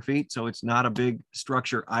 2,000 square feet, so it's not a big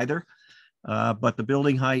structure either. But the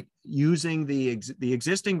building height using the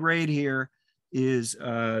existing grade here is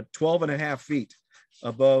 12.5 feet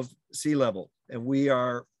above sea level. And we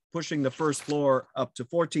are pushing the first floor up to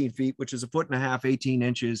 14 feet, which is 1.5 feet, 18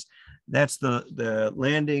 inches. That's the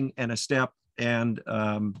landing and a step and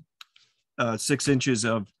 6 inches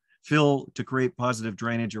of fill to create positive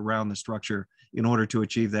drainage around the structure in order to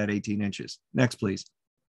achieve that 18 inches. Next, please.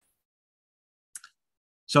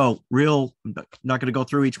 So I'm not going to go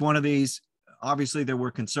through each one of these. Obviously, there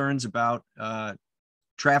were concerns about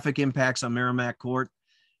traffic impacts on Merrimack Court.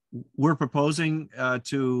 We're proposing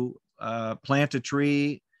to plant a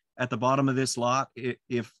tree at the bottom of this lot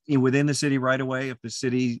if within the city right away, if the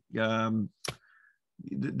city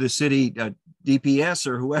DPS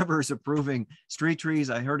or whoever is approving street trees.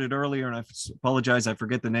 I heard it earlier, and I apologize, I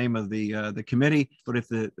forget the name of the committee, but if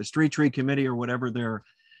the street tree committee or whatever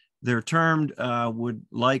they're termed would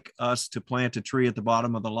like us to plant a tree at the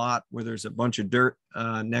bottom of the lot where there's a bunch of dirt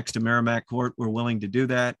next to Merrimack Court, we're willing to do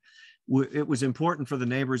that. It was important for the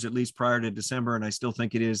neighbors, at least prior to December, and I still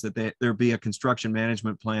think it is, that there be a construction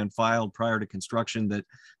management plan filed prior to construction that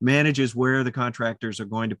manages where the contractors are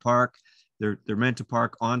going to park. They're meant to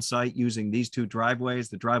park on site using these two driveways.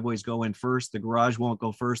 The driveways go in first. The garage won't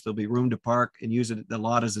go first. There'll be room to park and use the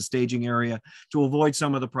lot as a staging area to avoid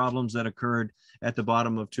some of the problems that occurred at the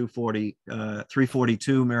bottom of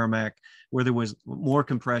 342 Merrimack, where there was more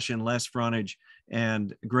compression, less frontage,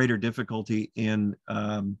 and greater difficulty in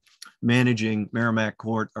managing Merrimack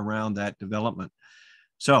Court around that development.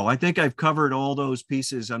 So I think I've covered all those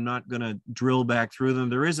pieces. I'm not going to drill back through them.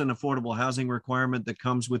 There is an affordable housing requirement that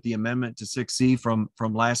comes with the amendment to 6C from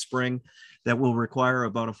last spring that will require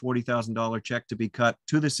about a $40,000 check to be cut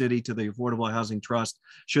to the city, to the Affordable Housing Trust,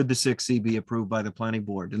 should the 6C be approved by the planning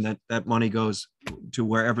board. And that money goes to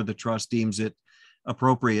wherever the trust deems it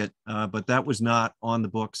appropriate. But that was not on the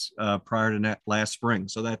books prior to last spring.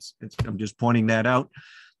 So I'm just pointing that out.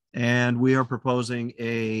 And we are proposing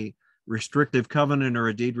a restrictive covenant or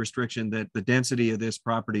a deed restriction that the density of this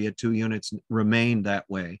property at 2 units remain that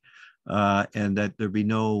way, and that there be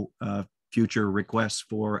no future requests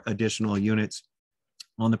for additional units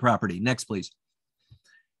on the property. Next, please.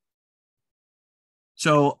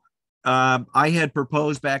 So I had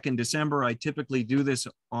proposed back in December, I typically do this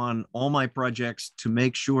on all my projects to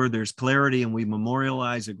make sure there's clarity and we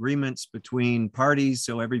memorialize agreements between parties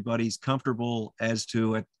so everybody's comfortable as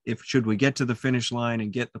to if should we get to the finish line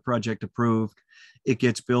and get the project approved, it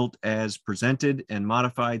gets built as presented and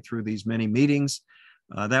modified through these many meetings.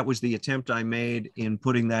 That was the attempt I made in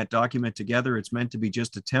putting that document together. It's meant to be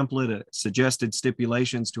just a template, suggested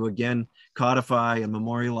stipulations to again codify and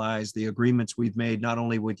memorialize the agreements we've made, not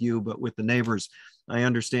only with you, but with the neighbors. I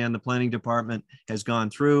understand the planning department has gone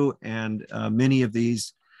through, and many of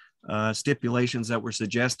these stipulations that were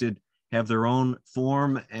suggested have their own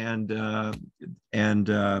form and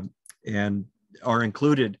are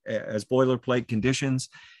included as boilerplate conditions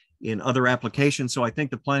in other applications. So I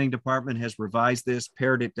think the planning department has revised this,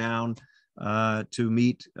 pared it down to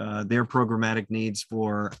meet their programmatic needs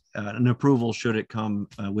for an approval should it come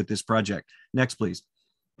with this project. Next, please.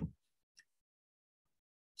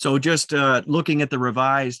 So just looking at the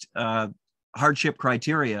revised hardship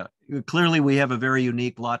criteria, clearly we have a very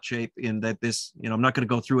unique lot shape in that this, I'm not going to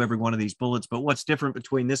go through every one of these bullets, but what's different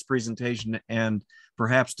between this presentation and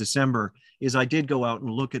perhaps December is I did go out and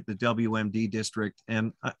look at the WMD district,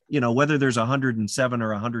 and whether there's 107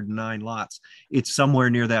 or 109 lots, it's somewhere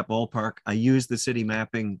near that ballpark. I used the city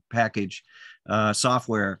mapping package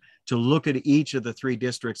software to look at each of the 3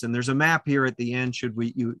 districts, and there's a map here at the end should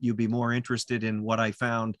you be more interested in what I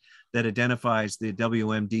found that identifies the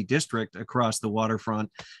WMD district across the waterfront.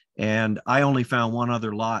 And I only found one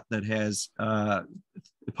other lot that has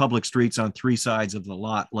public streets on 3 sides of the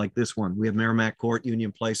lot like this one. We have Merrimack Court,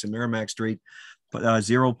 Union Place, and Merrimack Street. But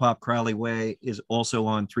Zero Pop Crowley Way is also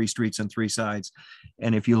on 3 streets and 3 sides.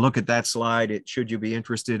 And if you look at that slide, should you be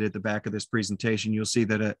interested at the back of this presentation, you'll see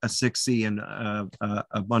that a 6C and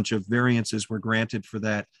a bunch of variances were granted for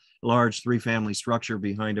that large 3-family structure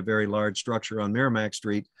behind a very large structure on Merrimack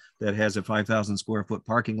Street that has a 5,000 square foot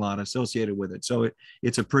parking lot associated with it. So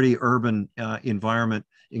it's a pretty urban environment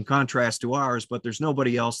in contrast to ours, but there's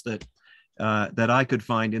nobody else that I could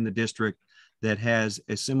find in the district that has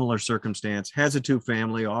a similar circumstance, has a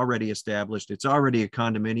 2-family already established. It's already a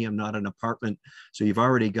condominium, not an apartment. So you've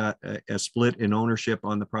already got a split in ownership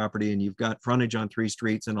on the property, and you've got frontage on 3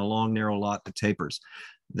 streets and a long, narrow lot that tapers.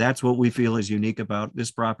 That's what we feel is unique about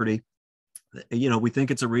this property. We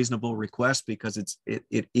think it's a reasonable request because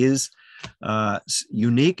it is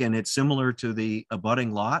unique and it's similar to the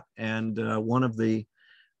abutting lot. And one of the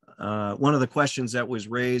questions that was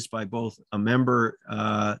raised by both a member,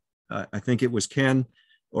 I think it was Ken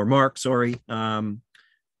or Mark, sorry,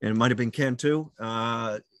 and it might have been Ken too,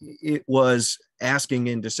 it was asking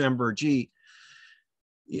in December, gee,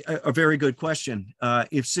 a very good question.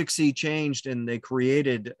 If 6C changed and they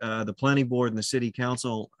created the planning board and the city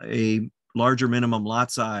council a larger minimum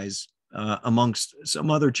lot size amongst some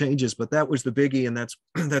other changes, but that was the biggie, and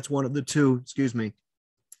that's one of the two, excuse me,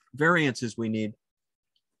 variances we need.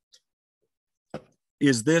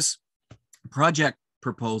 Is this project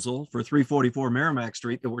proposal for 344 Merrimack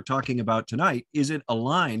Street that we're talking about tonight, is it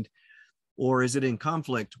aligned or is it in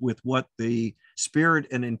conflict with what the spirit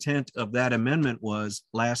and intent of that amendment was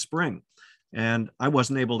last spring? And I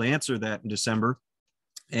wasn't able to answer that in December.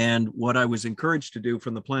 And what I was encouraged to do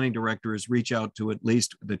from the planning director is reach out to at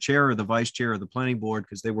least the chair or the vice chair of the planning board,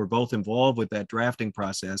 because they were both involved with that drafting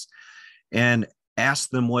process, and ask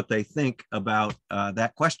them what they think about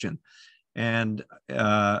that question. And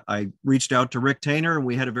I reached out to Rick Tainer, and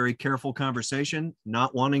we had a very careful conversation,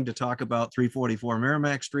 not wanting to talk about 344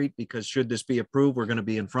 Merrimack Street, because should this be approved, we're going to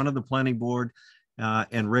be in front of the planning board,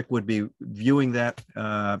 and Rick would be viewing that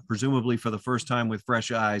presumably for the first time with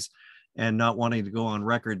fresh eyes, and not wanting to go on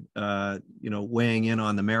record, weighing in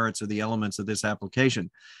on the merits of the elements of this application.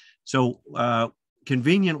 So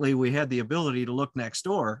conveniently, we had the ability to look next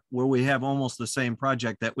door, where we have almost the same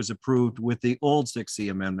project that was approved with the old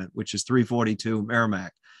 6C amendment, which is 342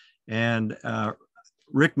 Merrimack. And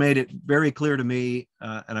Rick made it very clear to me,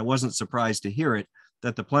 and I wasn't surprised to hear it,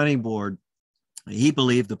 that the planning board, he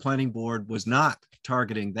believed the planning board was not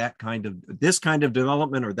targeting this kind of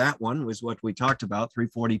development, or that one was what we talked about,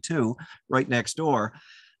 342 right next door,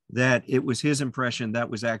 that it was his impression that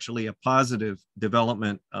was actually a positive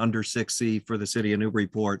development under 6C for the city of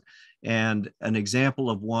Newburyport. And an example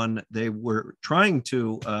of one they were trying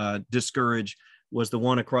to discourage was the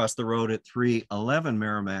one across the road at 311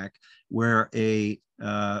 Merrimack, where a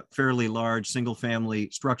fairly large single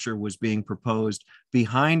family structure was being proposed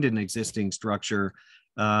behind an existing structure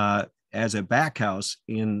as a back house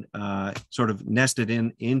in sort of nested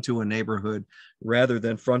into a neighborhood, rather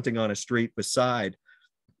than fronting on a street beside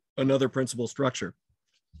another principal structure.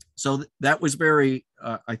 So that was very,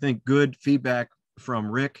 I think, good feedback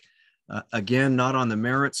from Rick. Again, not on the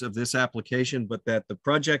merits of this application, but that the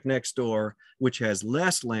project next door, which has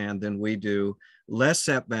less land than we do, less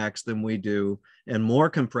setbacks than we do, and more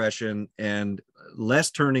compression and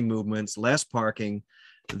less turning movements, less parking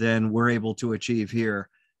than we're able to achieve here,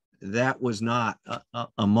 that was not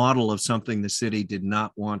a model of something the city did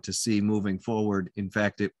not want to see moving forward. In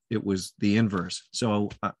fact, it was the inverse.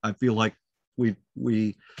 So I feel like we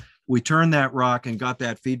turned that rock and got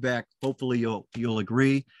that feedback. Hopefully you'll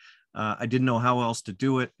agree. I didn't know how else to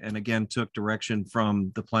do it, and again took direction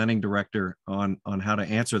from the planning director on how to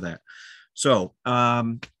answer that. So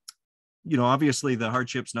obviously the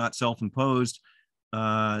hardship's not self-imposed.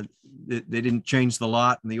 They didn't change the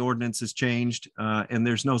lot, and the ordinance has changed, and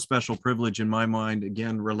there's no special privilege in my mind,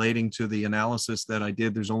 again, relating to the analysis that I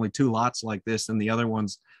did. There's only 2 lots like this, and the other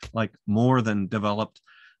one's like more than developed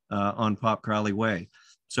on Pop Crowley Way.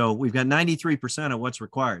 So we've got 93% of what's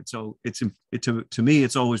required. So to me,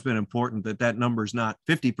 it's always been important that number is not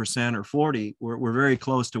 50% or 40. We're very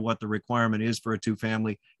close to what the requirement is for a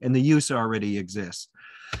 2-family, and the use already exists.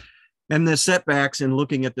 And the setbacks in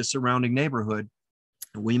looking at the surrounding neighborhood,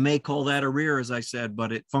 we may call that a rear, as I said,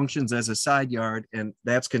 but it functions as a side yard, and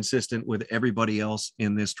that's consistent with everybody else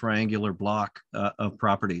in this triangular block of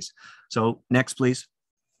properties. So next, please.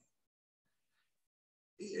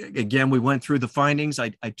 Again, we went through the findings.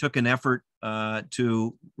 I took an effort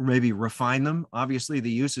to maybe refine them. Obviously,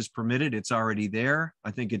 the use is permitted. It's already there.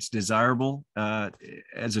 I think it's desirable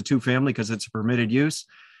as a 2-family because it's a permitted use.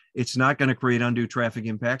 It's not going to create undue traffic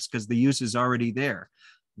impacts because the use is already there.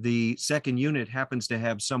 The second unit happens to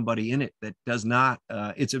have somebody in it that does not,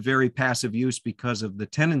 it's a very passive use because of the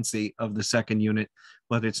tenancy of the second unit,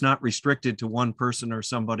 but it's not restricted to one person or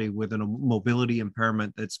somebody with a mobility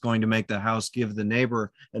impairment that's going to make the house give the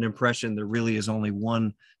neighbor an impression there really is only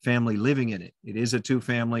one family living in it. It is a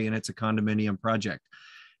 2-family and it's a condominium project.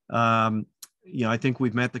 I think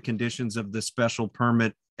we've met the conditions of the special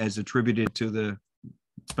permit as attributed to the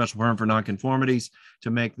special permit for nonconformities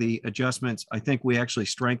to make the adjustments. I think we actually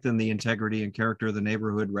strengthen the integrity and character of the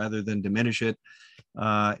neighborhood rather than diminish it.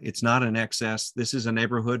 It's not an excess. This is a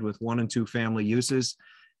neighborhood with 1- and 2-family uses.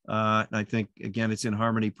 I think, again, it's in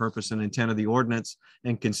harmony, purpose, and intent of the ordinance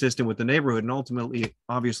and consistent with the neighborhood. And ultimately,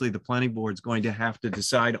 obviously, the planning board is going to have to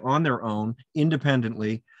decide on their own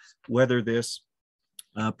independently whether this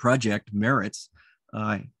project merits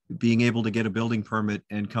being able to get a building permit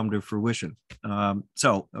and come to fruition.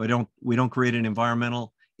 So we don't create an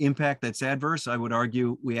environmental impact that's adverse. I would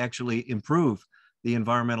argue we actually improve the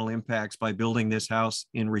environmental impacts by building this house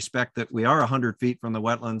in respect that we are 100 feet from the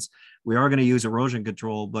wetlands. We are going to use erosion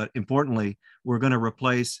control, but importantly, we're going to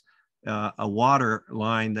replace a water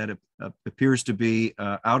line that appears to be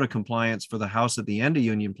out of compliance for the house at the end of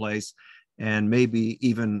Union Place, and maybe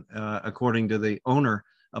even, according to the owner,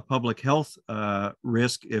 a public health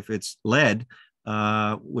risk if it's lead,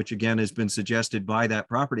 which again has been suggested by that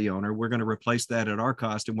property owner. We're going to replace that at our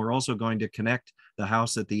cost, and we're also going to connect the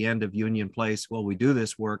house at the end of Union Place while we do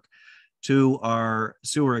this work to our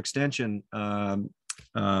sewer extension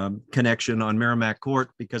connection on Merrimack Court,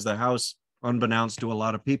 because the house, unbeknownst to a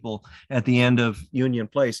lot of people, at the end of Union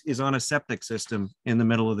Place is on a septic system in the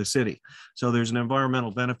middle of the city. So there's an environmental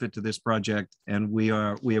benefit to this project, and we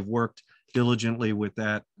have worked diligently with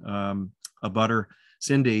that abutter,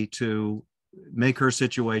 Cindy, to make her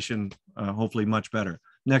situation hopefully much better.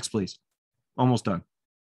 Next, please. Almost done.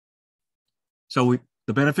 So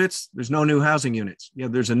the benefits, there's no new housing units. Yeah,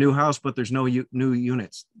 there's a new house, but there's no new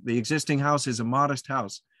units. The existing house is a modest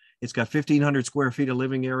house. It's got 1,500 square feet of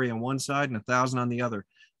living area on one side and 1,000 on the other.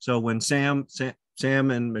 So when Sam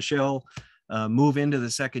and Michelle move into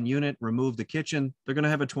the second unit, remove the kitchen, they're going to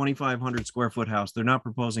have a 2,500 square foot house. They're not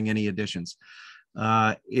proposing any additions.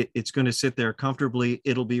 It's going to sit there comfortably.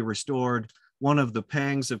 It'll be restored. One of the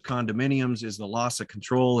pangs of condominiums is the loss of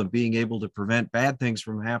control and being able to prevent bad things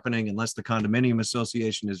from happening unless the condominium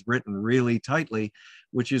association is written really tightly,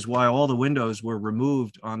 which is why all the windows were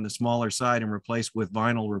removed on the smaller side and replaced with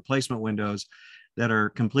vinyl replacement windows that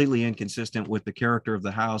are completely inconsistent with the character of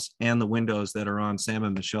the house and the windows that are on Sam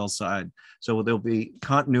and Michelle's side. So there'll be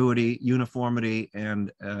continuity, uniformity,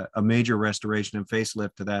 and a major restoration and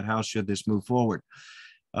facelift to that house should this move forward.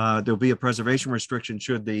 There'll be a preservation restriction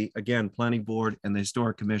should the, again, Planning Board and the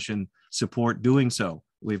Historic Commission support doing so.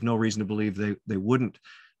 We have no reason to believe they wouldn't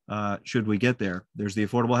should we get there. There's the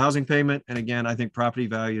affordable housing payment. And again, I think property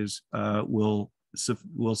values will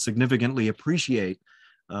significantly appreciate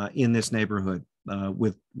in this neighborhood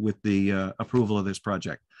with the approval of this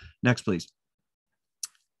project. Next, please.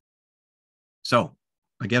 So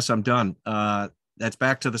I guess I'm done. That's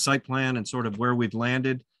back to the site plan and sort of where we've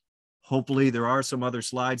landed. Hopefully there are some other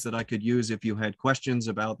slides that I could use if you had questions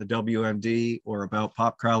about the WMD or about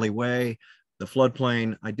Pop Crowley Way, the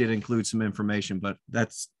floodplain. I did include some information, but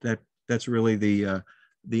that's really the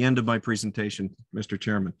end of my presentation, Mr.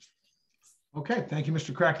 Chairman. Okay, thank you,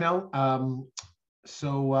 Mr. Cracknell.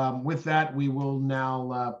 With that, we will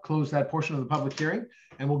now close that portion of the public hearing,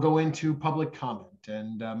 and we'll go into public comment.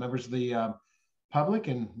 And members of the public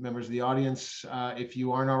and members of the audience, if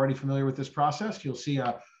you aren't already familiar with this process, you'll see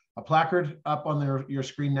a placard up on your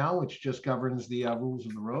screen now, which just governs the rules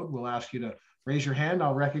of the road. We'll ask you to raise your hand.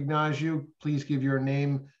 I'll recognize you. Please give your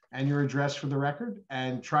name and your address for the record,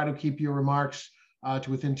 and try to keep your remarks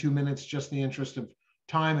to within 2 minutes, just in the interest of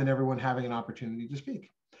time and everyone having an opportunity to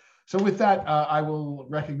speak. So with that, I will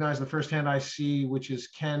recognize the first hand I see, which is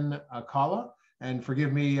Ken Kala. And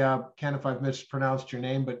forgive me, Ken, if I've mispronounced your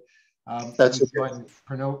name, but that's okay. Go ahead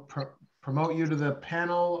and promote you to the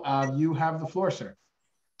panel. You have the floor, sir.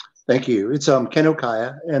 Thank you. It's Ken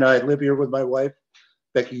Okaya, and I live here with my wife,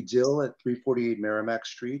 Becky Dill, at 348 Merrimack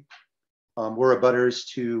Street. We're neighbors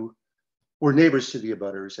to the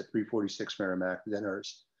abutters at 346 Merrimack,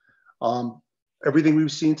 Denhurst. Everything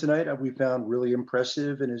we've seen tonight, we found really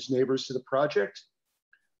impressive, and as neighbors to the project,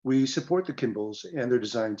 we support the Kimballs and their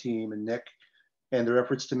design team and Nick and their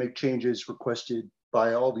efforts to make changes requested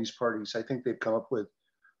by all these parties. I think they've come up with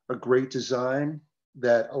a great design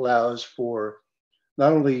that allows for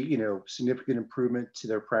not only, significant improvement to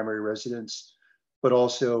their primary residence, but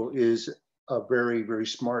also is a very, very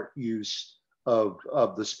smart use of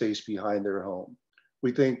the space behind their home.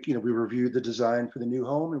 We think, we reviewed the design for the new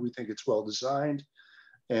home, and we think it's well designed,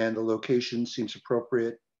 and the location seems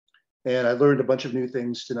appropriate. And I learned a bunch of new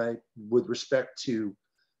things tonight with respect to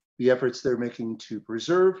the efforts they're making to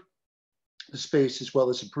preserve the space, as well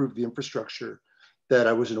as improve the infrastructure that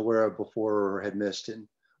I wasn't aware of before or had missed. And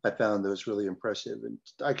I found those really impressive. And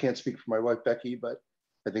I can't speak for my wife, Becky, but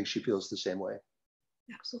I think she feels the same way.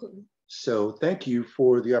 Absolutely. So thank you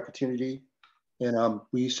for the opportunity, and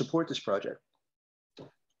we support this project.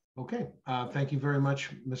 Okay, thank you very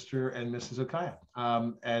much, Mr. and Mrs. Okaya.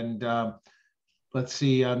 Let's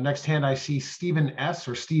see, next hand I see Stephen S.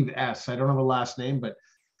 or Steve S. I don't have a last name, but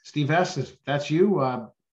Steve S., if that's you,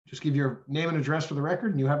 just give your name and address for the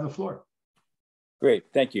record, and you have the floor. Great,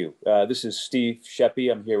 thank you. This is Steve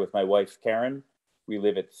Sheppy. I'm here with my wife, Karen. We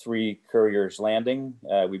live at 3 Courier's Landing.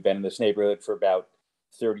 We've been in this neighborhood for about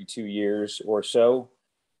 32 years or so.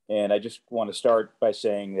 And I just want to start by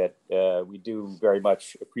saying that we do very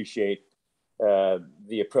much appreciate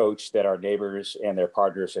the approach that our neighbors and their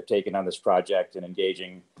partners have taken on this project and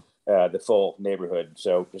engaging the full neighborhood.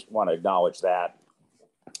 So just want to acknowledge that.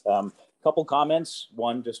 Couple comments.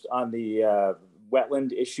 One, just on the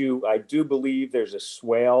wetland issue. I do believe there's a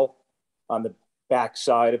swale on the back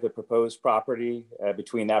side of the proposed property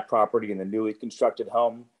between that property and the newly constructed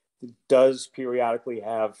home. It does periodically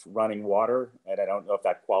have running water, and I don't know if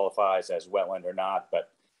that qualifies as wetland or not,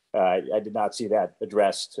 but I did not see that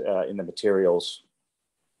addressed in the materials.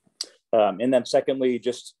 And then secondly,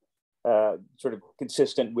 just sort of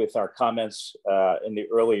consistent with our comments in the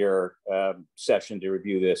earlier session to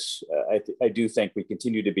review this, I do think we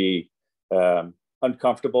continue to be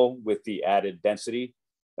uncomfortable with the added density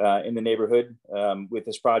in the neighborhood with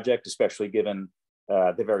this project, especially given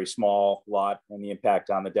the very small lot and the impact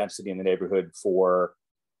on the density in the neighborhood for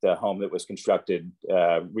the home that was constructed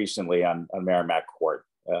recently on Merrimack Court.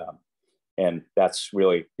 And that's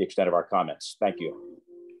really the extent of our comments. Thank you.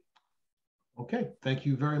 Okay, thank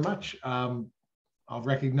you very much. I'll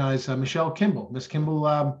recognize Michelle Kimball. Ms.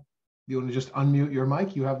 Kimball, you want to just unmute your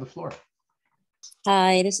mic? You have the floor.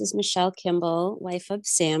 Hi, this is Michelle Kimball, wife of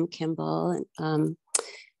Sam Kimball,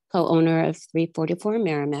 co-owner of 344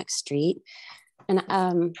 Merrimack Street. And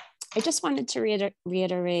I just wanted to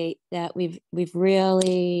reiterate that we've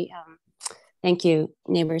really, thank you,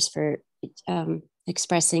 neighbors, for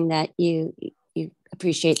expressing that you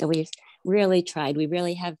appreciate that we've really tried. We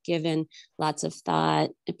really have given lots of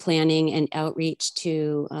thought, planning, and outreach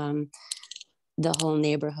to the whole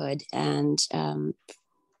neighborhood, and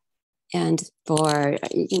for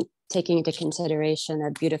taking into consideration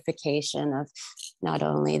a beautification of not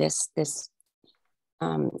only this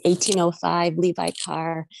 1805 Levi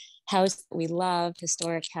Carr house we love,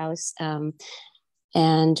 historic house,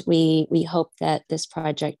 and we hope that this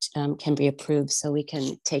project can be approved so we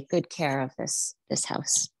can take good care of this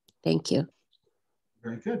house. Thank you.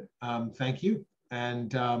 Very good. Thank you.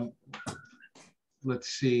 And let's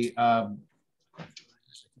see.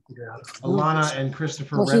 Alana and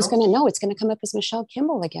Christopher Well, Reynolds. he's going to know. It's going to come up as Michelle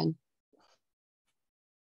Kimball again.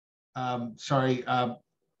 Sorry.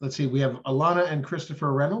 Let's see. We have Alana and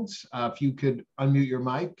Christopher Reynolds. If you could unmute your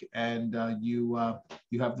mic, and you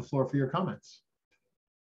have the floor for your comments.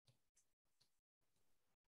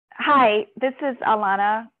 Hi, this is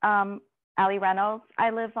Alana Ali Reynolds. I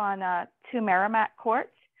live on 2 Merrimack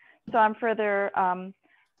Court, so I'm further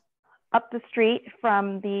up the street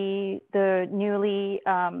from the newly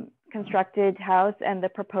constructed house and the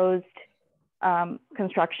proposed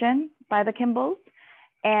construction by the Kimballs.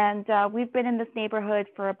 And we've been in this neighborhood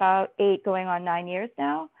for about 8 going on 9 years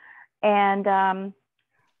now. And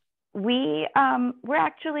we're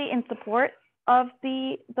actually in support of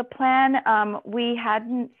the plan. We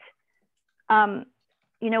hadn't,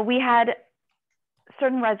 we had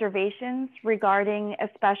certain reservations regarding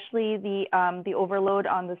especially the overload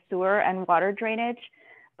on the sewer and water drainage,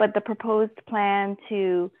 but the proposed plan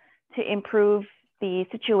to improve the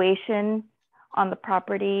situation on the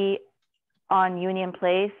property on Union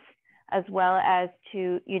Place, as well as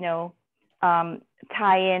to,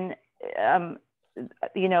 tie in,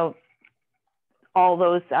 all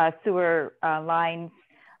those sewer lines,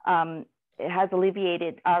 it has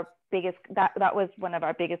alleviated our biggest, that was one of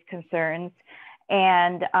our biggest concerns.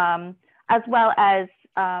 And as well as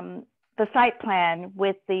the site plan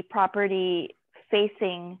with the property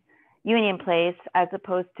facing Union Place as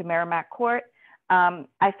opposed to Merrimack Court,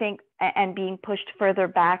 I think, and being pushed further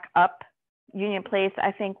back up Union Place,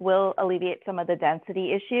 I think will alleviate some of the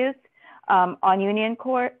density issues on Merrimack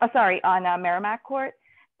Court.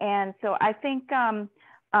 And so I think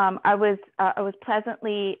I was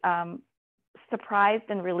pleasantly surprised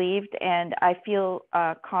and relieved, and I feel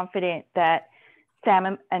confident that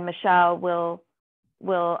Sam and Michelle will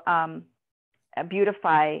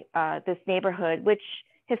beautify this neighborhood, which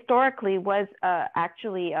historically was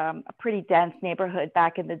actually a pretty dense neighborhood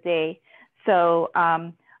back in the day. So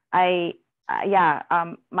my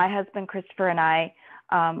husband Christopher and I,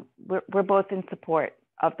 we're both in support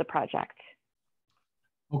of the project.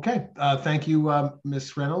 Okay, thank you,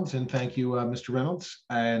 Ms. Reynolds, and thank you, Mr. Reynolds.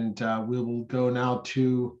 And we will go now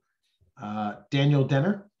to Daniel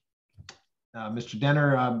Denner. Mr.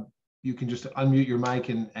 Denner, you can just unmute your mic,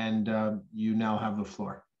 and you now have the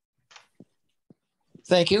floor.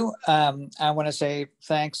 Thank you. I want to say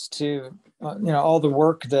thanks to all the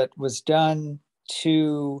work that was done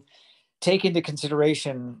to take into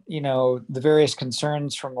consideration the various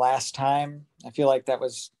concerns from last time. I feel like that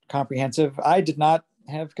was comprehensive. I did not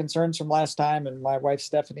have concerns from last time, and my wife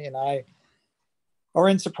Stephanie and I are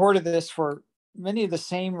in support of this for many of the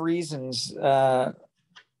same reasons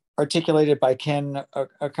our articulated by Ken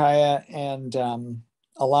Akaya and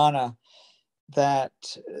Alana, that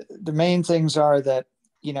the main things are that,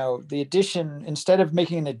 you know, the addition, instead of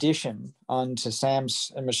making an addition onto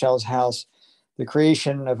Sam's and Michelle's house, the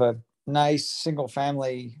creation of a nice single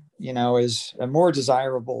family, you know, is a more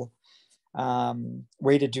desirable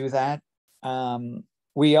way to do that.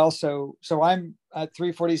 We also, so I'm at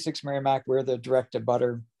 346 Merrimack, we're the direct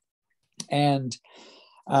abutter. And,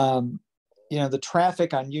 you know, the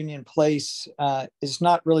traffic on Union Place has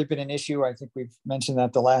not really been an issue. I think we've mentioned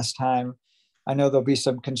that the last time. I know there'll be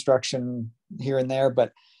some construction here and there,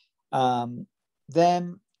 but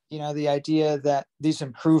then, you know, the idea that these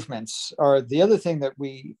improvements are the other thing that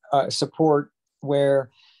we support, where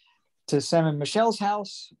to Sam and Michelle's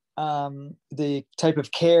house, the type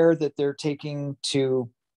of care that they're taking to,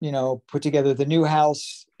 you know, put together the new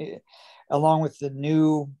house, along with the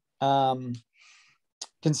new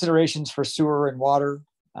considerations for sewer and water.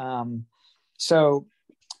 So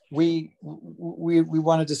we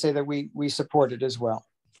wanted to say that we support it as well.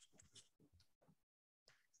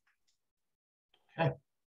 Okay.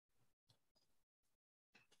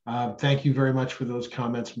 Thank you very much for those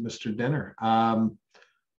comments, Mr. Denner.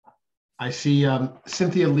 I see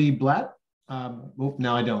Cynthia Lee Blatt. Oh,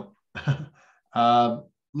 no, I don't.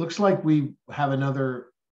 Looks like we have another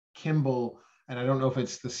Kimball, and I don't know if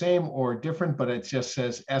it's the same or different, but it just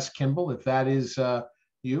says S. Kimball. If that is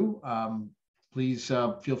you, please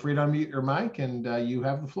feel free to unmute your mic, and you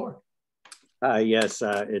have the floor. Yes,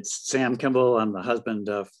 it's Sam Kimball. I'm the husband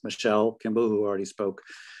of Michelle Kimball, who already spoke,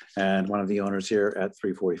 and one of the owners here at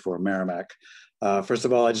 344 Merrimack. First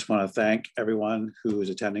of all, I just want to thank everyone who is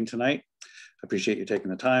attending tonight. I appreciate you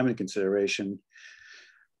taking the time and consideration.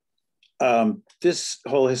 This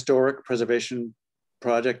whole historic preservation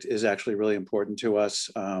project is actually really important to us.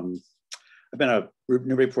 I've been a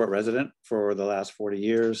Newburyport resident for the last 40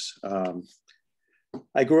 years.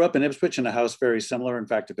 I grew up in Ipswich in a house very similar, in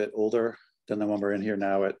fact, a bit older than the one we're in here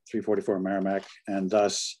now at 344 Merrimack, and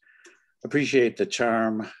thus appreciate the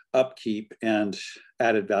charm, upkeep, and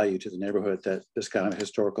added value to the neighborhood that this kind of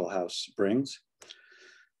historical house brings.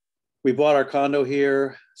 We bought our condo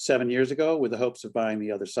here 7 years ago with the hopes of buying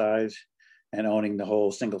the other side and owning the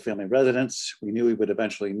whole single family residence. We knew we would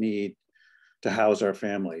eventually need to house our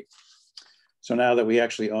family. So now that we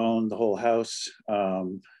actually own the whole house,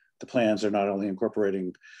 the plans are not only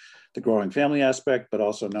incorporating the growing family aspect, but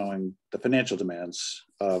also knowing the financial demands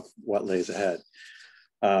of what lays ahead.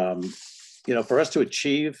 You know, for us to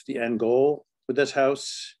achieve the end goal with this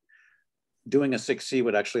house, doing a 6C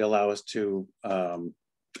would actually allow us to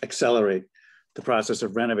accelerate the process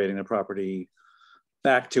of renovating the property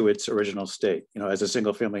back to its original state, you know, as a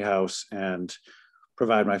single family house, and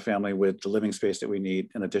provide my family with the living space that we need,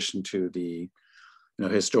 in addition to the, you know,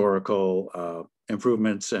 historical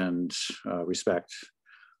improvements and respect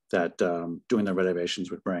that doing the renovations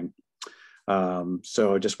would bring.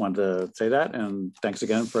 So I just wanted to say that, and thanks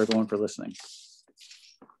again for everyone for listening.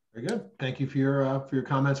 Very good. Thank you for your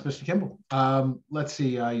comments, Mr. Kimball. Let's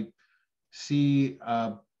see. I see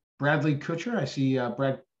Bradley Kutcher. I see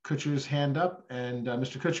Brad Kutcher's hand up, and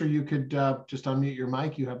Mr. Kutcher, you could just unmute your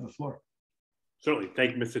mic. You have the floor. Certainly.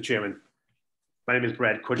 Thank you, Mr. Chairman. My name is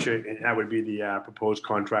Brad Kutcher, and I would be the proposed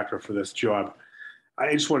contractor for this job.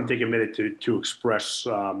 I just want to take a minute to express,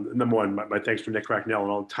 number one, my thanks to Nick Racknell and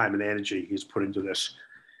all the time and energy he's put into this.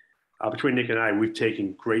 Between Nick and I, we've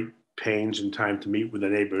taken great pains and time to meet with the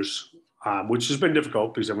neighbors, which has been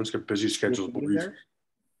difficult because everyone's got busy schedules. But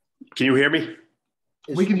can you hear me?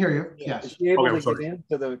 We can hear you. Yes. Is she able Okay, to get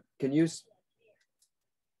into the? Can you?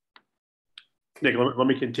 Nick, let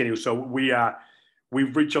me continue. So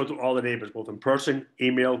we've reached out to all the neighbors, both in person,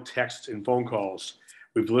 email, text, and phone calls.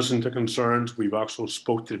 We've listened to concerns. We've also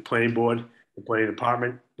spoke to the planning board, the planning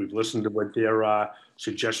department. We've listened to what their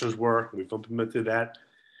suggestions were. We've implemented that.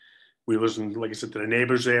 We listened, like I said, to the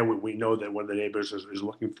neighbors there. We know that one of the neighbors is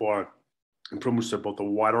looking for improvements to both the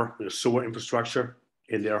water and the sewer infrastructure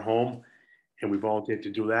in their home, and we volunteered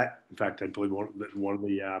to do that. In fact, I believe one of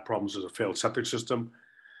the problems is a failed septic system.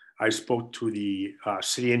 I spoke to the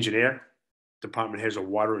city engineer, department heads of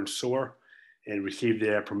water and sewer, and received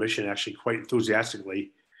their permission, actually quite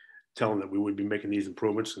enthusiastically, telling that we would be making these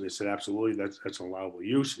improvements. And they said, absolutely, that's an allowable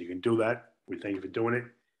use. You can do that. We thank you for doing it.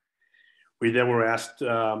 We then were asked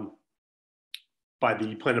by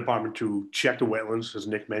the planning department to check the wetlands, as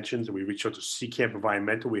Nick mentioned, and we reached out to Seacamp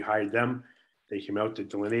Environmental. We hired them. They came out to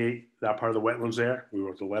delineate that part of the wetlands there. We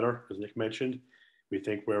wrote the letter, as Nick mentioned. We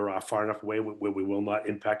think we're far enough away where we will not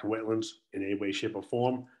impact the wetlands in any way, shape, or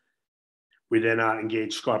form. We then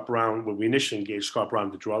engaged Scott Brown. Well, we initially engaged Scott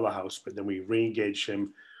Brown to draw the house, but then we re-engaged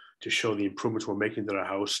him to show the improvements we're making to the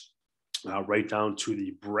house, right down to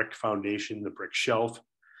the brick foundation, the brick shelf.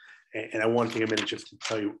 And I want to take a minute just to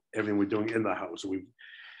tell you everything we're doing in the house.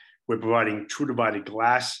 We're providing true divided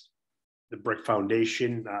glass, the brick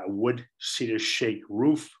foundation, wood cedar shake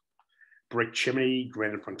roof, brick chimney,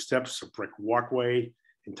 granite front steps, a brick walkway,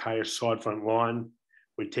 entire sod front lawn.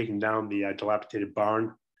 We're taking down the dilapidated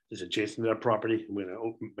barn that's adjacent to that property. We're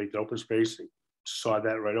going to make the open space and sod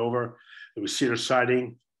that right over. There was cedar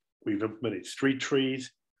siding. We've implemented street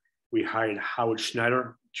trees. We hired Howard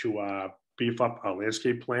Schneider to beef up our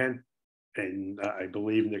landscape plan. And I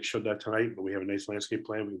believe Nick showed that tonight, but we have a nice landscape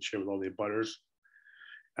plan we can share with all the abutters.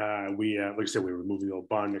 Like I said, we're removing the old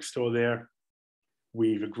barn next door there.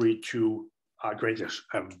 We've agreed to grant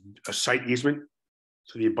a site easement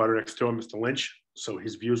to the abutter next door, Mr. Lynch, so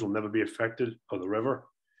his views will never be affected of the river.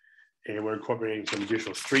 And we're incorporating some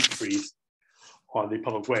additional street trees on the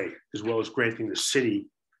public way, as well as granting the city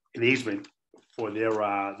an easement for their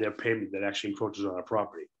pavement that actually encroaches on our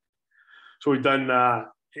property. So we've done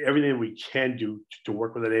everything we can do to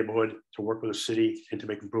work with the neighborhood, to work with the city, and to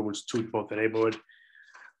make improvements to both the neighborhood,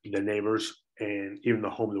 the neighbors, and even the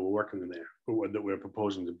home that we're working in there, that we're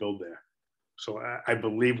proposing to build there. So I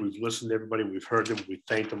believe we've listened to everybody, we've heard them, we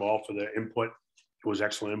thanked them all for their input. It was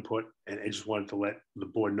excellent input, and I just wanted to let the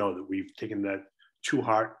board know that we've taken that to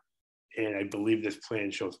heart, and I believe this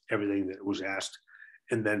plan shows everything that was asked,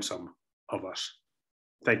 and then some of us.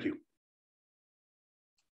 Thank you.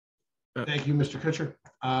 Thank you, Mr. Kutcher.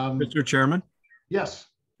 Mr. Chairman? Yes.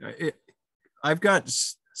 I've got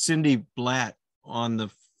Cindy Blatt on the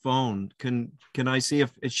phone. Can I see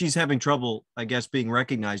if she's having trouble, I guess, being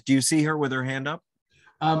recognized? Do you see her with her hand up?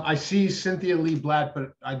 I see Cynthia Lee Blatt,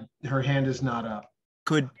 but her hand is not up.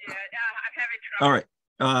 I'm having trouble. All right.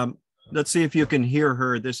 Let's see if you can hear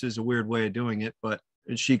her. This is a weird way of doing it, but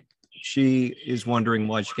she is wondering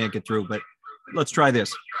why she can't get through, but let's try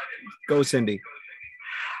this. Go, Cindy.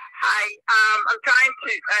 Hi, I'm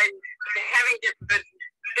having difficulty.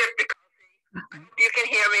 You can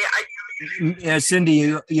hear me. Yeah,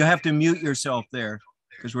 Cindy, you have to mute yourself there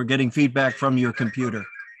because we're getting feedback from your computer.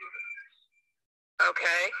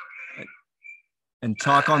 Okay. And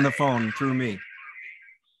talk on the phone through me.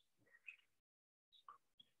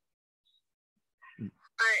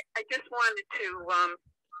 I just wanted to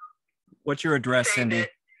What's your address, Cindy?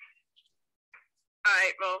 all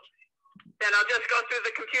right, well, then I'll just go through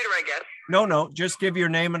the computer, I guess. No, just give your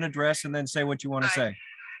name and address and then say what you want to say.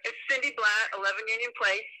 It's Cindy Blatt, 11 Union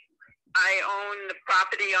Place. I own the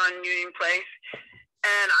property on Union Place,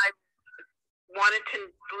 and I wanted to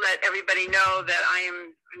let everybody know that I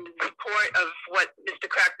am in support of what Mr.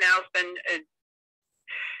 Cracknell's been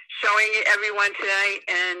showing everyone tonight,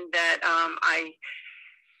 and that I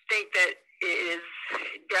think that it is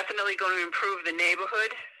definitely going to improve the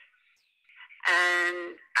neighborhood.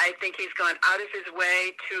 And I think he's gone out of his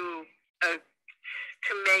way to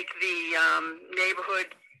make the neighborhood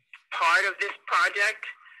part of this project,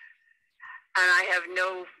 and I have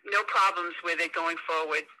no problems with it going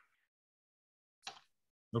forward.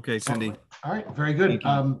 Okay, Cindy. All right, very good.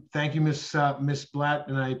 Thank you, Miss Blatt,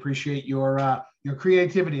 and I appreciate your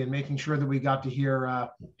creativity in making sure that we got to hear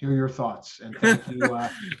your thoughts. And thank you,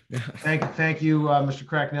 thank you, Mr.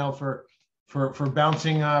 Cracknell, for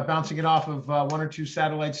bouncing it off of one or two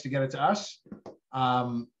satellites to get it to us.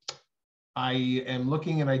 I am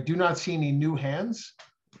looking, and I do not see any new hands.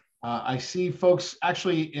 I see folks.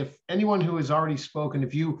 Actually, if anyone who has already spoken,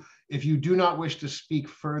 if you do not wish to speak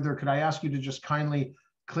further, could I ask you to just kindly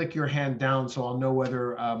click your hand down so I'll know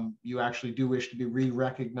whether you actually do wish to be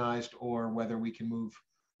re-recognized or whether we can move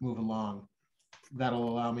along. That'll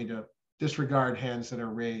allow me to disregard hands that are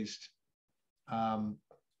raised. And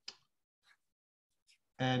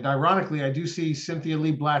ironically, I do see Cynthia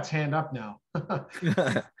Lee Blatt's hand up now.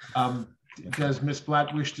 Does Ms.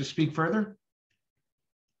 Blatt wish to speak further?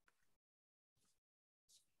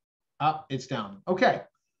 It's down. Okay.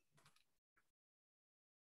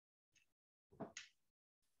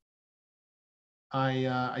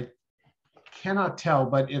 I cannot tell,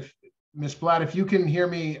 but if Ms. Blatt, if you can hear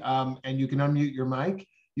me and you can unmute your mic,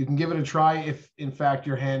 you can give it a try if in fact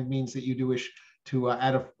your hand means that you do wish to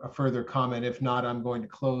add a further comment. If not, I'm going to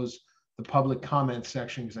close the public comment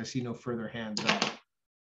section because I see no further hands up.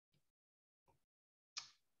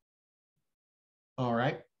 All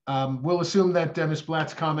right. We'll assume that Ms.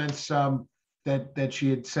 Blatt's comments that she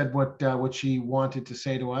had said what she wanted to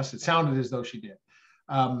say to us. It sounded as though she did.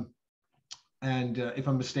 And if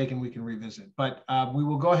I'm mistaken, we can revisit. But we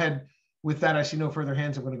will go ahead with that. I see no further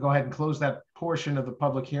hands. I'm going to go ahead and close that portion of the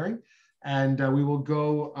public hearing. And we will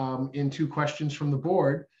go into questions from the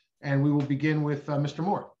board. And we will begin with Mr.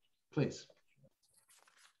 Moore. Please.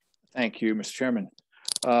 Thank you, Mr. Chairman.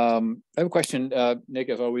 I have a question. Nick,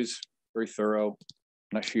 as always, very thorough.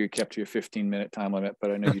 I'm not sure you kept your 15-minute time limit,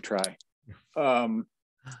 but I know you try. I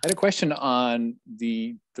had a question on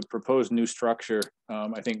the proposed new structure.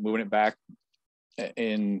 I think moving it back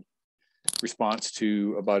in response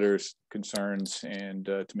to abutters' concerns and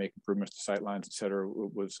to make improvements to sightlines, et cetera,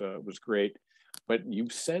 was great. But you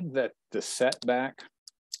said that the setback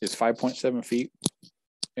is 5.7 feet,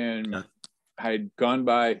 and I had gone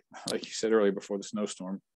by, like you said earlier, before the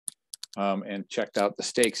snowstorm, and checked out the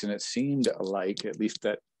stakes, and it seemed like at least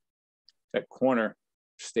that corner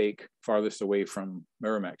stake farthest away from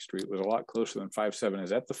Merrimack Street was a lot closer than 5.7.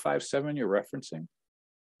 Is that the 5.7 you're referencing?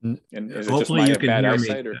 And is it just my bad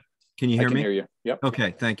eyesight, or can you hear me? I can hear you. Yep.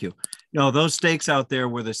 Okay, thank you. No, those stakes out there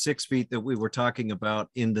were the 6 feet that we were talking about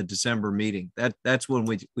in the December meeting. That's when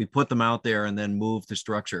we put them out there and then moved the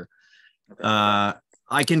structure. Okay.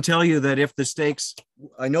 I can tell you that if the stakes,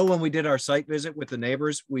 I know when we did our site visit with the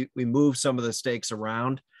neighbors, we moved some of the stakes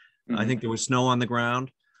around. I think there was snow on the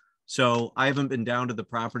ground. So I haven't been down to the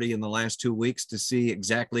property in the last 2 weeks to see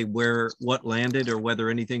exactly what landed or whether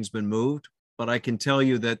anything's been moved. But I can tell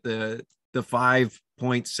you that the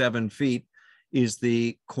 5.7 feet is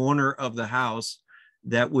the corner of the house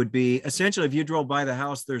that would be essentially, if you drove by the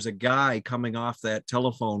house, there's a guy coming off that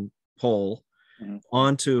telephone pole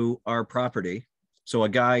onto our property. So a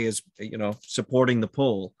guy is, supporting the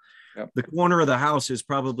pole. Yep. The corner of the house is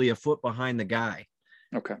probably a foot behind the guy.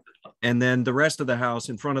 Okay. And then the rest of the house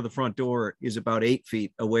in front of the front door is about 8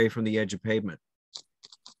 feet away from the edge of pavement.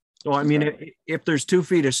 So, I mean, if there's 2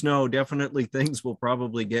 feet of snow, definitely things will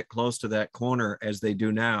probably get close to that corner as they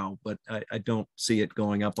do now, but I don't see it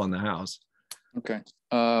going up on the house. Okay.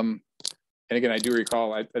 And again, I do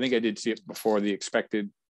recall, I think I did see it before the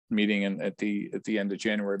expected meeting and at the end of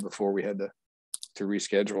January before we had to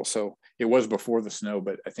reschedule. So it was before the snow,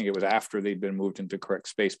 but I think it was after they'd been moved into correct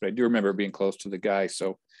space. But I do remember being close to the guy.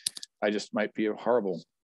 So I just might be a horrible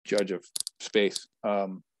judge of space.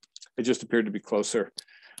 It just appeared to be closer.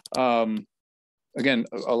 Again,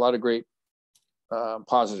 a lot of great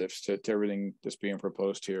positives to everything that's being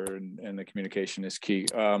proposed here, and the communication is key.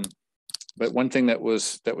 But one thing that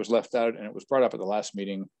was left out, and it was brought up at the last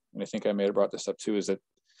meeting, and I think I may have brought this up too, is that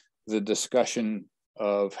the discussion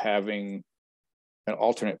of having an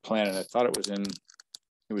alternate plan, and I thought it was in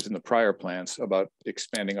the prior plans about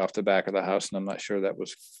expanding off the back of the house, and I'm not sure that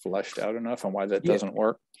was fleshed out enough on why that doesn't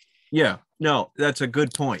work. Yeah, no, that's a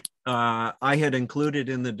good point. I had included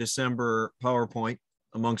in the December PowerPoint,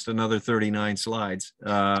 amongst another 39 slides,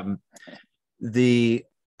 the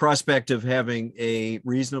prospect of having a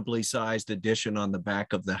reasonably sized addition on the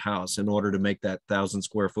back of the house in order to make that 1,000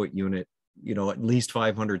 square foot unit, at least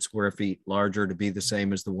 500 square feet larger to be the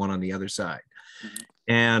same as the one on the other side.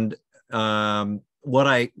 And what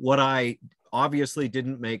I obviously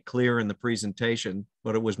didn't make clear in the presentation,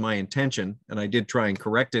 but it was my intention, and I did try and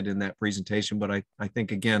correct it in that presentation, but I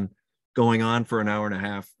think, again, going on for an hour and a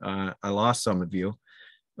half, I lost some of you,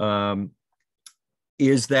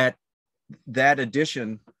 is that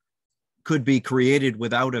addition could be created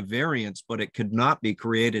without a variance, but it could not be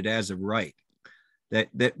created as of right.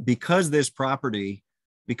 That because this property,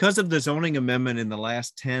 because of the zoning amendment in the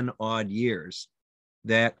last 10 odd years,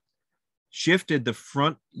 that shifted the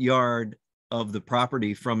front yard of the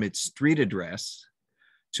property from its street address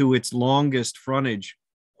to its longest frontage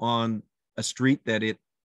on a street that it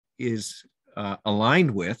is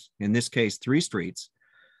aligned with, in this case, 3 streets.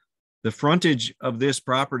 The frontage of this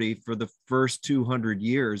property for the first 200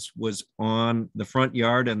 years was on the front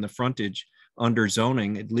yard and the frontage under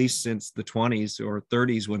zoning, at least since the 20s or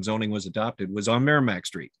 30s when zoning was adopted, was on Merrimack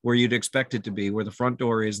Street, where you'd expect it to be, where the front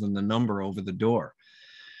door is and the number over the door.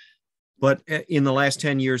 But in the last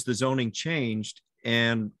 10 years, the zoning changed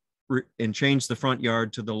and changed the front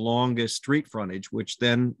yard to the longest street frontage, which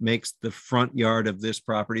then makes the front yard of this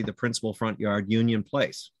property, the principal front yard, Union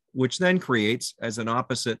Place, which then creates, as an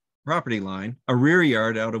opposite property line, a rear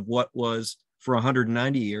yard out of what was for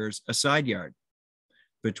 190 years a side yard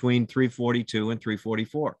between 342 and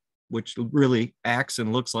 344, which really acts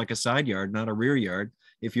and looks like a side yard, not a rear yard,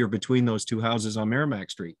 if you're between those two houses on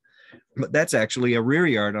Merrimack Street. But that's actually a rear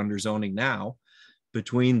yard under zoning now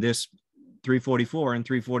between this 344 and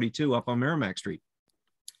 342 up on Merrimack Street.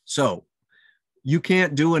 So you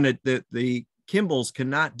can't do the Kimballs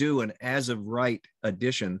cannot do an as of right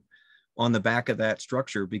addition on the back of that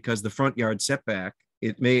structure because the front yard setback,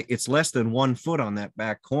 it's less than 1 foot on that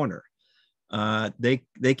back corner.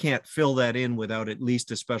 They can't fill that in without at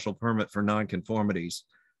least a special permit for nonconformities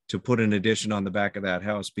to put an addition on the back of that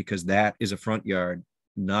house, because that is a front yard,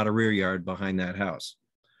 not a rear yard behind that house.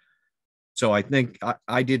 So I think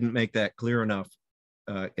I didn't make that clear enough,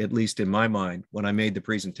 at least in my mind, when I made the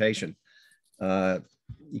presentation.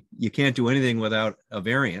 You can't do anything without a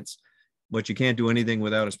variance, but you can't do anything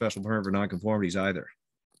without a special permit for nonconformities either.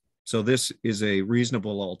 So this is a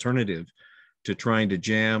reasonable alternative to trying to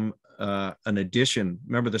jam an addition.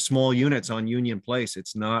 Remember the small units on Union Place,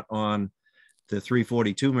 it's not on the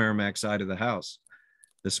 342 Merrimack side of the house,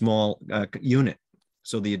 the small unit.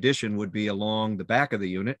 So the addition would be along the back of the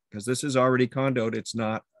unit, because this is already condoed. It's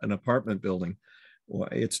not an apartment building.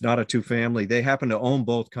 It's not a two-family. They happen to own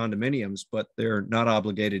both condominiums, but they're not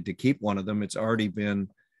obligated to keep one of them. It's already been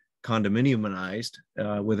condominiumized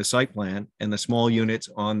with a site plan, and the small units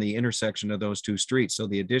on the intersection of those two streets. So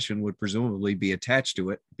the addition would presumably be attached to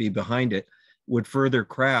it, be behind it, would further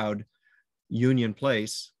crowd Union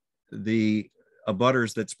Place. The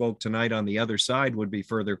abutters that spoke tonight on the other side would be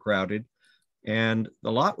further crowded, and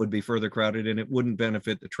the lot would be further crowded, and it wouldn't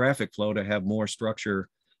benefit the traffic flow to have more structure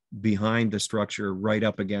behind the structure right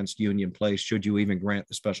up against Union Place, should you even grant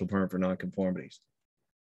the special permit for nonconformities.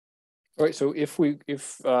 All right, so if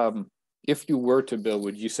you were to build,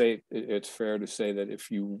 would you say it's fair to say that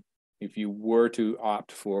if you were to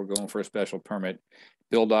opt for going for a special permit,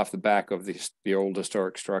 build off the back of the old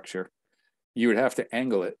historic structure, you would have to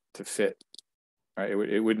angle it to fit, right?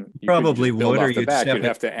 It wouldn't, you probably build would, off or the you'd back. step You'd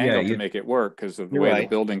have to angle to make it work because of the way the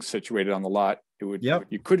building's situated on the lot. It would,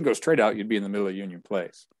 you couldn't go straight out. You'd be in the middle of Union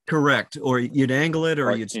Place. Correct. Or you'd angle it,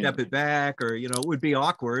 or you'd step it back, or, it would be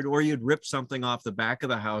awkward, or you'd rip something off the back of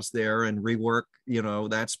the house there and rework,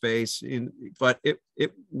 that space but it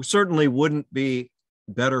certainly wouldn't be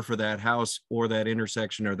better for that house or that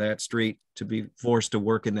intersection or that street to be forced to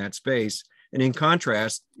work in that space. And in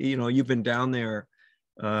contrast, you've been down there,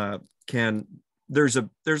 Ken, there's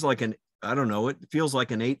like I don't know, it feels like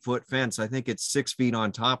an 8-foot fence. I think it's 6 feet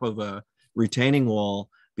on top of a retaining wall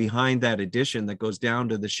behind that addition that goes down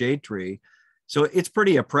to the shade tree. So it's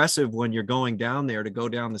pretty oppressive when you're going down there to go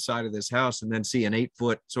down the side of this house and then see an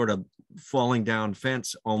 8-foot sort of falling down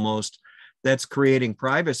fence almost that's creating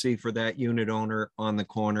privacy for that unit owner on the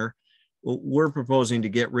corner. We're proposing to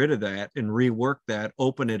get rid of that and rework that,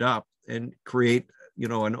 open it up and create,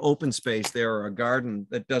 an open space there, or a garden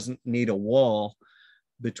that doesn't need a wall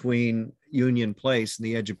between Union Place and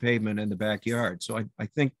the edge of pavement and the backyard. So I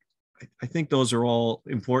think those are all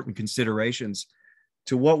important considerations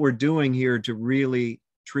to what we're doing here to really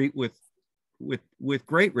treat with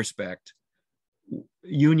great respect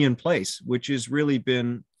Union Place, which has really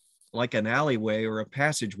been like an alleyway or a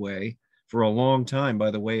passageway for a long time by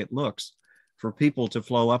the way it looks, for people to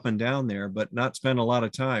flow up and down there, but not spend a lot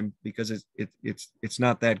of time because it's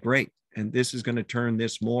not that great. And this is going to turn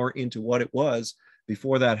this more into what it was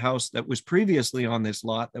before that house that was previously on this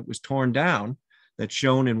lot that was torn down, that's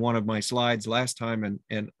shown in one of my slides last time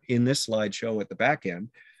and in this slideshow at the back end.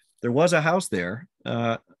 There was a house there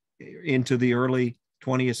into the early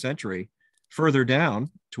 20th century, further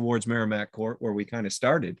down towards Merrimack Court where we kind of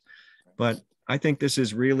started. But I think this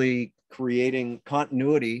is really creating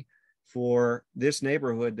continuity for this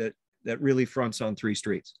neighborhood that really fronts on 3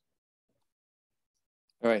 streets.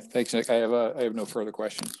 All right, thanks, Nick. I have no further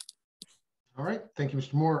questions. All right, thank you,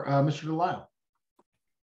 Mr. Moore. Mr. Delisle.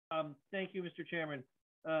 Thank you, Mr. Chairman.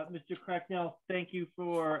 Mr. Cracknell, thank you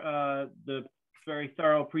for the very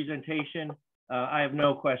thorough presentation. I have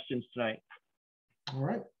no questions tonight. All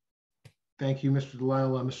right. Thank you, Mr.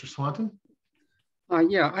 Delisle. Mr. Swanton?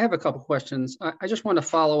 Yeah, I have a couple questions. I just want to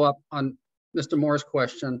follow up on Mr. Moore's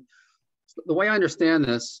question. The way I understand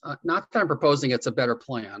this, not that I'm proposing it's a better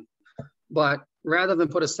plan, but rather than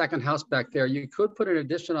put a second house back there, you could put an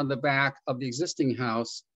addition on the back of the existing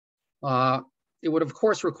house. It would, of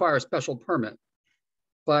course, require a special permit,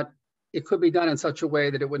 but it could be done in such a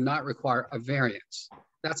way that it would not require a variance.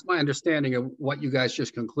 That's my understanding of what you guys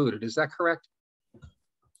just concluded. Is that correct?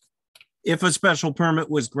 If a special permit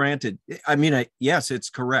was granted, I mean, yes, it's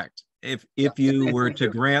correct. If you were to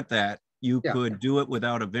grant that, you could do it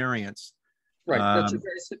without a variance. Right, that's a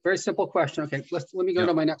very simple question. Okay, let me go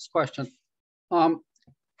to my next question. Also,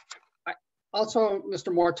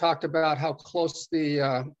 Mr. Moore talked about how close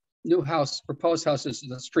the new house, proposed house is to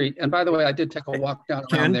the street. And by the way, I did take a walk down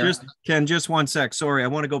around there. Ken, just one sec. Sorry, I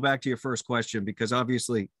want to go back to your first question because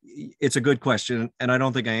obviously it's a good question and I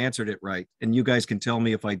don't think I answered it right. And you guys can tell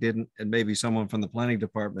me if I didn't, and maybe someone from the planning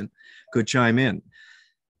department could chime in.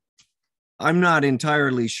 I'm not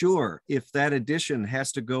entirely sure if that addition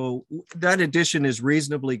has to go, that addition is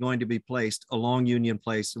reasonably going to be placed along Union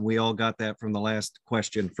Place. And we all got that from the last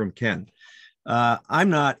question from Ken. I'm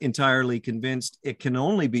not entirely convinced it can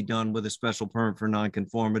only be done with a special permit for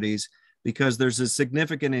nonconformities because there's a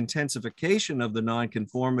significant intensification of the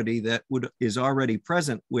nonconformity that is already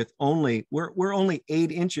present with we're only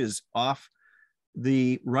 8 inches off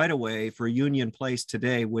the right of way for Union Place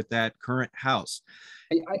today with that current house.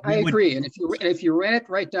 I agree. And if you ran it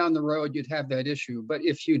right down the road, you'd have that issue. But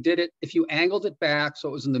if you angled it back so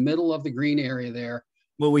it was in the middle of the green area there.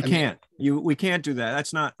 Well, we can't do that.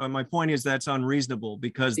 That's not, my point is that's unreasonable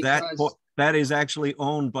because that is actually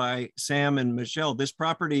owned by Sam and Michelle. This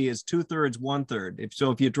property is 2/3, 1/3.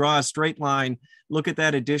 So if you draw a straight line, look at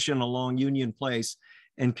that addition along Union Place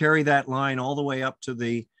and carry that line all the way up to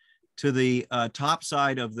the top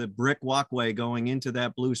side of the brick walkway going into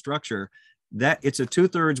that blue structure, that it's a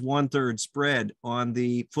 2/3, 1/3 spread on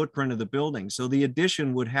the footprint of the building. So the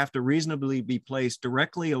addition would have to reasonably be placed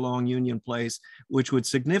directly along Union Place, which would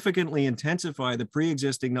significantly intensify the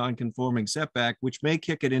pre-existing non-conforming setback, which may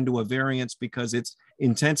kick it into a variance because it's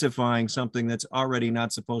intensifying something that's already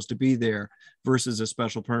not supposed to be there versus a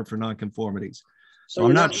special permit for non-conformities. So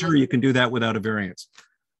I'm not sure you can do that without a variance.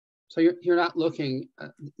 So you're not looking,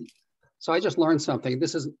 so I just learned something.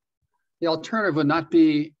 The alternative would not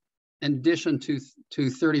be in addition to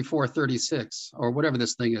 3436 or whatever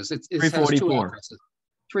this thing is. It has 2 addresses.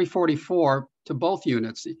 344 to both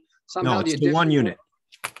units. Somehow no, it's to one unit.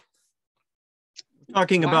 We're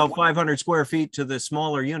talking about 500 square feet to the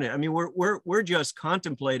smaller unit. I mean, we're just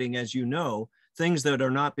contemplating, as you know, things that are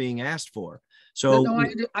not being asked for. So no,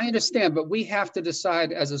 I understand, but we have to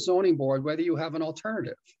decide as a zoning board whether you have an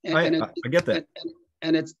alternative. I get that.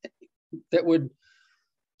 And it's that would,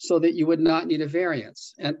 so that you would not need a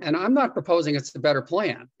variance. And I'm not proposing it's the better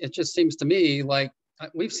plan. It just seems to me like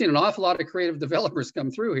we've seen an awful lot of creative developers come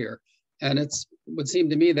through here. And would seem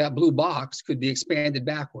to me that blue box could be expanded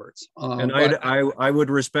backwards. And I would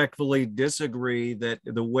respectfully disagree that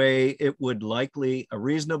the way it would likely, a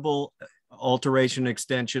reasonable alteration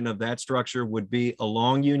extension of that structure would be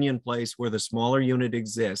along Union Place where the smaller unit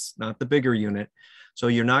exists, not the bigger unit. So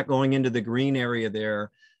you're not going into the green area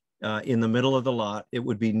there in the middle of the lot. It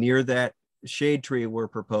would be near that shade tree we're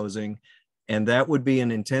proposing. And that would be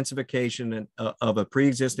an intensification of a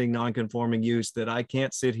pre-existing non-conforming use that I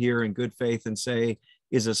can't sit here in good faith and say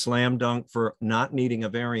is a slam dunk for not needing a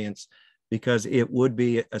variance, because it would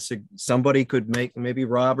be somebody could make, maybe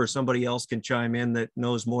Rob or somebody else can chime in that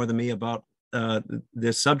knows more than me about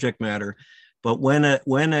this subject matter. But when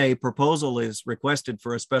a proposal is requested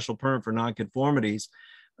for a special permit for nonconformities,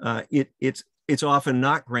 it's often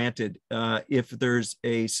not granted if there's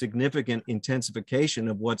a significant intensification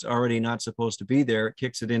of what's already not supposed to be there. It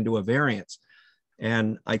kicks it into a variance.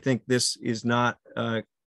 And I think this is not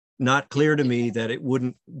clear to me that it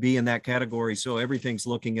wouldn't be in that category. So everything's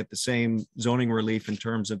looking at the same zoning relief in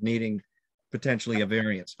terms of needing potentially a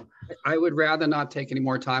variance. I would rather not take any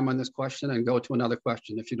more time on this question and go to another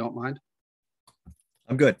question, if you don't mind.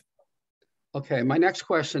 I'm good. Okay, my next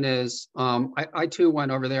question is, I too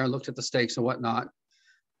went over there and looked at the stakes and whatnot.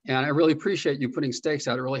 And I really appreciate you putting stakes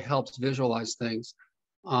out. It really helps visualize things.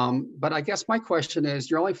 But I guess my question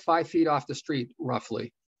is, you're only 5 feet off the street,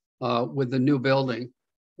 roughly, with the new building.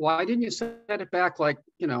 Why didn't you set it back like,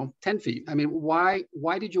 10 feet? I mean, why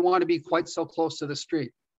did you want to be quite so close to the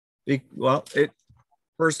street? Well,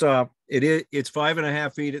 first off, it's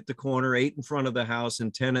 5.5 feet at the corner, 8 in front of the house,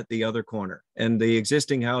 and 10 at the other corner. And the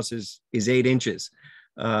existing house is 8 inches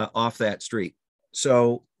off that street.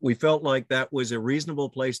 So we felt like that was a reasonable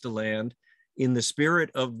place to land in the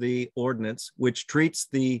spirit of the ordinance, which treats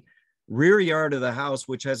the rear yard of the house,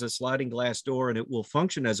 which has a sliding glass door and it will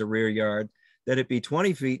function as a rear yard, that it be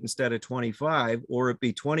 20 feet instead of 25, or it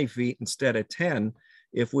be 20 feet instead of 10.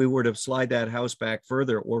 If we were to slide that house back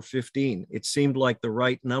further, or 15, it seemed like the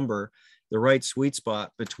right number, the right sweet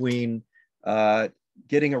spot between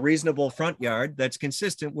getting a reasonable front yard that's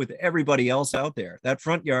consistent with everybody else out there. That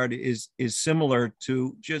front yard is similar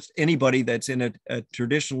to just anybody that's in a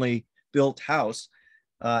traditionally built house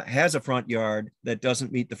has a front yard that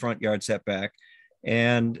doesn't meet the front yard setback.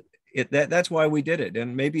 And that's why we did it.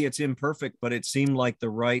 And maybe it's imperfect, but it seemed like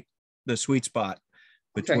the sweet spot.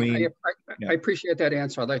 Okay, I appreciate that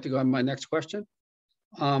answer. I'd like to go on my next question.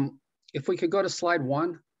 If we could go to slide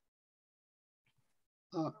 1.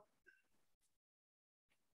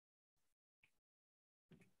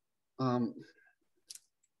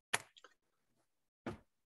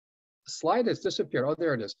 Slide has disappeared. Oh,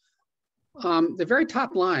 there it is. The very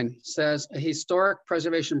top line says a historic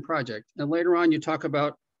preservation project. And later on, you talk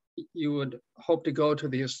about you would hope to go to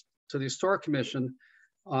the Historic Commission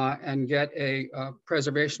and get a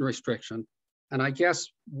preservation restriction. And I guess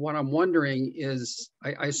what I'm wondering is,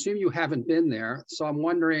 I assume you haven't been there. So I'm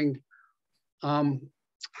wondering,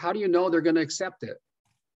 how do you know they're going to accept it?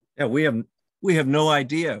 Yeah, we have no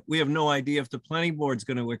idea. We have no idea if the planning board's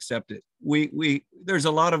going to accept it. There's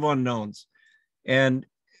a lot of unknowns. And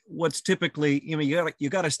what's typically, you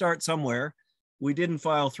got to start somewhere. We didn't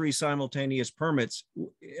file 3 simultaneous permits.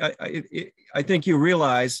 I think you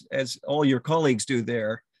realize, as all your colleagues do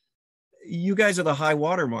there, you guys are the high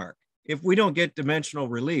water mark. If we don't get dimensional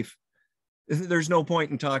relief, there's no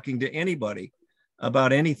point in talking to anybody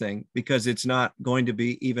about anything, because it's not going to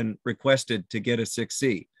be even requested to get a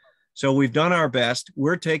 6C. So we've done our best.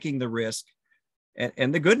 We're taking the risk.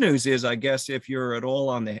 And the good news is, I guess, if you're at all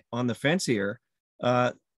on the fence here,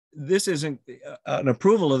 this isn't an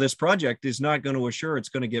approval of this project is not going to assure it's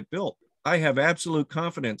going to get built. I have absolute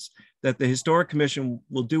confidence that the Historic Commission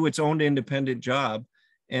will do its own independent job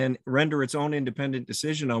and render its own independent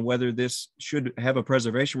decision on whether this should have a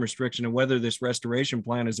preservation restriction and whether this restoration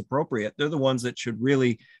plan is appropriate. They're the ones that should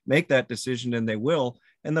really make that decision, and they will.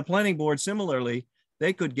 And the planning board, similarly,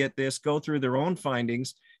 they could get this, go through their own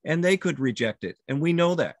findings, and they could reject it. And we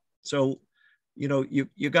know that. So,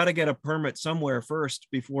 you got to get a permit somewhere first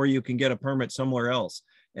before you can get a permit somewhere else.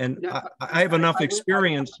 And yeah, I have enough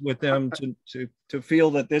experience with them to feel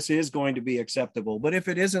that this is going to be acceptable. But if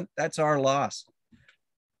it isn't, that's our loss.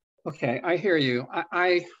 Okay, I hear you.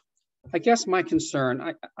 I guess my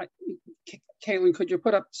concern, Caitlin, could you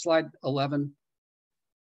put up slide 11?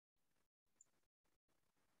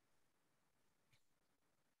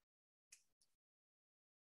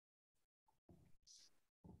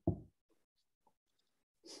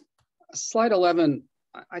 Slide 11,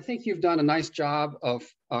 I think you've done a nice job of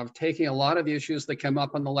taking a lot of issues that came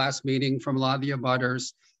up in the last meeting from a lot of the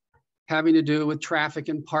abutters, having to do with traffic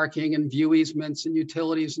and parking and view easements and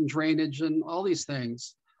utilities and drainage and all these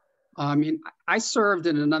things. I mean, I served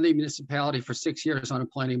in another municipality for 6 years on a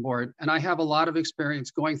planning board, and I have a lot of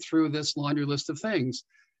experience going through this laundry list of things.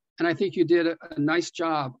 And I think you did a nice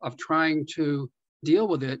job of trying to deal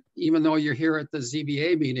with it, even though you're here at the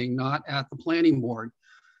ZBA meeting, not at the planning board.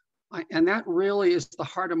 And that really is the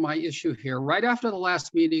heart of my issue here. Right after the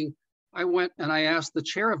last meeting, I went and I asked the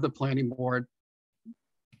chair of the planning board,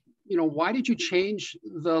 why did you change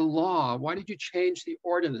the law? Why did you change the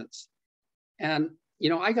ordinance? And,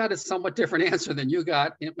 I got a somewhat different answer than you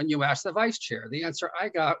got when you asked the vice chair. The answer I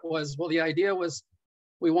got was, well, the idea was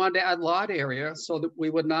we wanted to add lot area so that we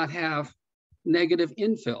would not have negative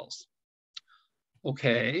infills.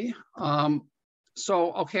 Okay.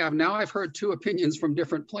 Okay, now I've heard 2 opinions from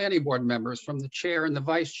different planning board members, from the chair and the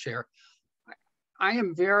vice chair. I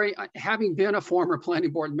am having been a former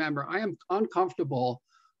planning board member, I am uncomfortable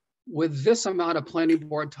with this amount of planning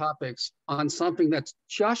board topics on something that's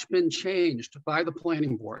just been changed by the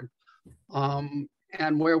planning board,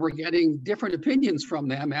 and where we're getting different opinions from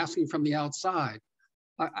them, asking from the outside.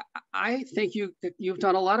 I think you've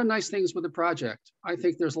done a lot of nice things with the project. I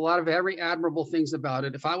think there's a lot of very admirable things about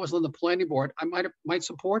it. If I was on the planning board, I might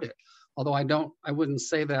support it. Although I wouldn't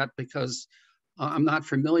say that because I'm not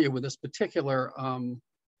familiar with this particular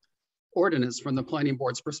ordinance from the planning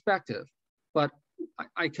board's perspective. But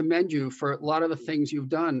I commend you for a lot of the things you've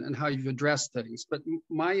done and how you've addressed things. But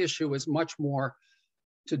my issue is much more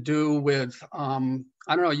to do with, I don't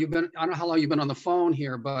know how long you've been on the phone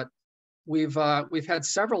here, but we've had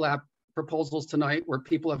several proposals tonight where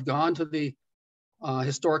people have gone to the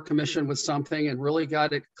Historic Commission with something and really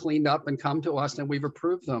got it cleaned up and come to us, and we've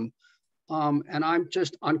approved them. And I'm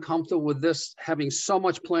just uncomfortable with this having so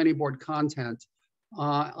much planning board content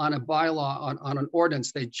on a bylaw, on an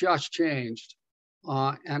ordinance they just changed.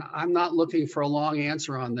 And I'm not looking for a long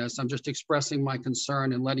answer on this. I'm just expressing my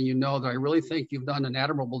concern and letting you know that I really think you've done an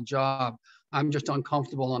admirable job. I'm just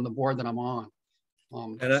uncomfortable on the board that I'm on.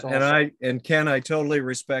 And Ken, I totally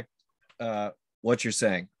respect what you're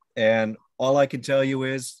saying. And all I can tell you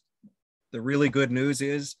is the really good news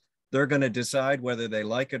is they're going to decide whether they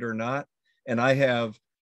like it or not. And I have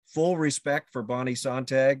full respect for Bonnie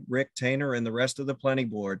Sontag, Rick Tainer, and the rest of the planning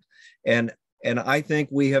board. And I think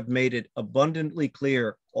we have made it abundantly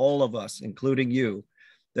clear, all of us, including you,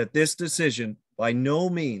 that this decision by no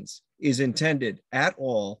means is intended at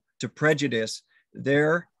all to prejudice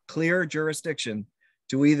their clear jurisdiction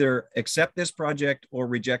to either accept this project or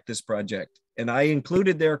reject this project. And I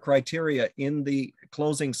included their criteria in the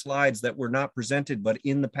closing slides that were not presented, but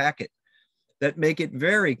in the packet, that make it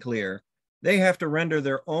very clear they have to render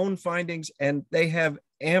their own findings, and they have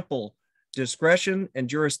ample discretion and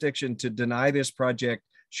jurisdiction to deny this project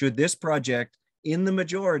should this project, in the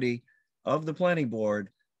majority of the planning board,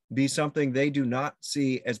 be something they do not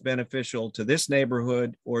see as beneficial to this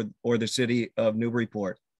neighborhood or the city of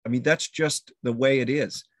Newburyport. I mean, that's just the way it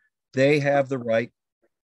is. They have the right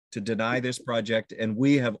to deny this project, and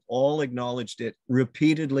we have all acknowledged it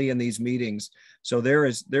repeatedly in these meetings. So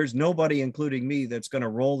there's nobody, including me, that's going to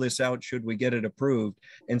roll this out should we get it approved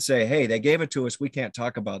and say, hey, they gave it to us, we can't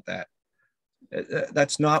talk about that.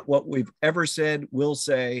 That's not what we've ever said. We'll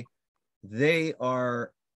say they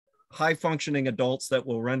are high-functioning adults that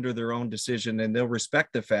will render their own decision, and they'll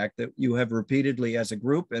respect the fact that you have repeatedly, as a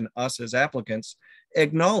group and us as applicants,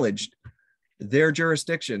 acknowledged their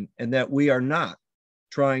jurisdiction and that we are not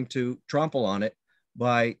trying to trample on it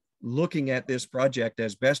by looking at this project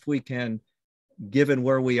as best we can, given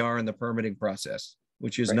where we are in the permitting process,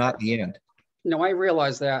 which is not the end. No, I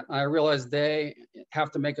realize that. I realize they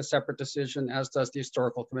have to make a separate decision, as does the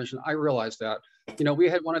Historical Commission. I realize that. You know, we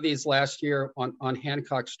had one of these last year on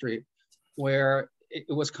Hancock Street where it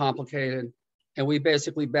was complicated, and we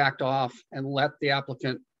basically backed off and let the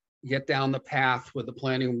applicant get down the path with the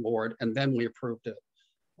planning board, and then we approved it.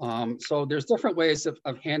 So there's different ways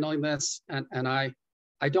of handling this, and I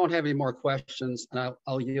don't have any more questions, and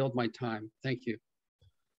I'll yield my time. Thank you.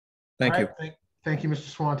 Thank you. Thank you, Mr.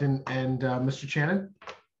 Swanton. And Mr. Shannon?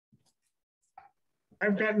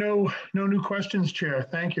 I've got no new questions, Chair.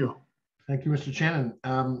 Thank you. Thank you, Mr. Shannon.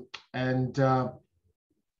 And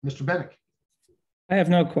Mr. Bennett? I have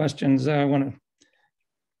no questions. I want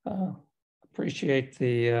to appreciate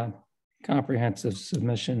the comprehensive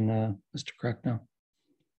submission, Mr. Cracknell.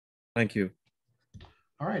 Thank you.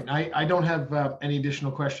 All right. I don't have any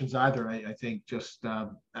additional questions either. I think just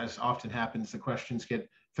as often happens, the questions get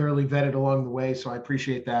thoroughly vetted along the way. So I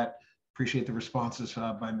appreciate that. Appreciate the responses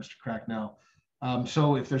by Mr. Cracknell.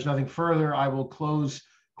 So if there's nothing further, I will close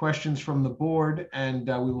questions from the board and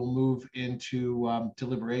we will move into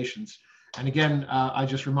deliberations. And again, I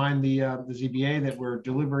just remind the ZBA that we're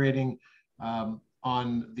deliberating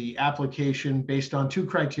on the application based on two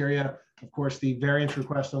criteria. Of course, the variance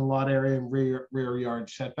request on lot area and rear yard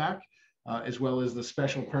setback, as well as the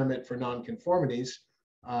special permit for nonconformities,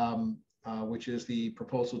 which is the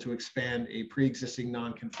proposal to expand a pre-existing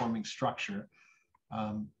non-conforming structure.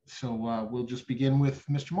 So we'll just begin with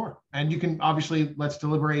Mr. Moore. And you can obviously, let's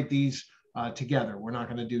deliberate these together. We're not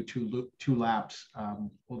going to do two laps.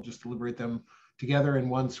 We'll just deliberate them together in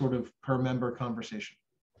one sort of per member conversation.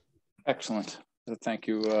 Excellent. Thank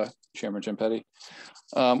you, Chairman Jim Petty.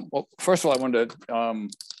 Well, first of all, I wanted to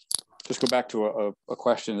just go back to a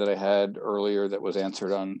question that I had earlier that was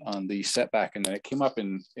answered on the setback, and then it came up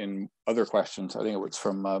in other questions. I think it was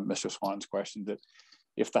from Mr. Swan's question that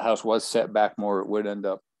if the house was set back more, it would end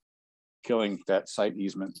up killing that site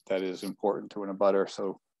easement that is important to an abutter.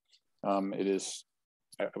 So it is,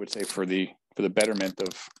 I would say, for the betterment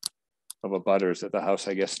of abutters that the house,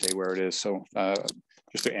 I guess, stay where it is. So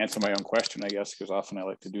just to answer my own question, I guess, because often I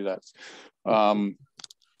like to do that.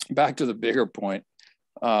 Back to the bigger point,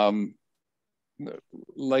 like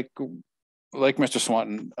Mr.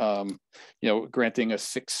 Swanton, granting a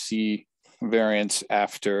 6C variance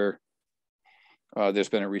after there's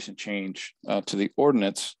been a recent change to the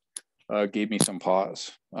ordinance gave me some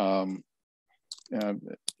pause.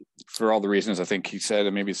 For all the reasons I think he said,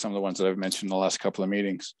 and maybe some of the ones that I've mentioned in the last couple of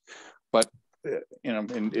meetings. But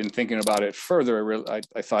in thinking about it further,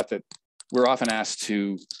 I thought that we're often asked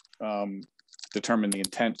to determine the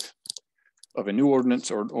intent of a new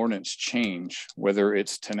ordinance or an ordinance change, whether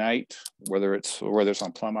it's tonight, whether it's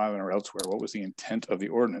on Plum Island or elsewhere. What was the intent of the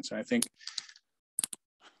ordinance? And I think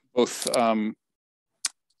both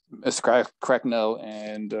Mr. Cracknell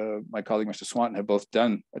and my colleague Mr. Swanton have both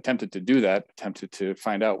attempted to do that, attempted to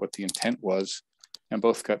find out what the intent was, and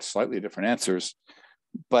both got slightly different answers.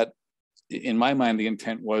 But in my mind, the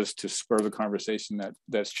intent was to spur the conversation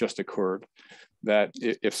that's just occurred, that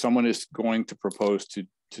if someone is going to propose to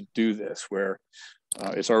do this, where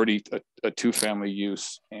it's already a two-family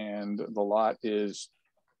use and the lot is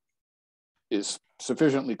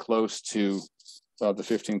sufficiently close to the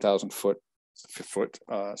 15,000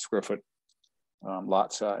 square foot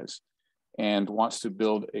lot size, and wants to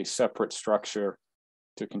build a separate structure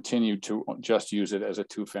to continue to just use it as a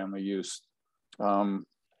two-family use,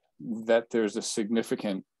 that there's a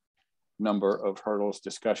significant number of hurdles,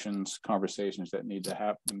 discussions, conversations that need to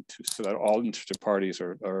happen so that all interested parties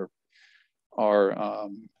are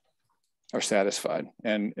satisfied.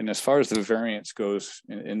 And as far as the variance goes,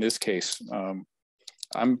 in this case,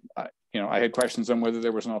 I had questions on whether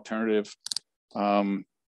there was an alternative.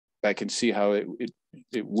 I can see how it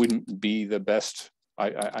wouldn't be the best.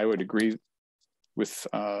 I would agree with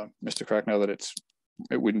Mr. Cracknell that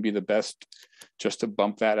it wouldn't be the best just to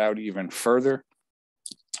bump that out even further.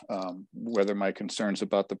 Whether my concerns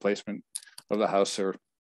about the placement of the house are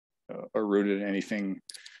rooted in anything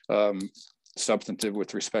substantive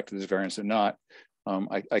with respect to this variance or not,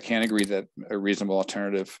 I can't agree that a reasonable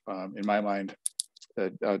alternative, in my mind,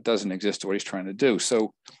 doesn't exist to what he's trying to do.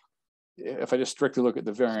 So if I just strictly look at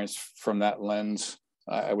the variance from that lens,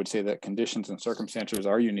 I would say that conditions and circumstances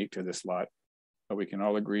are unique to this lot. But we can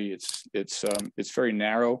all agree it's very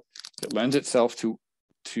narrow. It lends itself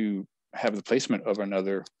to have the placement of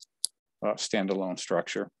another standalone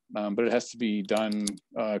structure, but it has to be done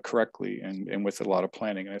correctly and with a lot of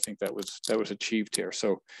planning. And I think that was achieved here.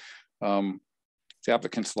 So the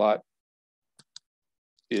applicant's lot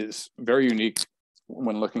is very unique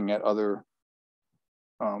when looking at other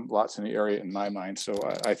lots in the area in my mind. So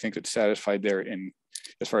I think it's satisfied there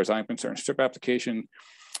as far as I'm concerned. Strip application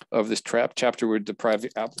of this chapter would deprive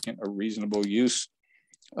the applicant of reasonable use.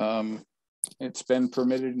 It's been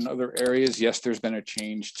permitted in other areas. Yes, there's been a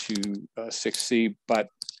change to 6C, but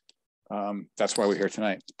that's why we're here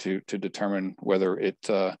tonight, to determine whether it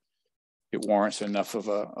warrants enough of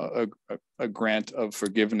a grant of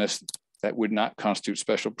forgiveness that would not constitute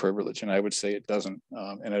special privilege. And I would say it doesn't.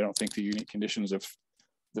 And I don't think the unique conditions of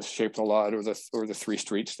the shape of the lot or the three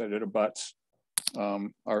streets that it abuts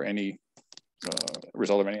are any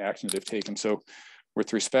result of any actions they've taken. So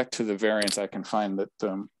with respect to the variance, I can find that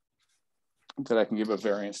that I can give a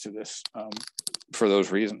variance to this for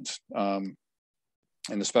those reasons. In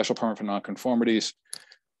the special permit for nonconformities,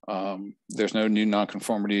 there's no new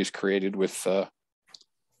nonconformities created with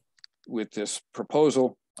this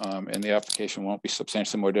proposal, and the application won't be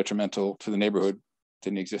substantially more detrimental to the neighborhood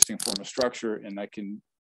than the existing form of structure. And I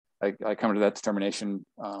come to that determination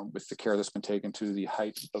with the care that's been taken to the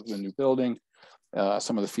height of the new building,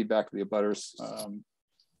 some of the feedback of the abutters,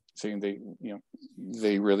 saying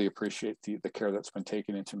they really appreciate the care that's been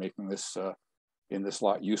taken into making this in this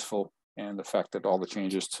lot useful, and the fact that all the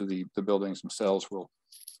changes to the buildings themselves will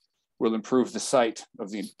improve the site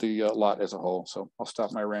of the lot as a whole. So I'll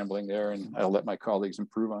stop my rambling there, and I'll let my colleagues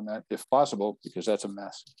improve on that if possible, because that's a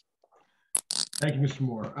mess. Thank you, Mr.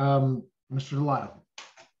 Moore. Mr. Delisle.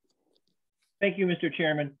 Thank you, Mr.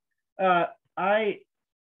 Chairman. I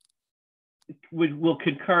will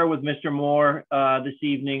concur with Mr. Moore this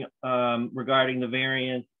evening regarding the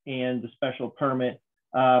variance and the special permit.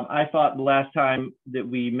 I thought the last time that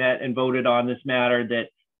we met and voted on this matter that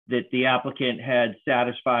the applicant had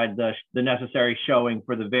satisfied the necessary showing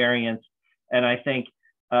for the variance. And I think,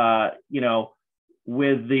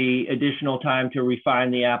 with the additional time to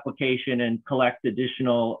refine the application and collect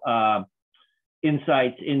additional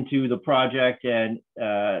insights into the project and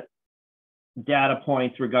data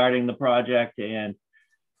points regarding the project. And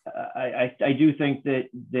I do think that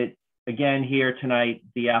again, here tonight,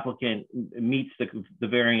 the applicant meets the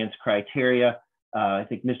variance criteria. I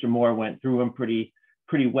think Mr. Moore went through them pretty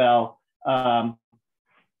well.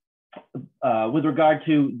 With regard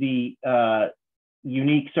to the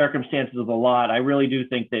unique circumstances of the lot, I really do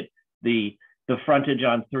think that the frontage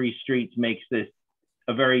on 3 streets makes this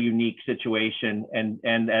a very unique situation, and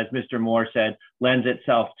as Mr. Moore said, lends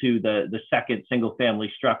itself to the second single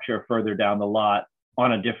family structure further down the lot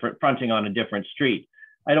on fronting on a different street.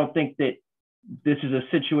 I don't think that this is a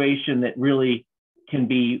situation that really can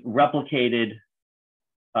be replicated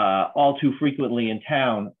all too frequently in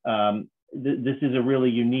town. This is a really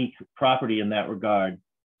unique property in that regard.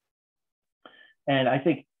 And I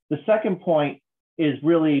think the second point is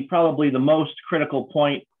really probably the most critical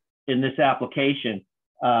point in this application.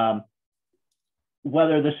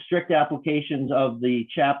 Whether the strict applications of the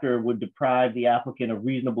chapter would deprive the applicant of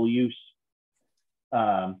reasonable use.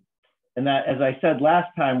 And that, as I said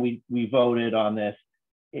last time we voted on this,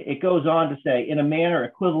 it goes on to say, in a manner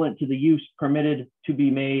equivalent to the use permitted to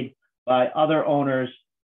be made by other owners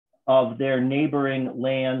of their neighboring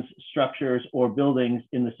lands, structures, or buildings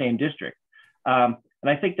in the same district. And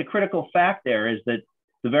I think the critical fact there is that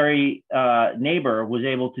the very neighbor was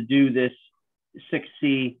able to do this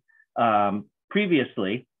 6C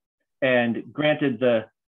previously, and granted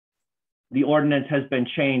the ordinance has been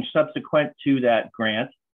changed subsequent to that grant,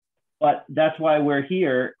 but that's why we're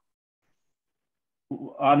here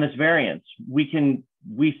on this variance. We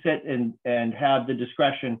sit and have the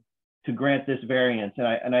discretion to grant this variance,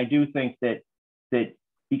 and I do think that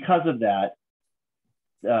because of that,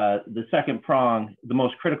 the second prong, the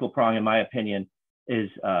most critical prong, in my opinion, is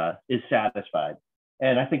satisfied.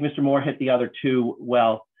 And I think Mr. Moore hit the other two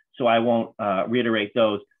well, so I won't reiterate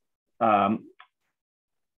those. So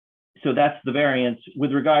that's the variance.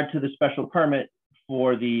 With regard to the special permit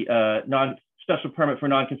for the special permit for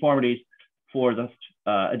nonconformities for the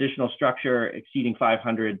additional structure exceeding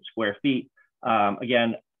 500 square feet,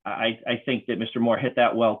 again, I think that Mr. Moore hit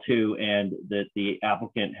that well too, and that the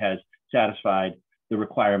applicant has satisfied the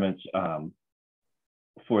requirements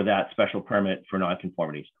for that special permit for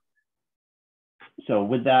nonconformities. So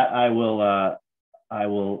with that, I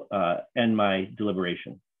will end my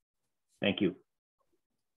deliberation. Thank you.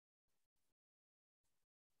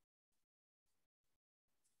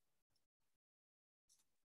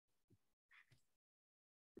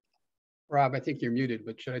 Rob, I think you're muted,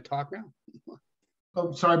 but should I talk now?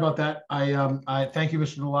 Oh, sorry about that. I thank you,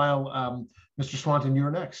 Mr. Delisle. Mr. Swanton,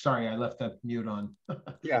 you're next. Sorry, I left that mute on.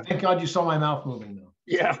 Yeah. Thank God you saw my mouth moving though.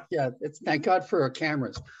 Yeah, it's thank God for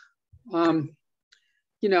cameras.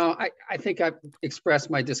 You know, I think I've expressed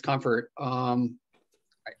my discomfort.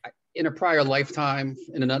 In a prior lifetime,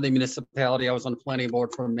 in another municipality, I was on the planning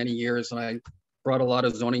board for many years, and I brought a lot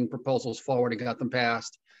of zoning proposals forward and got them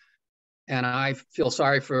passed. And I feel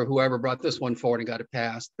sorry for whoever brought this one forward and got it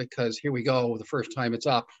passed, because here we go, the first time it's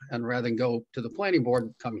up, and rather than go to the planning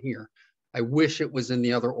board, come here. I wish it was in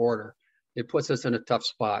the other order. It puts us in a tough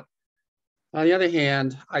spot. On the other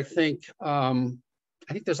hand, I think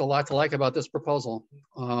there's a lot to like about this proposal.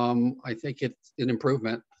 I think it's an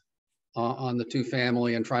improvement on the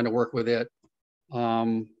two-family and trying to work with it.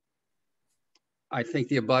 I think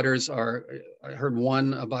the abutters are, I heard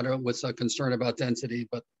one abutter was concerned about density,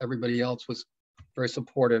 but everybody else was very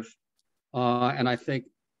supportive. And I think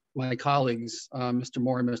my colleagues, Mr.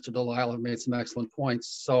 Moore and Mr. Delisle, have made some excellent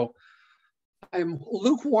points. So I'm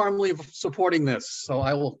lukewarmly supporting this. So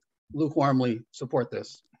I will lukewarmly support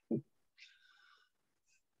this.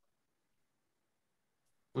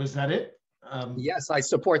 Was that it? Yes, I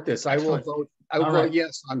support this. I will vote. I will vote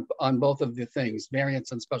yes on both of the things,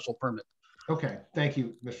 variance and special permit. Okay, thank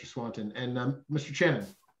you, Mr. Swanton. And Mr. Shannon.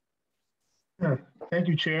 Sure. Thank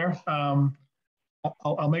you, Chair.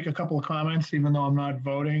 I'll make a couple of comments, even though I'm not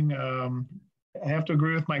voting. I have to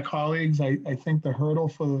agree with my colleagues. I think the hurdle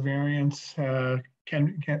for the variance an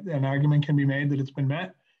argument can be made that it's been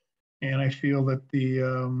met. And I feel that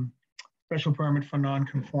the special permit for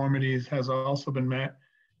nonconformities has also been met.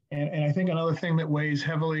 And I think another thing that weighs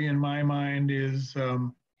heavily in my mind is,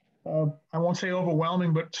 I won't say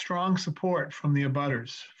overwhelming, but strong support from the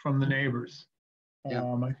abutters, from the neighbors.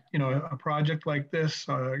 Yeah. You know, a project like this,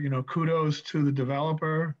 you know, kudos to the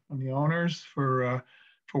developer and the owners for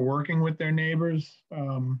working with their neighbors.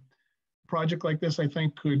 Project like this, I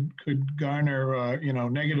think, could garner you know,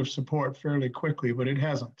 negative support fairly quickly, but it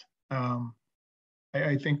hasn't.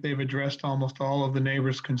 I think they've addressed almost all of the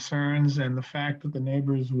neighbors' concerns, and the fact that the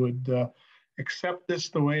neighbors would accept this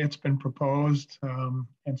the way it's been proposed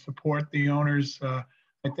and support the owners, I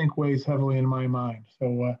think weighs heavily in my mind.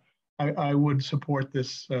 So I would support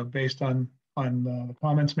this based on the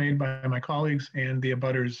comments made by my colleagues and the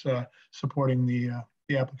abutters supporting the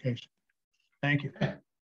application. Thank you.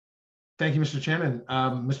 Thank you, Mr. Chairman.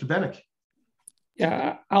 Mr. Bennick.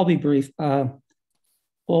 Yeah, I'll be brief.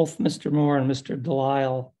 Both Mr. Moore and Mr.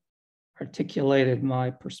 Delisle articulated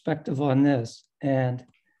my perspective on this, and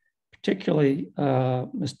particularly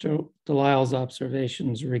Mr. Delisle's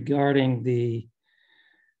observations regarding the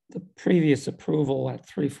previous approval at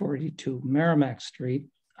 342 Merrimack Street.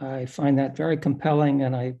 I find that very compelling,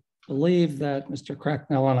 and I believe that Mr.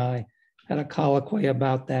 Cracknell and I had a colloquy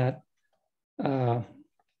about that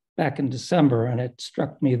back in December, and it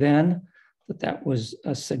struck me then that was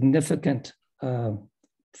a significant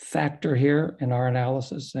factor here in our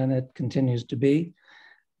analysis, and it continues to be.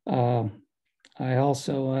 I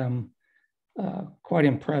also am quite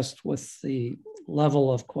impressed with the level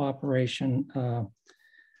of cooperation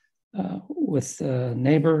with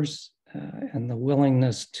neighbors and the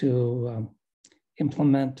willingness to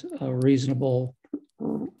implement a reasonable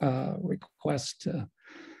request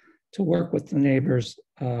to work with the neighbors.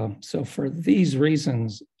 So for these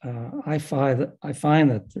reasons, I find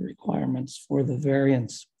that the requirements for the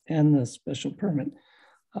variance and the special permit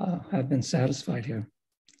have been satisfied here.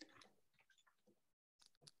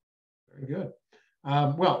 Very good.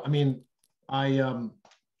 Well, I mean, I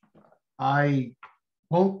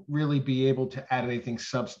won't really be able to add anything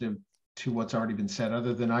substantive to what's already been said,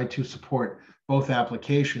 other than I too support both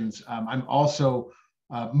applications. I'm also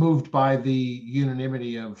moved by the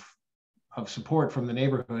unanimity of support from the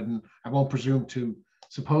neighborhood, and I won't presume to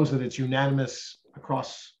suppose that it's unanimous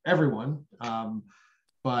across everyone,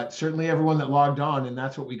 but certainly everyone that logged on, and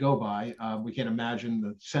that's what we go by. We can't imagine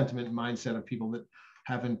the sentiment and mindset of people that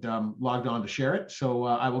haven't logged on to share it. So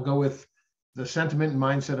I will go with the sentiment and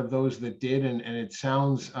mindset of those that did, and it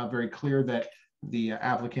sounds very clear that the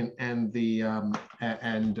applicant and the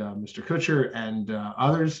Mr. Kutcher and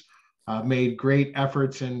others made great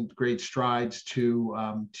efforts and great strides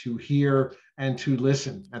to hear and to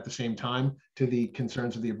listen at the same time to the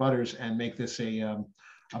concerns of the abutters and make this a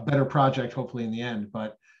better project, hopefully in the end.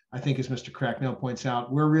 But I think, as Mr. Cracknell points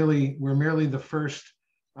out, we're merely the first,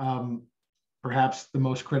 perhaps the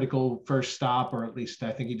most critical first stop, or at least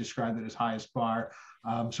I think he described it as highest bar.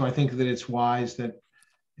 So I think that it's wise that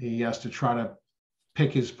he has to try to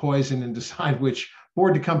pick his poison and decide which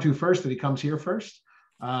board to come to first, that he comes here first.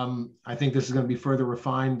 I think this is going to be further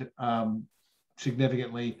refined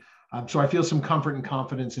significantly. So I feel some comfort and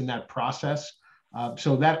confidence in that process.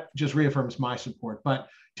 So that just reaffirms my support. But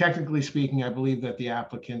technically speaking, I believe that the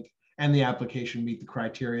applicant and the application meet the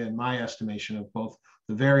criteria in my estimation of both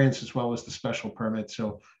the variance as well as the special permit.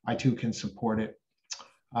 So I too can support it.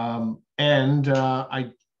 Unless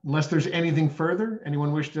there's anything further,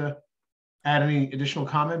 anyone wish to add any additional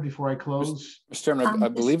comment before I close? Mr. Chairman, I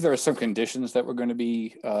believe there are some conditions that were going to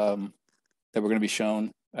be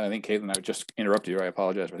shown. I think Caitlin, I just interrupted you. I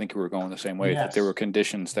apologize. I think we were going the same way. Yes. That there were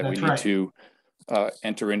conditions that we need to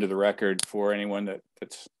enter into the record for anyone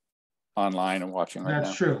that's online and watching right now.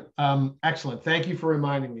 That's true. Excellent. Thank you for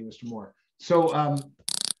reminding me, Mr. Moore. So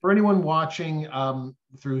for anyone watching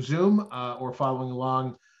through Zoom or following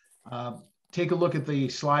along, take a look at the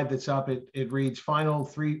slide that's up. It reads final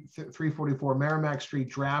 344 Merrimack Street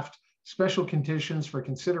draft special conditions for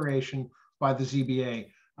consideration by the ZBA.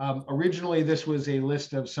 Originally, this was a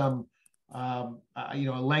list of some, a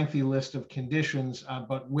lengthy list of conditions,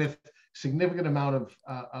 but with significant amount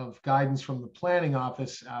of guidance from the planning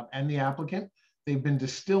office and the applicant, they've been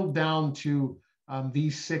distilled down to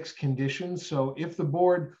these 6 conditions. So if the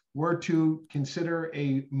board were to consider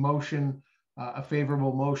a motion, a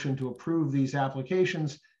favorable motion to approve these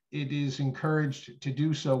applications, it is encouraged to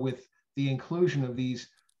do so with the inclusion of these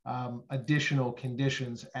additional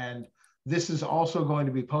conditions. And this is also going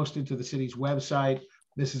to be posted to the city's website.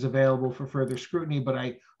 This is available for further scrutiny, but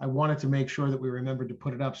I wanted to make sure that we remembered to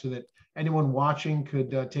put it up so that anyone watching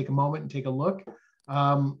could take a moment and take a look.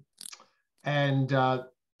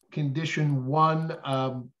 Condition 1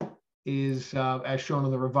 is, as shown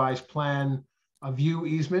on the revised plan, a view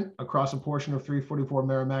easement across a portion of 344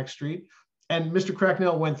 Merrimack Street. And Mr.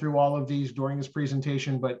 Cracknell went through all of these during his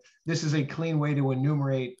presentation, but this is a clean way to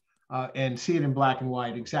enumerate and see it in black and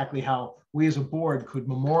white, exactly how we as a board could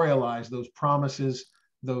memorialize those promises,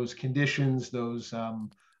 those conditions, that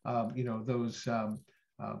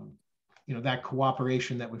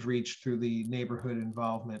cooperation that was reached through the neighborhood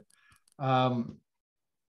involvement.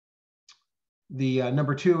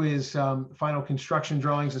 Number 2 is final construction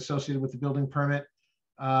drawings associated with the building permit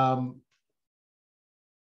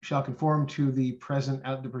shall conform to the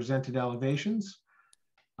presented elevations.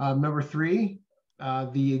 Number 3,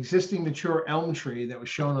 the existing mature elm tree that was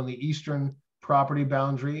shown on the eastern property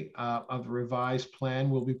boundary of the revised plan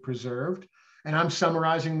will be preserved. And I'm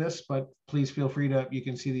summarizing this, but please feel free you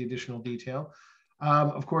can see the additional detail.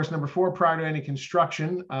 Of course, number 4, prior to any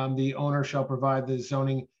construction, the owner shall provide the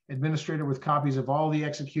zoning administrator with copies of all the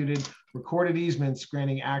executed recorded easements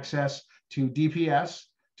granting access to DPS,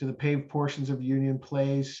 to the paved portions of Union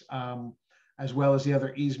Place, as well as the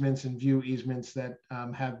other easements and view easements that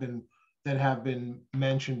have been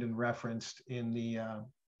mentioned and referenced in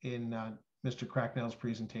Mr. Cracknell's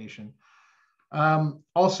presentation.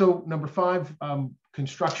 Also, number 5,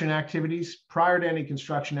 construction activities. Prior to any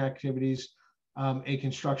construction activities, a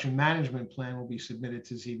construction management plan will be submitted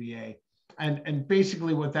to ZBA. And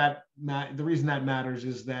basically the reason that matters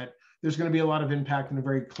is that there's going to be a lot of impact in a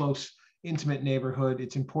very close, intimate neighborhood.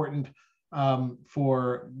 It's important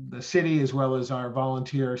for the city as well as our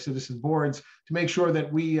volunteer citizen boards to make sure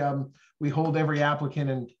that we hold every applicant,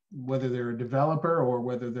 and whether they're a developer or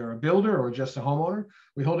whether they're a builder or just a homeowner,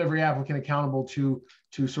 we hold every applicant accountable to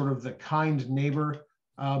sort of the kind neighbor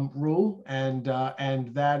rule, and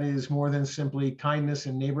that is more than simply kindness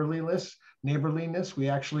and neighborliness. We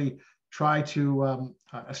actually try to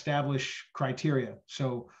establish criteria.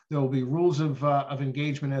 So there will be rules of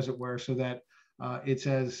engagement, as it were, so that it's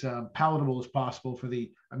as palatable as possible for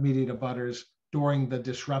the immediate abutters during the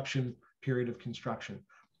disruption period of construction.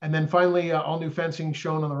 And then finally, all new fencing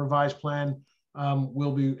shown on the revised plan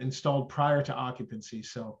will be installed prior to occupancy.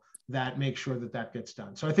 So that makes sure that gets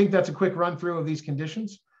done. So I think that's a quick run through of these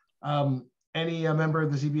conditions. Any member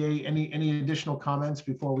of the ZBA, any additional comments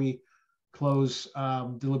before we close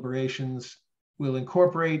deliberations? We'll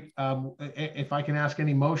incorporate, if I can ask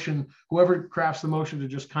any motion, whoever crafts the motion to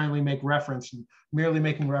just kindly make reference, and merely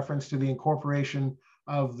making reference to the incorporation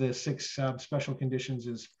of the 6 special conditions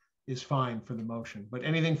is fine for the motion. But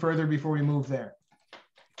anything further before we move there?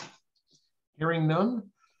 Hearing none,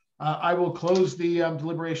 I will close the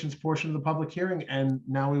deliberations portion of the public hearing, and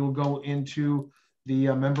now we will go into the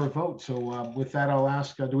member vote. So with that, I'll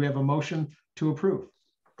ask, do we have a motion to approve?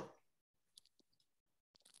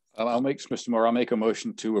 I'll make, Mr. Moore, I'll make a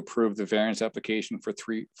motion to approve the variance application for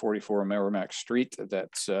 344 Merrimack Street.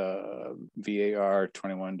 That's VAR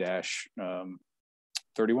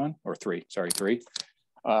 21-31 or 3, sorry, 3,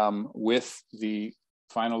 with the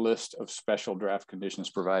final list of special draft conditions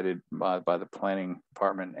provided by the planning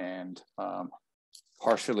department and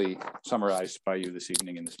partially summarized by you this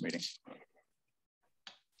evening in this meeting.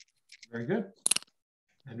 Very good.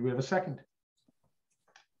 And do we have a second?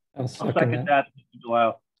 I'll second that, Mr.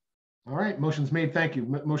 Delisle. All right, motion's made. Thank you.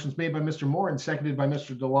 Motion's made by Mr. Moore and seconded by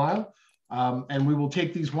Mr. Delisle. And we will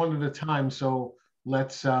take these one at a time. So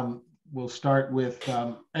let's, we'll start with,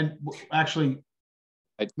 and actually,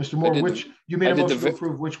 Mr. Moore, which you made a motion to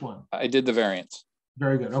approve which one? I did the variance.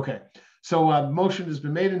 Very good. Okay. So motion has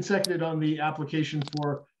been made and seconded on the application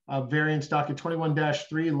for variance docket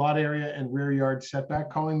 21-3, lot area and rear yard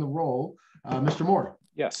setback. Calling the roll. Mr. Moore?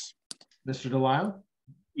 Yes. Mr. Delisle?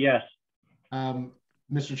 Yes.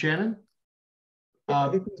 Mr. Shannon?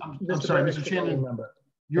 I'm sorry, Mr. Shannon,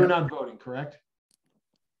 you're not voting, correct?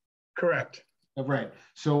 Correct. Oh, right.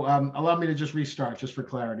 So allow me to just restart, just for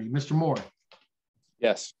clarity. Mr. Moore?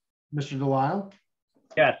 Yes. Mr. Delisle?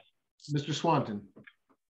 Yes. Mr. Swanton?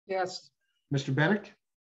 Yes. Mr. Bennick?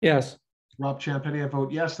 Yes. Rob Champetti, I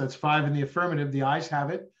vote yes. That's 5 in the affirmative. The ayes have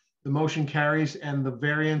it. The motion carries and the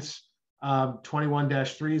variance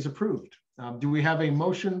 21-3 is approved. Do we have a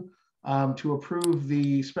motion to approve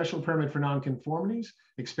the special permit for nonconformities,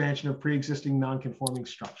 expansion of pre-existing nonconforming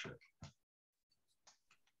structure?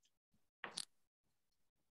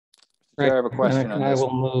 Greg, I have a question on I this.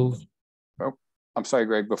 will move. Oh, I'm sorry,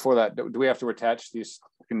 Greg. Before that, do we have to attach these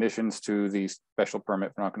conditions to the special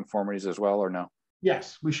permit for nonconformities as well, or no?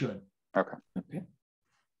 Yes, we should. Okay.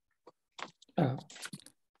 Okay.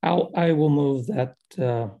 I will move that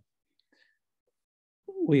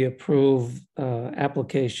we approve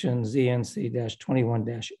application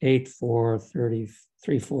ZNC-21-8 for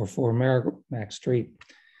 3344 Merrimack Street,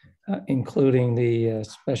 including the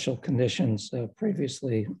special conditions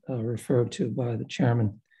previously referred to by the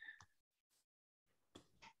chairman.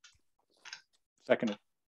 Seconded.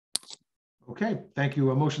 Okay, thank you.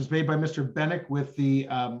 A motion's made by Mr. Bennick with the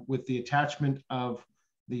attachment of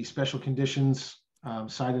the special conditions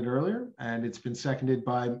cited earlier, and it's been seconded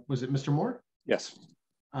by, was it Mr. Moore? Yes.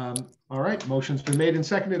 All right, motion's been made and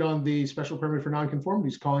seconded on the special permit for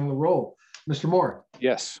nonconformities. Calling the roll. Mr. Moore?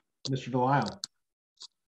 Yes. Mr. Delisle?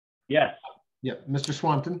 Yes. Yep. Mr.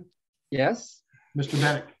 Swanton? Yes. Mr.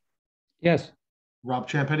 Bennick? Yes. Rob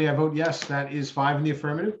Champetti, I vote yes. That is 5 in the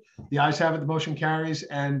affirmative. The ayes have it. The motion carries,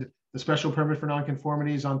 and the special permit for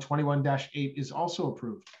nonconformities on 21-8 is also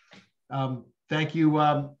approved. Thank you,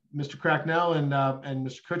 Mr. Cracknell and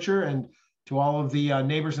Mr. Kutcher, and to all of the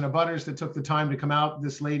neighbors and abutters that took the time to come out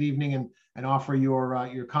this late evening and offer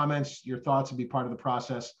your comments, your thoughts, and be part of the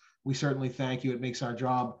process. We certainly thank you. It makes our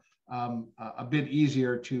job a bit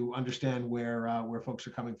easier to understand where folks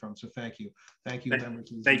are coming from. So thank you. Thank you,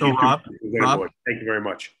 members. Thank So you, Rob, thank you very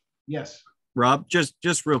much. Yes. Rob,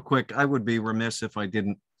 just real quick, I would be remiss if I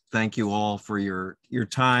didn't thank you all for your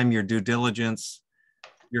time, your due diligence,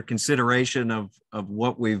 your consideration of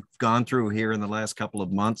what we've gone through here in the last couple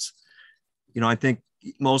of months. You know, I think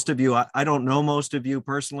most of you, I don't know most of you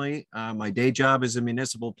personally. My day job is a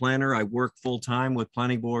municipal planner. I work full-time with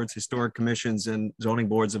planning boards, historic commissions, and zoning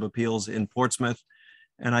boards of appeals in Portsmouth.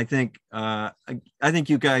 And I think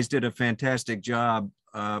you guys did a fantastic job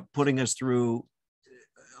putting us through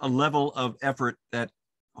a level of effort that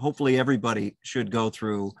hopefully everybody should go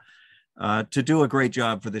through to do a great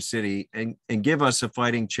job for the city and give us a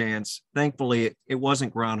fighting chance. Thankfully, it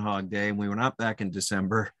wasn't Groundhog Day and we were not back in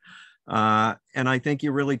December. And I think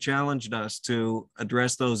you really challenged us to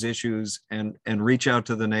address those issues and reach out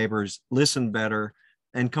to the neighbors, listen better,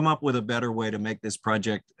 and come up with a better way to make this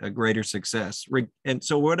project a greater success. And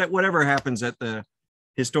so whatever happens at the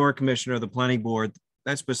Historic Commission or the Planning Board,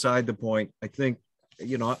 that's beside the point. I think,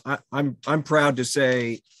 you know, I'm proud to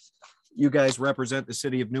say you guys represent the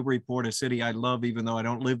city of Newburyport, a city I love, even though I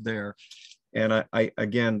don't live there. And I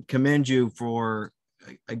again commend you for,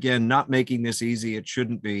 again, not making this easy. It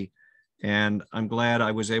shouldn't be. And I'm glad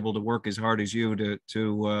I was able to work as hard as you to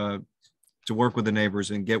work with the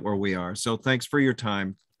neighbors and get where we are. So thanks for your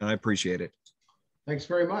time. And I appreciate it. Thanks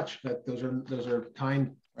very much. Those are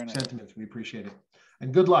kind sentiments. We appreciate it.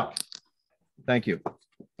 And good luck. Thank you.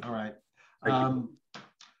 All right.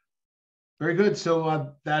 Very good.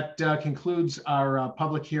 So that concludes our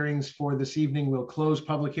public hearings for this evening. We'll close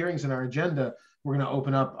public hearings in our agenda. We're going to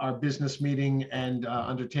open up our business meeting and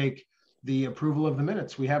undertake the approval of the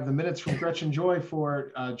minutes. We have the minutes from Gretchen Joy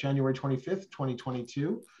for January 25th,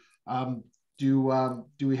 2022.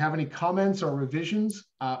 Do we have any comments or revisions,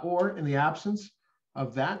 or in the absence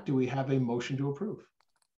of that, do we have a motion to approve?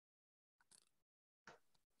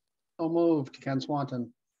 So moved, Ken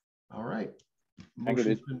Swanton. All right.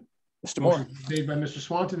 Seconded. Been, Mr. Moore. Made by Mr.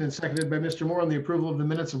 Swanton and seconded by Mr. Moore on the approval of the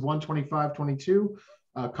minutes of 1:25:22.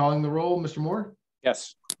 Calling the roll, Mr. Moore?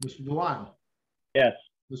 Yes. Mr. Delisle? Yes.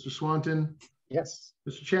 Mr. Swanton? Yes.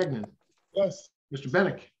 Mr. Chagnon? Yes. Mr.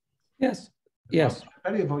 Bennick? Yes. Yes.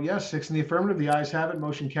 Betty, a vote yes. 6 in the affirmative. The ayes have it.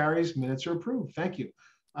 Motion carries. Minutes are approved. Thank you.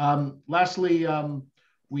 Lastly,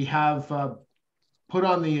 we have put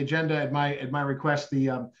on the agenda at my request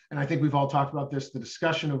and I think we've all talked about this, the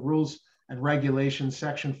discussion of rules and regulations,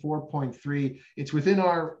 section 4.3. It's within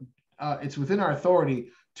our authority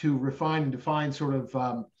to refine and define sort of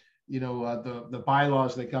the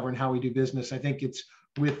bylaws that govern how we do business. I think it's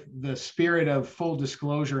with the spirit of full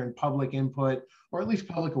disclosure and public input, or at least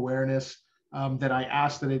public awareness, that I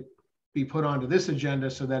asked that it be put onto this agenda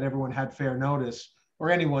so that everyone had fair notice, or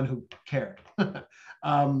anyone who cared.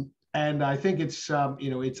 And I think it's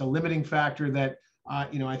it's a limiting factor that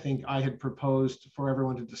I think I had proposed for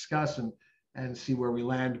everyone to discuss and see where we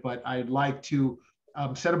land. But I'd like to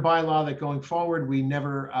set a bylaw that going forward we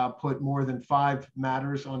never put more than 5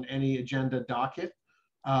 matters on any agenda docket,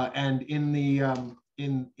 and in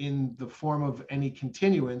the form of any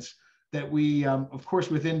continuance that we, of course,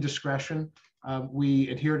 within discretion, we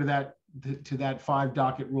adhere to that 5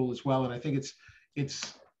 docket rule as well. And I think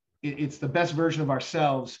it's the best version of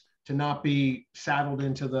ourselves to not be saddled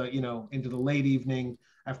into the late evening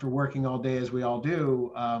after working all day as we all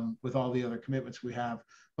do, with all the other commitments we have.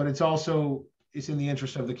 But it's in the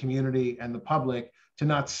interest of the community and the public to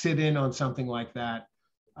not sit in on something like that,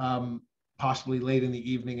 possibly late in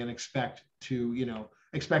the evening, and expect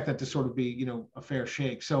that to sort of be a fair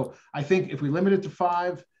shake. So I think if we limit it to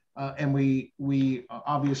 5, and we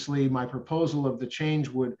obviously, my proposal of the change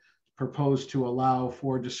would propose to allow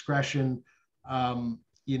for discretion, to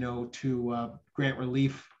grant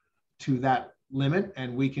relief to that limit,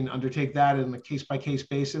 and we can undertake that on a case-by-case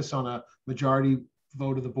basis on a majority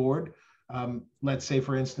vote of the board. Let's say,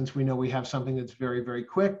 for instance, we know we have something that's very, very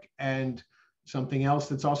quick, and something else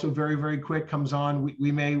that's also very, very quick comes on.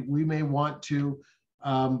 We may want to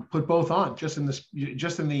put both on, just in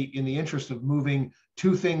the interest of moving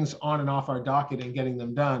 2 things on and off our docket and getting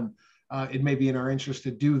them done. It may be in our interest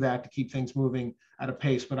to do that to keep things moving at a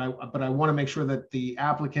pace. But I want to make sure that the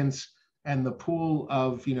applicants and the pool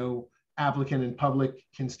of applicant and public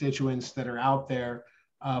constituents that are out there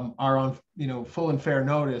are on full and fair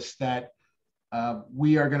notice that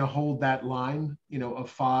we are going to hold that line of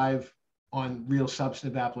 5 on real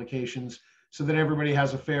substantive applications, so that everybody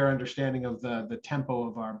has a fair understanding of the tempo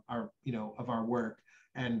of our work,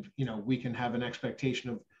 and we can have an expectation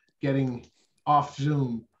of getting off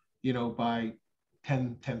Zoom by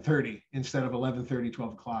 10:30 instead of 11:30,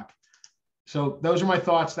 12 o'clock. So those are my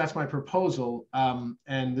thoughts. That's my proposal,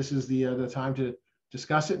 and this is the time to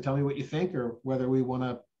discuss it. Tell me what you think, or whether we want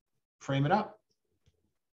to frame it up.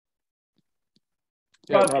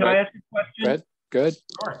 Rob, can I ask a question? Good.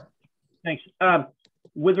 Sure. Thanks.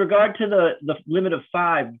 With regard to the limit of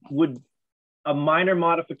 5, would a minor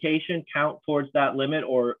modification count towards that limit,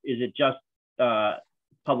 or is it just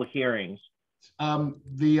public hearings?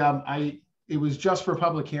 It was just for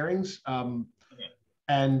public hearings,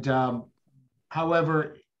 and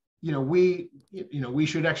however, we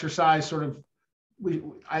should exercise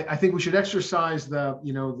I think we should exercise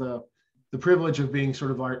the privilege of being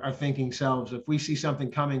sort of our thinking selves. If we see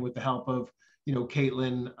something coming with the help of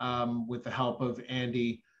Caitlin, with the help of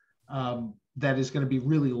Andy, that is going to be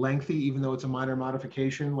really lengthy, even though it's a minor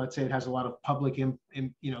modification. Let's say it has a lot of public,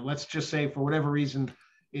 let's just say for whatever reason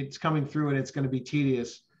it's coming through and it's going to be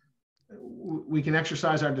tedious. We can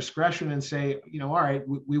exercise our discretion and say, all right,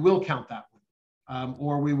 we will count that one,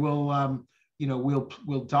 or we will,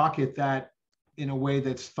 we'll docket that in a way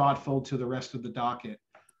that's thoughtful to the rest of the docket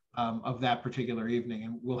of that particular evening,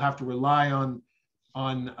 and we'll have to rely on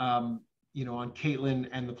Caitlin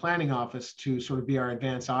and the planning office to sort of be our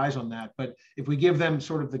advance eyes on that. But if we give them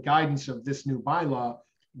sort of the guidance of this new bylaw,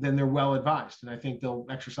 then they're well advised, and I think they'll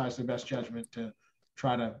exercise their best judgment to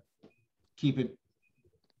try to keep it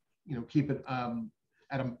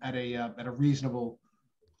at a reasonable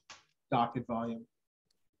docket volume.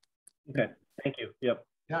 Okay, thank you. Yep.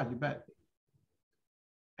 Yeah, you bet.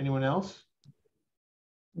 Anyone else?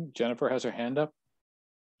 Jennifer has her hand up.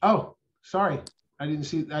 Oh, sorry. I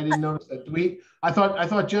didn't notice that. I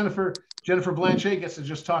thought Jennifer Blanchet gets to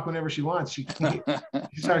just talk whenever she wants. She's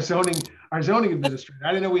our zoning administrator.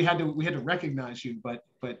 I didn't know we had to recognize you, but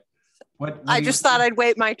what I just thought I'd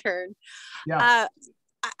wait my turn. Yeah.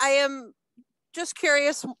 I am just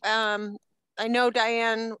curious. I know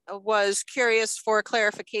Diane was curious for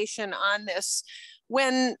clarification on this.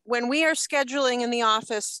 When we are scheduling in the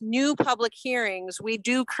office new public hearings, we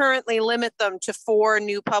do currently limit them to 4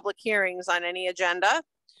 new public hearings on any agenda.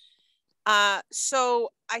 So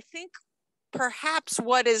I think perhaps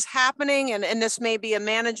what is happening, and this may be a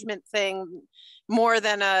management thing more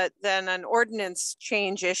than an ordinance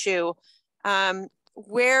change issue,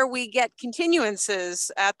 where we get continuances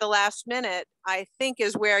at the last minute, I think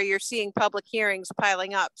is where you're seeing public hearings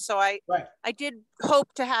piling up. So I did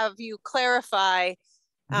hope to have you clarify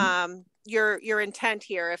your intent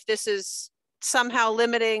here. If this is somehow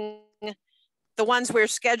limiting the ones we're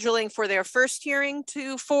scheduling for their first hearing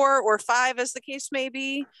to 4 or 5, as the case may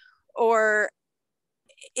be, or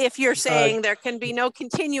if you're saying there can be no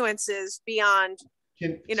continuances beyond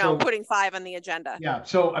putting 5 on the agenda. Yeah,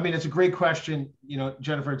 so I mean, it's a great question,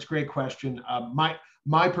 Jennifer, it's a great question.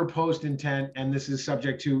 My proposed intent, and this is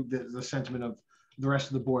subject to the sentiment of the rest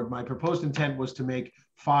of the board, my proposed intent was to make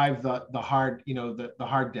 5 the hard, the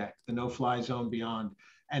hard deck, the no-fly zone beyond,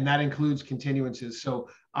 and that includes continuances. So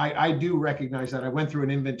I do recognize that. I went through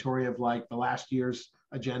an inventory of like the last year's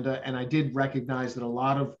agenda, and I did recognize that a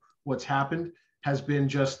lot of what's happened has been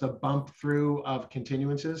just the bump through of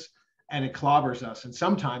continuances, and it clobbers us. And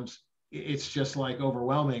sometimes it's just like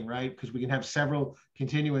overwhelming, right? Because we can have several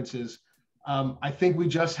continuances. I think we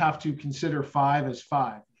just have to consider 5 as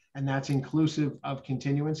 5, and that's inclusive of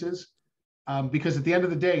continuances. Because at the end of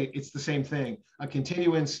the day, it's the same thing. A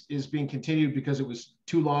continuance is being continued because it was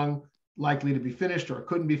too long likely to be finished, or it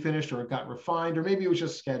couldn't be finished, or it got refined, or maybe it was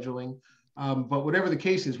just scheduling. But whatever the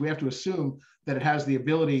case is, we have to assume that it has the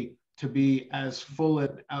ability to be as full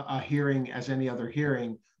a hearing as any other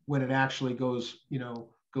hearing when it actually goes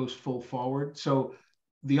full forward. So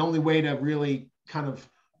the only way to really kind of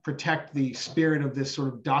protect the spirit of this sort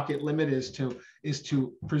of docket limit is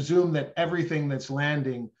to presume that everything that's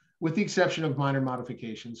landing, with the exception of minor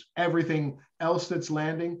modifications, everything else that's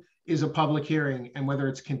landing is a public hearing, and whether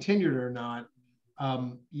it's continued or not,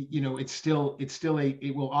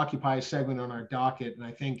 it will occupy a segment on our docket. And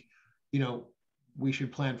I think, we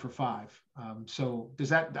should plan for 5. So does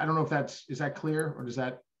that, I don't know if is that clear, or does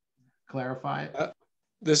that clarify it?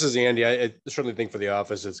 This is Andy. I certainly think for the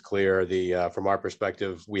office, it's clear. From our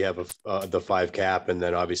perspective, we have the 5 cap, and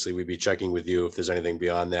then obviously we'd be checking with you if there's anything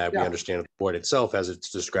beyond that. Yeah. We understand the board itself has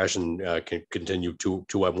its discretion, can continue to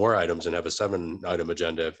have more items and have a 7-item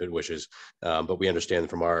agenda if it wishes. But we understand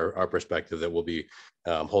from our perspective that we'll be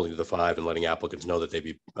holding to the 5 and letting applicants know that they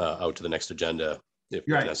be out to the next agenda if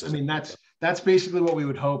necessary. I mean, that's basically what we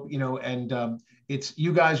would hope, and it's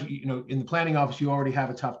you guys, in the planning office, you already have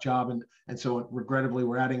a tough job, and so regrettably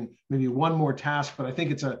we're adding maybe one more task, but I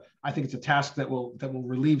think it's a task that will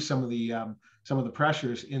relieve some of the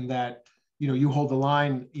pressures, in that you hold the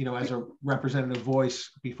line, as a representative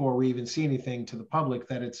voice before we even see anything to the public,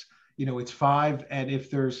 that it's 5, and if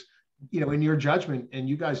there's in your judgment, and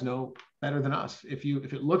you guys know better than us, if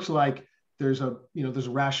it looks like there's a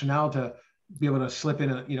rationale to be able to slip in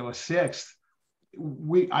a 6th,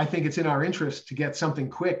 I think it's in our interest to get something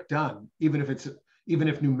quick done, even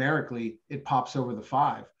if numerically it pops over the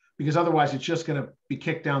 5, because otherwise it's just going to be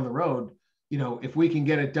kicked down the road. If we can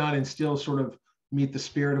get it done and still sort of meet the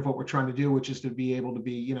spirit of what we're trying to do, which is to be able to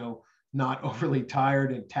be not overly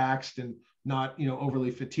tired and taxed, and not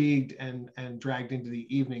overly fatigued and dragged into the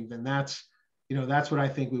evening, then that's what I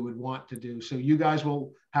think we would want to do. So you guys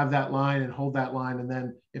will have that line and hold that line, and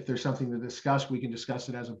then if there's something to discuss, we can discuss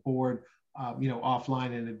it as a board,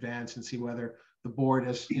 offline in advance, and see whether the board,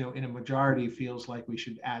 as in a majority, feels like we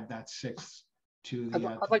should add that 6th to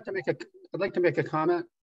the. I'd like to make a comment.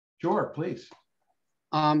 Sure, please.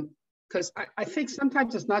 Because I think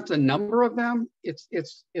sometimes it's not the number of them;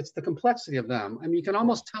 it's the complexity of them. I mean, you can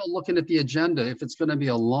almost tell looking at the agenda if it's going to be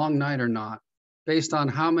a long night or not, based on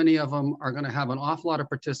how many of them are going to have an awful lot of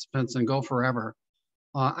participants and go forever.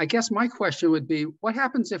 I guess my question would be, what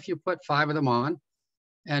happens if you put 5 of them on,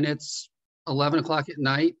 and it's 11 o'clock at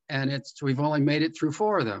night, and we've only made it through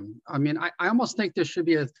 4 of them? I mean, I almost think there should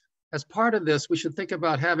be as part of this, we should think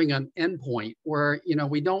about having an endpoint where,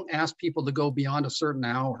 we don't ask people to go beyond a certain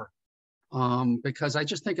hour, because I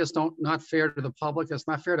just think it's not fair to the public. It's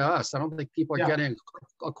not fair to us. I don't think people are getting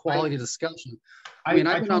a quality discussion. I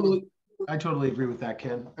totally agree with that,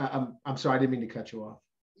 Ken. I'm sorry, I didn't mean to cut you off.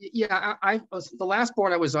 Yeah, the last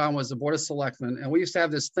board I was on was the Board of Selectmen, and we used to have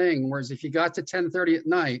this thing, whereas if you got to 10:30 at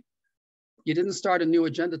night, you didn't start a new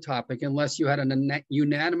agenda topic unless you had a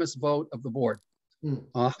unanimous vote of the board,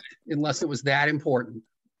 unless it was that important,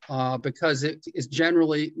 because it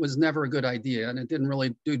generally was never a good idea, and it didn't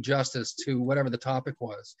really do justice to whatever the topic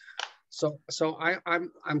was. So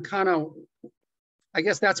I'm kind of, I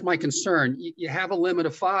guess that's my concern. You have a limit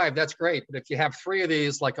of 5, that's great. But if you have 3 of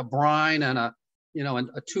these, like a brine and a, you know, and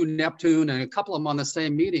a 2 Neptune and a couple of them on the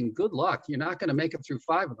same meeting, good luck. You're not going to make it through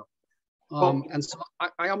 5 of them. And so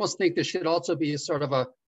I almost think there should also be a sort of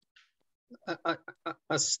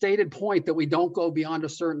a stated point that we don't go beyond a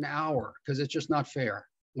certain hour, because it's just not fair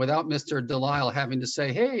without Mr. Delisle having to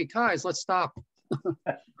say, hey, guys, let's stop.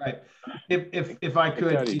 Right. If I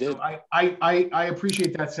could, you know, I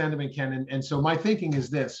appreciate that sentiment, Ken. And so my thinking is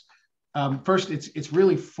this. First, it's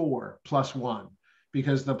really 4 plus 1,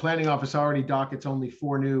 because the planning office already dockets only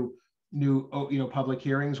 4 new public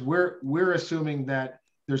hearings. We're assuming that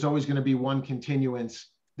there's always going to be one continuance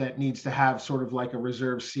that needs to have sort of like a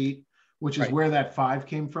reserved seat, which is where that 5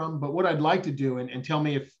 came from. But what I'd like to do, and tell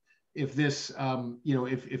me if this, you know,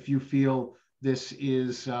 if you feel this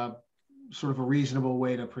is sort of a reasonable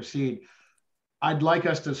way to proceed. I'd like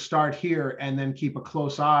us to start here and then keep a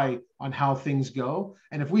close eye on how things go.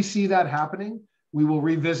 And if we see that happening, we will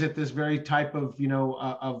revisit this very type of, you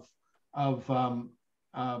know,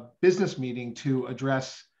 business meeting to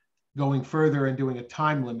address going further and doing a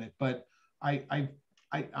time limit. But I'm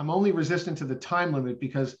only resistant to the time limit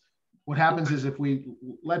because what happens is if we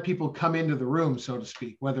let people come into the room, so to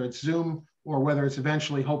speak, whether it's Zoom or whether it's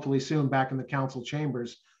eventually, hopefully soon, back in the council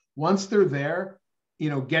chambers, once they're there, you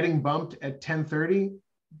know, getting bumped at 10:30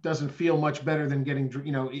 doesn't feel much better than getting,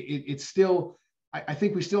 you know, it's still, I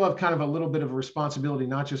think we still have kind of a little bit of a responsibility,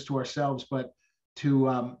 not just to ourselves, but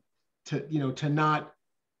to you know, to not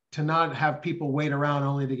have people wait around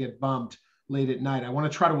only to get bumped late at night. I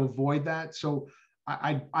want to try to avoid that. So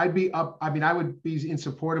I'd be up, I mean, I would be in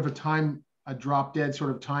support of a drop dead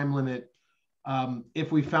sort of time limit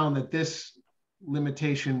if we found that this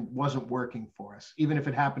limitation wasn't working for us. Even if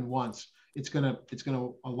it happened once, it's gonna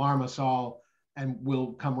alarm us all, and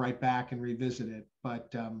we'll come right back and revisit it.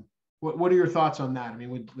 But what are your thoughts on that? I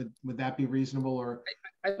mean, would that be reasonable? Or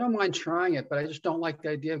I don't mind trying it, but I just don't like the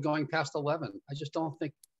idea of going past 11. I just don't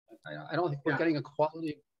think, I don't think we're getting a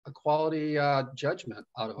quality judgment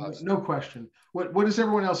out of us. No question. What does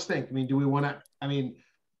everyone else think? I mean, do we want to? I mean,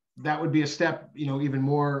 that would be a step, you know, even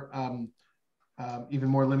more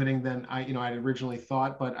limiting than I'd originally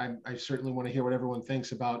thought. But I certainly want to hear what everyone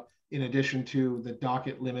thinks about, in addition to the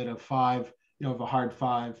docket limit of 5, you know, of a hard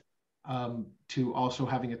 5, to also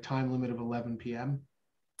having a time limit of 11 p.m.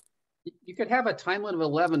 You could have a time limit of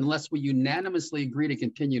 11 unless we unanimously agree to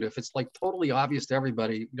continue. If it's like totally obvious to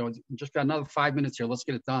everybody, you know, just got another 5 minutes here, let's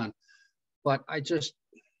get it done. But I just,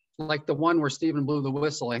 like the one where Stephen blew the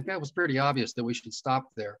whistle, I think that was pretty obvious that we should stop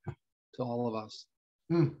there to all of us.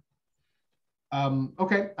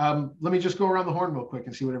 Okay, let me just go around the horn real quick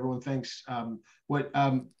and see what everyone thinks.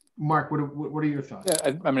 Mark, what are your thoughts?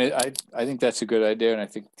 Yeah, I mean, I think that's a good idea, and I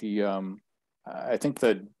think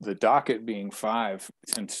the docket being 5,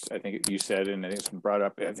 since I think you said, and I think it's been brought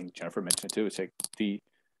up, I think Jennifer mentioned it too, it's like the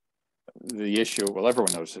issue, well,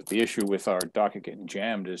 everyone knows that the issue with our docket getting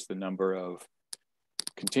jammed is the number of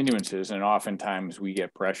continuances, and oftentimes we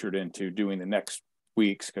get pressured into doing the next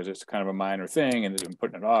weeks because it's kind of a minor thing, and they've been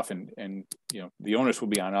putting it off, and you know, the onus will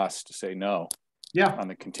be on us to say no on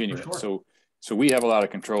the continuance. Sure. So we have a lot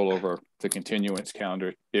of control over the continuance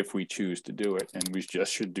calendar if we choose to do it, and we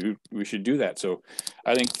should do that. So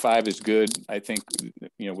I think 5 is good. I think,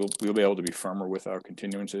 you know, we'll be able to be firmer with our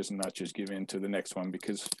continuances and not just give in to the next one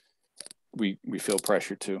because we feel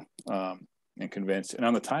pressure to and convinced. And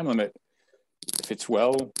on the time limit, if it's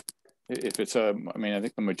I mean, I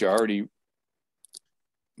think the majority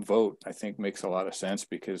vote, I think, makes a lot of sense,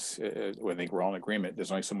 because I think we're all in agreement.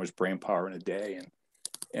 There's only so much brain power in a day,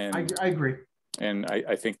 and I agree. And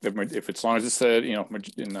I think that if it's, as long as it's said, you know,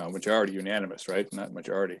 majority unanimous, right? Not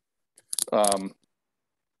majority. I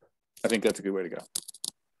think that's a good way to go.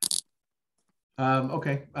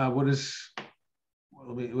 Okay.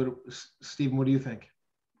 Stephen, what do you think?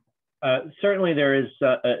 Certainly, there is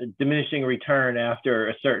a diminishing return after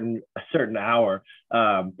a certain hour.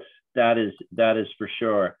 That is for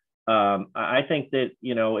sure. I think that,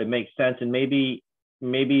 you know, it makes sense, and maybe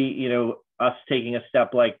you know, us taking a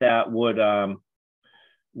step like that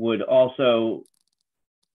would also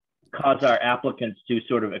cause our applicants to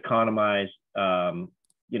sort of economize,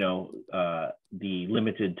 you know, the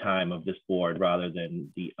limited time of this board rather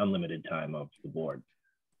than the unlimited time of the board.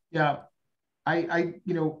 Yeah, you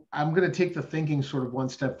know, I'm going to take the thinking sort of one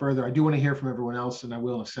step further. I do want to hear from everyone else, and I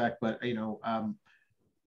will in a sec, but, you know,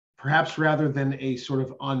 perhaps rather than a sort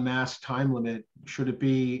of en masse time limit, should it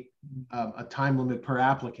be a time limit per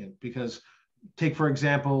applicant? Because take, for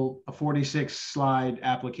example, a 46 slide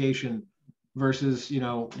application versus, you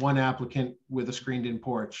know, one applicant with a screened in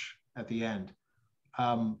porch at the end.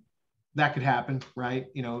 That could happen, right?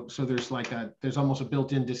 You know, so there's almost a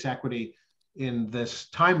built-in disequity in this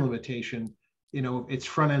time limitation. You know, it's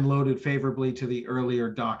front end loaded favorably to the earlier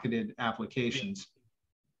docketed applications,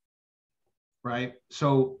 right?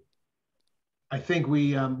 So I think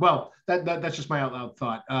we, well, that's just my out loud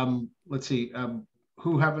thought. Let's see,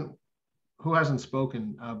 who hasn't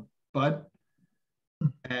spoken? Bud?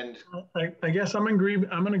 And I guess I'm in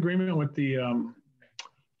agreement with the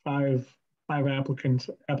five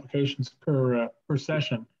applications per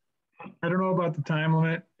session. I don't know about the time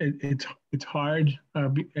limit. It's hard,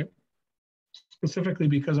 specifically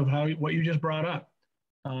because of what you just brought up.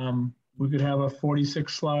 We could have a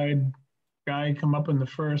 46 slide guy come up in the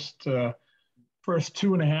first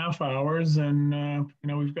 2.5 hours, and you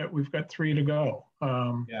know, we've got 3 to go.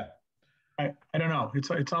 Yeah, I don't know.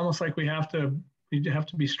 It's almost like we have to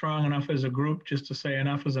be strong enough as a group just to say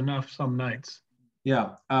enough is enough some nights.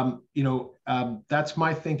 Yeah, you know, that's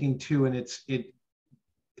my thinking too, and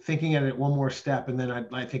thinking at it one more step, and then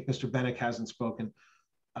I think Mr. Bennick hasn't spoken.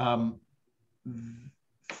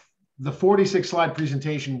 The 46 slide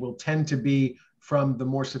presentation will tend to be from the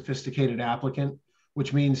more sophisticated applicant,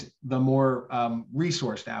 which means the more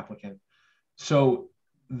resourced applicant. So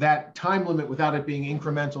that time limit, without it being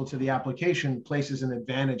incremental to the application, places an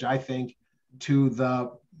advantage, I think, to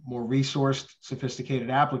the more resourced, sophisticated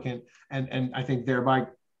applicant, and I think thereby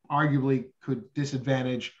arguably could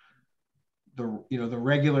disadvantage the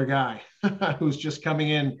regular guy who's just coming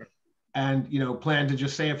in and plan to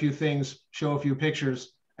just say a few things, show a few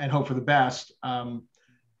pictures, and hope for the best. And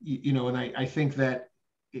I think that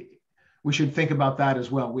we should think about that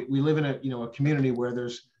as well. We live in a community where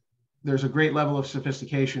there's a great level of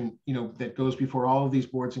sophistication that goes before all of these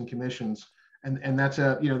boards and commissions, and that's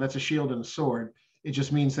a shield and a sword. It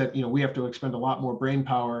just means that we have to expend a lot more brain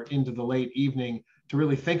power into the late evening to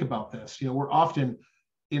really think about this. We're often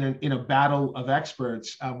in a battle of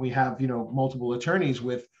experts. We have multiple attorneys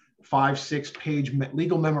with 5-6 page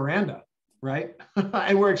legal memoranda, right?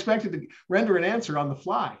 And we're expected to render an answer on the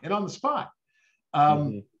fly and on the spot.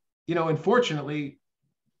 Unfortunately,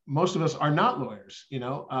 most of us are not lawyers,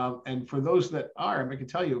 and for those that are, I can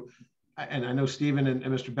tell you, and I know Stephen and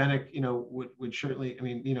Mr. Bennick, would certainly,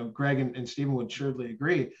 Greg and Stephen would surely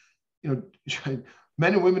agree,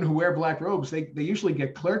 men and women who wear black robes, they usually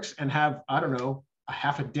get clerks and have, I don't know, a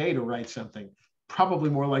half a day to write something,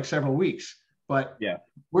 probably more like several weeks. But yeah,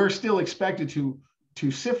 we're still expected to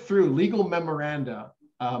sift through legal memoranda,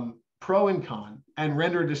 pro and con, and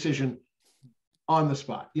render a decision on the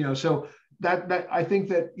spot. So that I think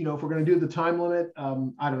that if we're going to do the time limit,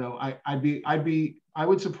 I don't know, I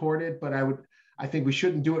would support it, but I think we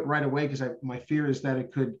shouldn't do it right away, because my fear is that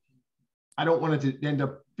it could. I don't want it to end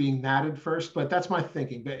up being matted first, but that's my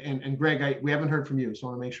thinking. But and Greg, we haven't heard from you, so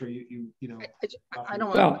I want to make sure you know. I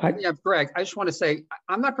don't. Well, yeah, Greg, I just want to say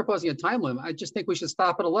I'm not proposing a time limit. I just think we should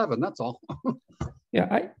stop at 11. That's all.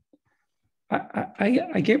 Yeah,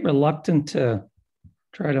 I get reluctant to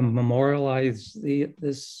try to memorialize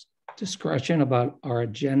this discretion about our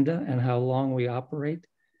agenda and how long we operate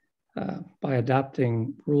by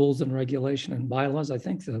adopting rules and regulation and bylaws. I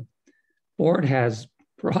think the board has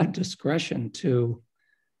broad discretion to,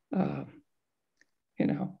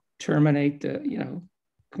 terminate,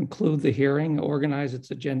 conclude the hearing, organize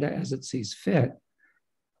its agenda as it sees fit.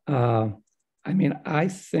 I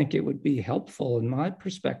think it would be helpful in my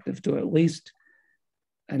perspective to at least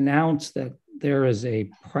announce that there is a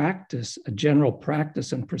general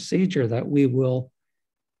practice and procedure that we will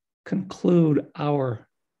conclude our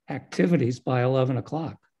activities by 11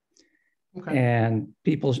 o'clock. Okay. And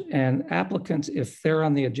applicants, if they're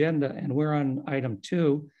on the agenda and we're on item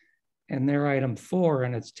 2 and they're item 4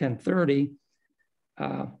 and it's 10:30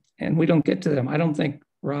 and we don't get to them, I don't think,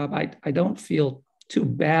 Rob, I don't feel too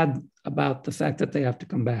bad about the fact that they have to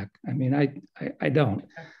come back. I don't.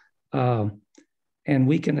 And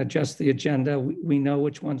we can adjust the agenda. We know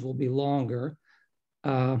which ones will be longer.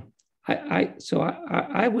 So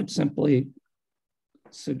I would simply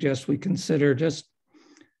suggest we consider just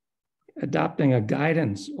adopting a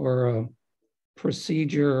guidance or a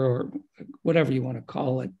procedure or whatever you want to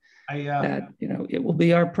call it. That it will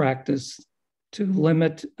be our practice to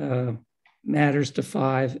limit matters to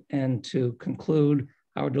 5 and to conclude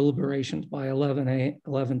our deliberations by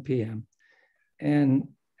 11 p.m. And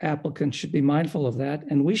applicants should be mindful of that,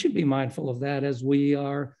 and we should be mindful of that as we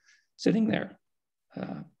are sitting there.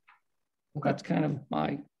 That's kind of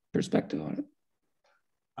my perspective on it.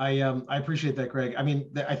 I appreciate that, Greg.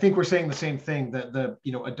 I think we're saying the same thing, that the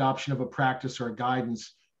adoption of a practice or a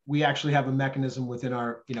guidance. We actually have a mechanism within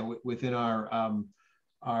our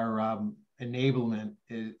enablement,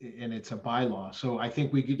 and it's a bylaw. So I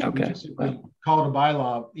think we could Okay. we just simply call it a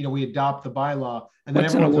bylaw. You know, we adopt the bylaw, and then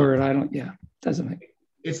What's in a word? I don't. Yeah, doesn't make.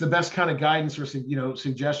 It's the best kind of guidance or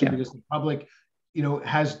suggestion, because the public,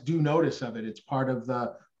 has due notice of it. It's part of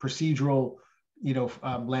the procedural,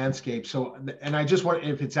 landscape. So, and I just want,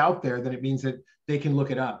 if it's out there, then it means that they can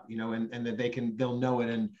look it up, and that they'll know it,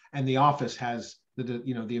 and the office has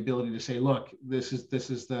the ability to say, look, this is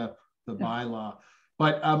the bylaw.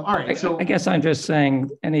 But all right, so I guess I'm just saying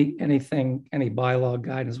any bylaw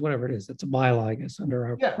guidance, whatever it is, it's a bylaw, I guess, under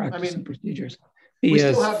our practice and procedures. Be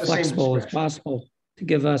as flexible as possible to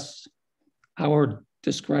give us our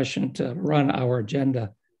discretion to run our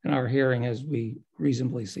agenda and our hearing as we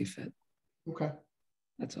reasonably see fit. Okay.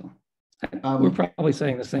 That's all. We're probably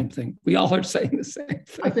saying the same thing. We all are saying the same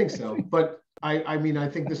thing. I think so, but I mean, I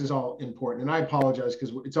think this is all important, and I apologize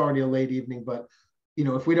because it's already a late evening, but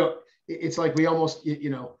if we don't, it's like we almost,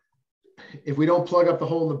 if we don't plug up the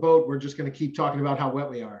hole in the boat, we're just going to keep talking about how wet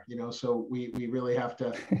we are, so we really have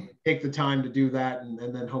to take the time to do that, and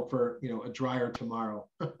then hope for, a drier tomorrow.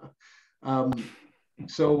 I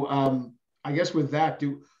guess with that,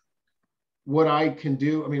 what I can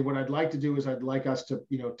do, I mean, what I'd like to do is I'd like us to,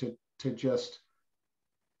 to just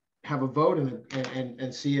have a vote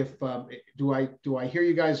and see if, do I hear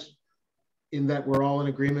you guys in that we're all in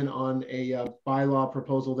agreement on a bylaw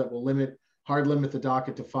proposal that will hard limit the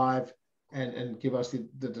docket to 5 and give us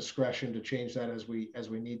the discretion to change that as we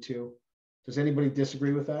need to. Does anybody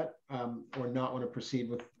disagree with that, or not want to proceed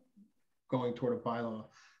with going toward a bylaw?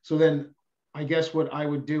 So then I guess what I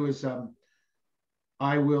would do is I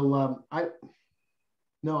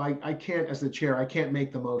can't, as the chair, I can't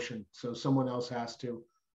make the motion. So someone else has to.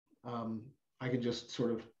 I can just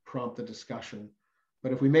sort of prompt the discussion.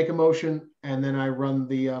 But if we make a motion and then I run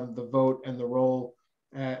the vote and the roll,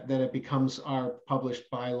 then it becomes our published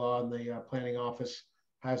bylaw, and the planning office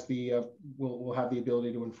has will have the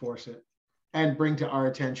ability to enforce it and bring to our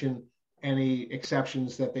attention any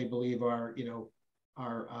exceptions that they believe are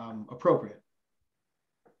appropriate.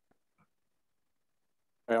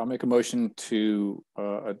 I'll make a motion to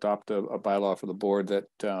adopt a bylaw for the board that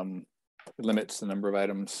limits the number of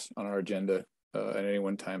items on our agenda at any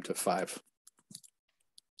one time to 5.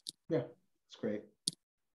 Yeah, that's great.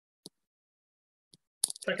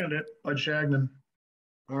 Second it, Bud Shagnon.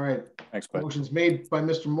 All right. Thanks, Bud. Motion's made by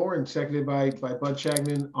Mr. Moore and seconded by Bud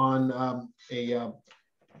Shagnon on a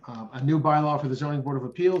new bylaw for the Zoning Board of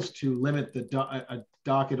Appeals to limit the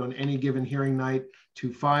docket on any given hearing night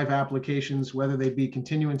to 5 applications, whether they be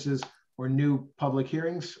continuances or new public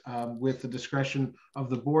hearings, with the discretion of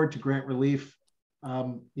the board to grant relief,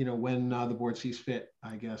 when the board sees fit,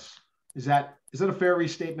 I guess. Is that a fair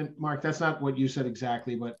restatement, Mark? That's not what you said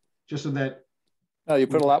exactly, but just so that. No, you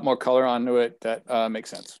put a lot more color onto it. That makes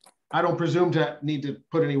sense. I don't presume to need to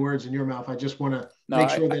put any words in your mouth. I just want to make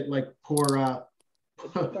sure that, like, poor. I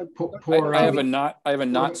have a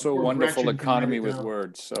not so wonderful economy with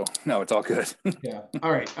words, so no, it's all good. Yeah.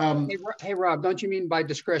 All right. Hey, Rob, don't you mean by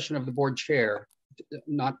discretion of the board chair,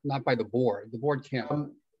 not by the board? The board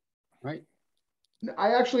can't, right?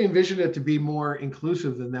 I actually envision it to be more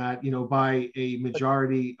inclusive than that, by a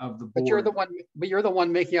majority of the board. But you're the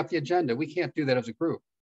one making up the agenda. We can't do that as a group.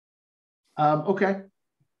 Okay.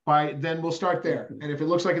 Then we'll start there. And if it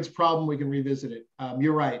looks like it's a problem, we can revisit it.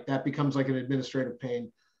 You're right. That becomes like an administrative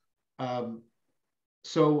pain. I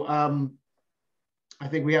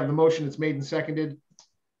think we have the motion. It's made and seconded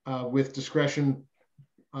with discretion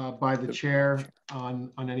by the chair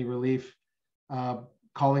on any relief.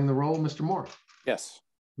 Calling the roll, Mr. Moore. Yes.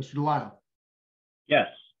 Mr. Delisle. Yes.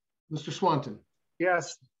 Mr. Swanton.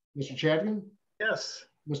 Yes. Mr. Chadgan. Yes.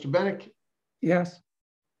 Mr. Bennick. Yes.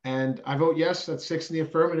 And I vote yes. That's 6 in the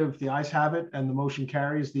affirmative. The ayes have it, and the motion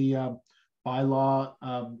carries. The bylaw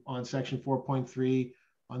on section 4.3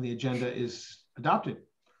 on the agenda is adopted.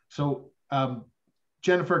 So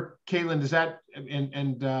Jennifer, Caitlin, does that,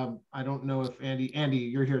 and I don't know if Andy,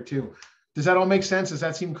 you're here too. Does that all make sense? Does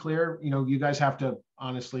that seem clear? You guys have to,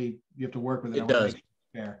 honestly, you have to work with it. It does.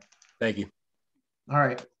 Fair. Thank you. All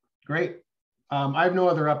right, great. I have no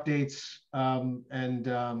other updates, and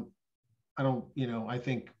I don't, I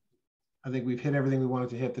think we've hit everything we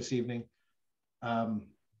wanted to hit this evening.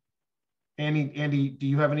 Andy, do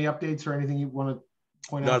you have any updates or anything you want to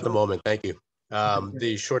point out? Not at the moment. Thank you.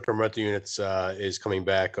 The short-term rental units is coming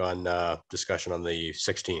back on discussion on the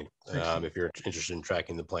 16th. If you're interested in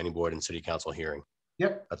tracking the planning board and city council hearing.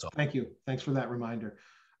 Yep. That's all. Thank you. Thanks for that reminder.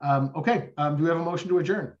 Okay. Do we have a motion to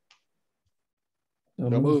adjourn?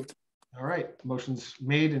 No moved. All right. Motion's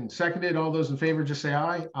made and seconded. All those in favor, just say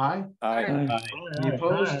aye. Aye. Aye. Any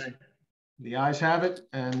opposed? The ayes have it.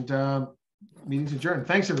 And Meeting's adjourned.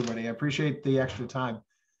 Thanks, everybody. I appreciate the extra time.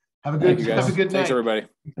 Have a good Have a good night. Thanks, everybody.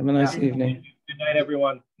 Have a nice evening. Good night,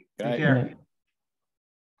 everyone. Good night. Take care.